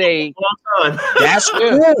just say that's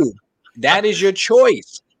cool. That is your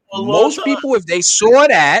choice. Most people, if they saw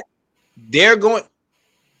that, they're going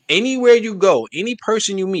anywhere you go, any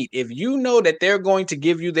person you meet, if you know that they're going to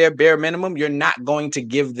give you their bare minimum, you're not going to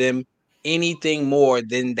give them anything more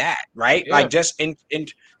than that, right? Yeah. Like, just in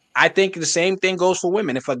I think the same thing goes for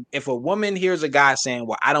women. If a woman hears a guy saying,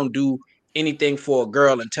 well, I don't do anything for a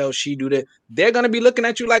girl until she do that, they're gonna be looking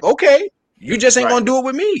at you like, okay, you just ain't gonna do it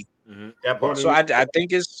with me. Mm-hmm. So I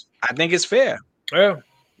think it's fair. Yeah.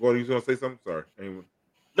 Well, you gonna say something? Sorry. Anyone?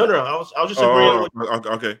 No. I was just agreeing with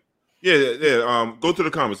okay. Yeah. Go to the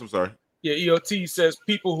comments. I'm sorry. Yeah, EOT says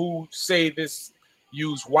people who say this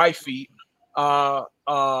use wifey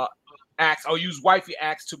acts or use wifey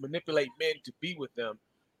acts to manipulate men to be with them.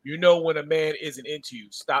 When a man isn't into you,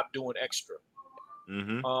 stop doing extra.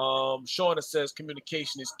 Mm-hmm. Shauna says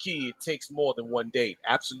communication is key. It takes more than one date.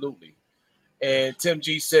 Absolutely. And Tim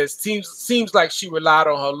G says seems like she relied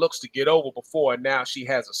on her looks to get over before, and now she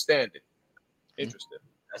has a standard. Interesting.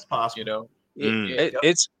 That's possible.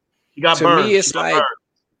 It's you got to burned. me. It's like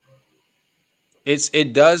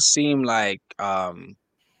it does seem like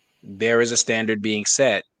there is a standard being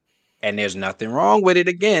set, and there's nothing wrong with it.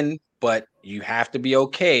 Again, but you have to be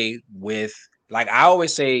okay with, like I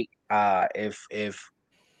always say, if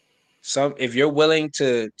you're willing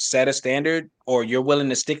to set a standard, or you're willing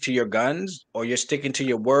to stick to your guns, or you're sticking to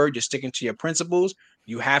your word, you're sticking to your principles,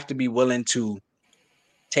 you have to be willing to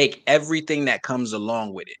take everything that comes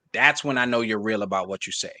along with it. That's when I know you're real about what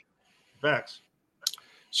you say. Facts.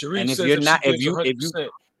 Sharif And if says you're if not, she if gives you 100%.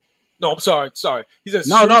 No, I'm sorry. He says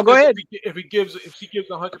No, Sharif go says ahead. If she gives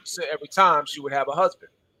 100% every time, she would have a husband.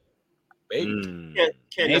 Maybe.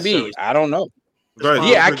 Maybe, I don't know. Right.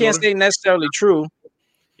 Yeah, I can't say necessarily true.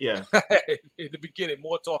 Yeah. In the beginning,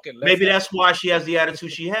 more talking. Less Maybe talking. that's why she has the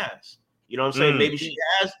attitude she has. You know what I'm saying? Mm. Maybe she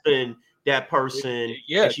has been that person.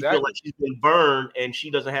 Yeah, and she feels like she's been burned and she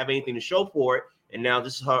doesn't have anything to show for it. And now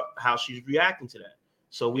this is how she's reacting to that.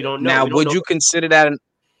 So we don't know. Now, We don't would know. you consider that?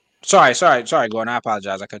 Sorry, Gordon. I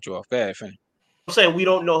apologize. I cut you off. Go ahead, finish. I'm saying we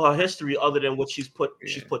don't know her history other than what she's put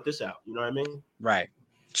this out. You know what I mean? Right.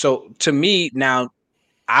 So to me, now,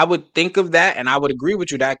 I would think of that, and I would agree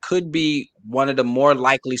with you. That could be one of the more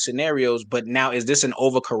likely scenarios. But now, is this an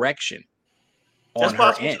overcorrection on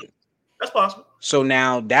her end? That's possible. So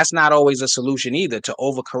now that's not always a solution either, to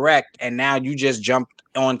overcorrect, and now you just jumped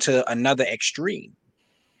onto another extreme.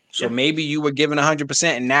 So maybe you were given 100%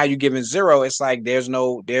 and now you're giving 0. It's like if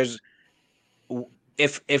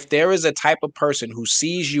there is a type of person who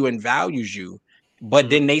sees you and values you, but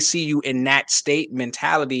then they see you in that state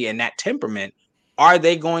mentality and that temperament,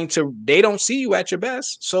 they don't see you at your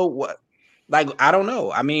best. So what? Like, I don't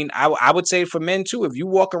know. I mean, I would say for men too, if you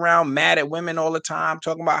walk around mad at women all the time,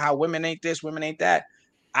 talking about how women ain't this, women ain't that,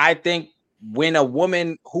 I think when a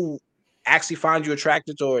woman who actually finds you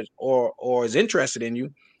attractive or is interested in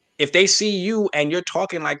you, if they see you and you're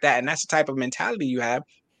talking like that, and that's the type of mentality you have,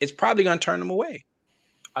 it's probably going to turn them away.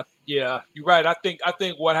 Yeah, you're right. I think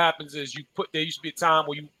what happens is there used to be a time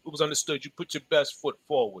where it was understood you put your best foot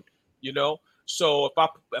forward, So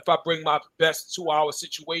if I bring my best to our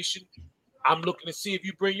situation, I'm looking to see if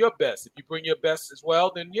you bring your best. If you bring your best as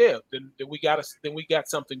well, then yeah, then we got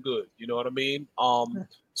something good. You know what I mean?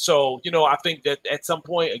 So I think that at some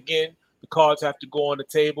point, again, the cards have to go on the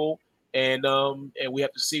table, and we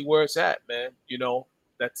have to see where it's at, man.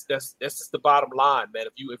 That's just the bottom line, man.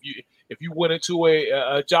 If you went into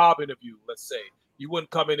a job interview, let's say, you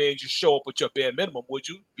wouldn't come in and just show up with your bare minimum, would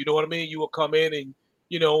you? You know what I mean? You would come in and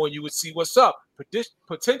and you would see what's up.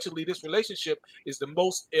 Potentially, this relationship is the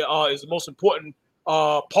most important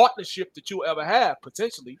partnership that you'll ever have.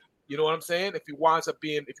 Potentially, you know what I'm saying? If you wind up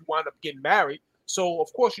getting married, so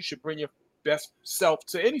of course you should bring your best self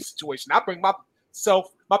to any situation. I bring my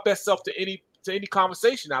best self to any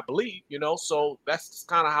conversation, I believe. So that's just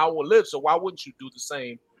kind of how we'll live. So why wouldn't you do the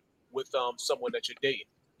same with someone that you're dating?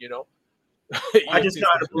 I just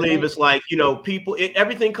kind of believe it's like, people,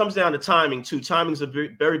 everything comes down to timing too. Timing's a very,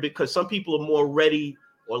 very big, because some people are more ready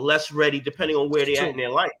or less ready depending on where they're at in their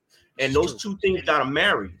life. And those two things got to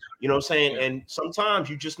marry, you know what I'm saying? And sometimes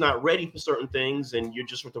you're just not ready for certain things and you're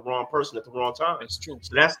just with the wrong person at the wrong time. That's true.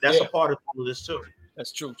 So that's a part of all of this too.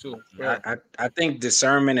 That's true too. I think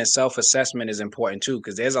discernment and self-assessment is important too,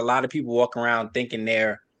 because there's a lot of people walking around thinking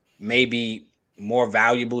they're maybe more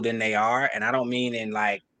valuable than they are. And I don't mean in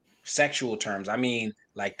like sexual terms. I mean,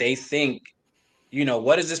 like they think,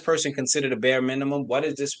 what does this person consider the bare minimum? What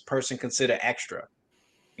does this person consider extra?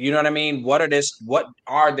 You know what I mean? What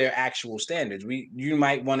are their actual standards? You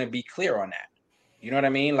might want to be clear on that. You know what I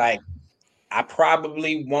mean? Like, I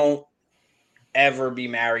probably won't ever be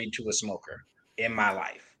married to a smoker in my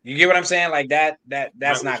life. You get what I'm saying? Like that's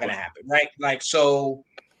not going to happen, right? Like, so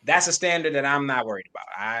that's a standard that I'm not worried about.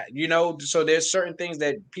 So there's certain things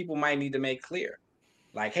that people might need to make clear.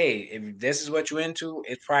 Like, hey, if this is what you're into,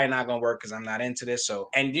 it's probably not gonna work because I'm not into this. So,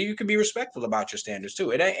 and you can be respectful about your standards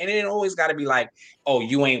too. It ain't always got to be like, oh,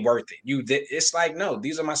 you ain't worth it. It's like, no,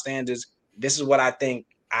 these are my standards. This is what I think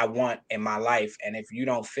I want in my life. And if you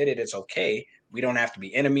don't fit it, it's okay. We don't have to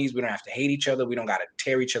be enemies. We don't have to hate each other. We don't got to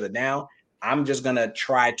tear each other down. I'm just gonna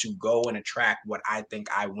try to go and attract what I think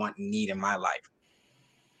I want and need in my life,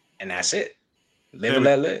 and that's it. Live and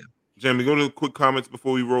let live. Jamie, go to the quick comments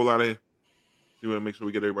before we roll out of here. You want to make sure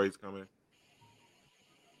we get everybody's comment. I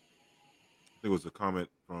think it was a comment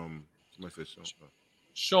from somebody said Sean.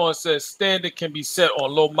 Sean says standard can be set on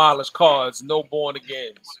low mileage cars, no born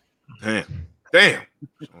agains. Damn.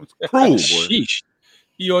 Sean's cruel, boy. Sheesh.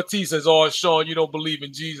 EOT says, "Oh, Sean, you don't believe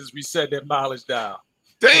in Jesus. We set that mileage down."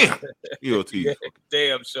 Damn. EOT.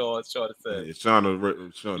 Damn, Sean says. Yeah,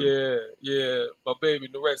 Sean. Yeah. My baby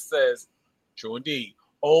Norette says, "True indeed.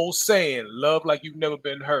 Old saying, love like you've never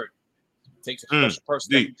been hurt. Takes a special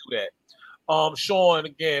person to do that." Sean,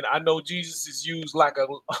 again, I know Jesus is used like a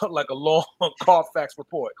long Carfax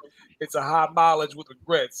report. It's a high mileage with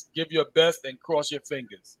regrets. Give your best and cross your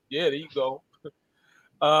fingers. Yeah, there you go.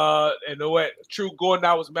 And what? True, Gordon,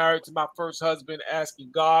 I was married to my first husband, asking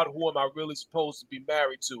God, who am I really supposed to be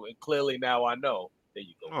married to? And clearly now I know. There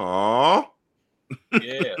you go. Aww.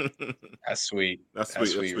 Yeah. That's sweet. That's sweet.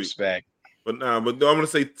 sweet. Respect. But I'm going to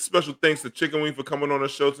say special thanks to Chicken Wing for coming on the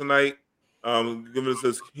show tonight. Giving us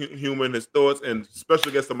his humor, his thoughts, and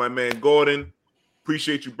special guest to my man Gordon.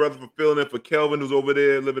 Appreciate you, brother, for filling in for Kelvin, who's over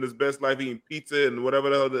there living his best life, eating pizza and whatever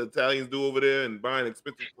the hell the Italians do over there, and buying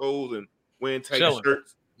expensive clothes and wearing tight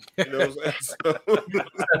shirts. You know what I'm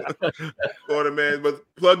saying? Gordon, man, but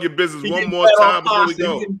plug your business one more time before we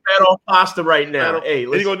go. He's getting fed on pasta right now. Hey,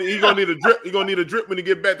 he's gonna need a drip. He's gonna need a drip when he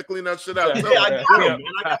get back to clean that shit out. I got him,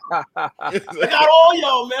 man. I got all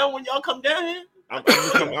y'all, man. When y'all come down here. I'm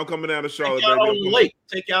coming down to Charlotte. Take you out on the lake.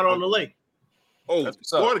 Take you out on the lake. Oh,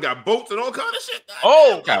 Gordon got boats and all kind of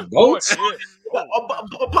shit. Got boats.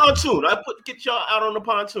 A pontoon. Get y'all out on the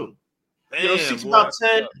pontoon. Damn, seats about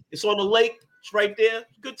 10. It's on the lake. It's right there.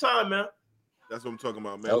 Good time, man. That's what I'm talking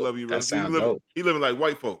about, man. I love you, man. He living like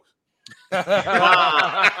white folks.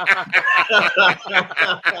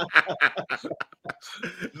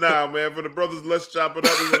 Nah, man. For the brothers, let's chop it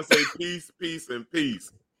up. We want to say peace, peace, and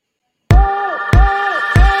peace.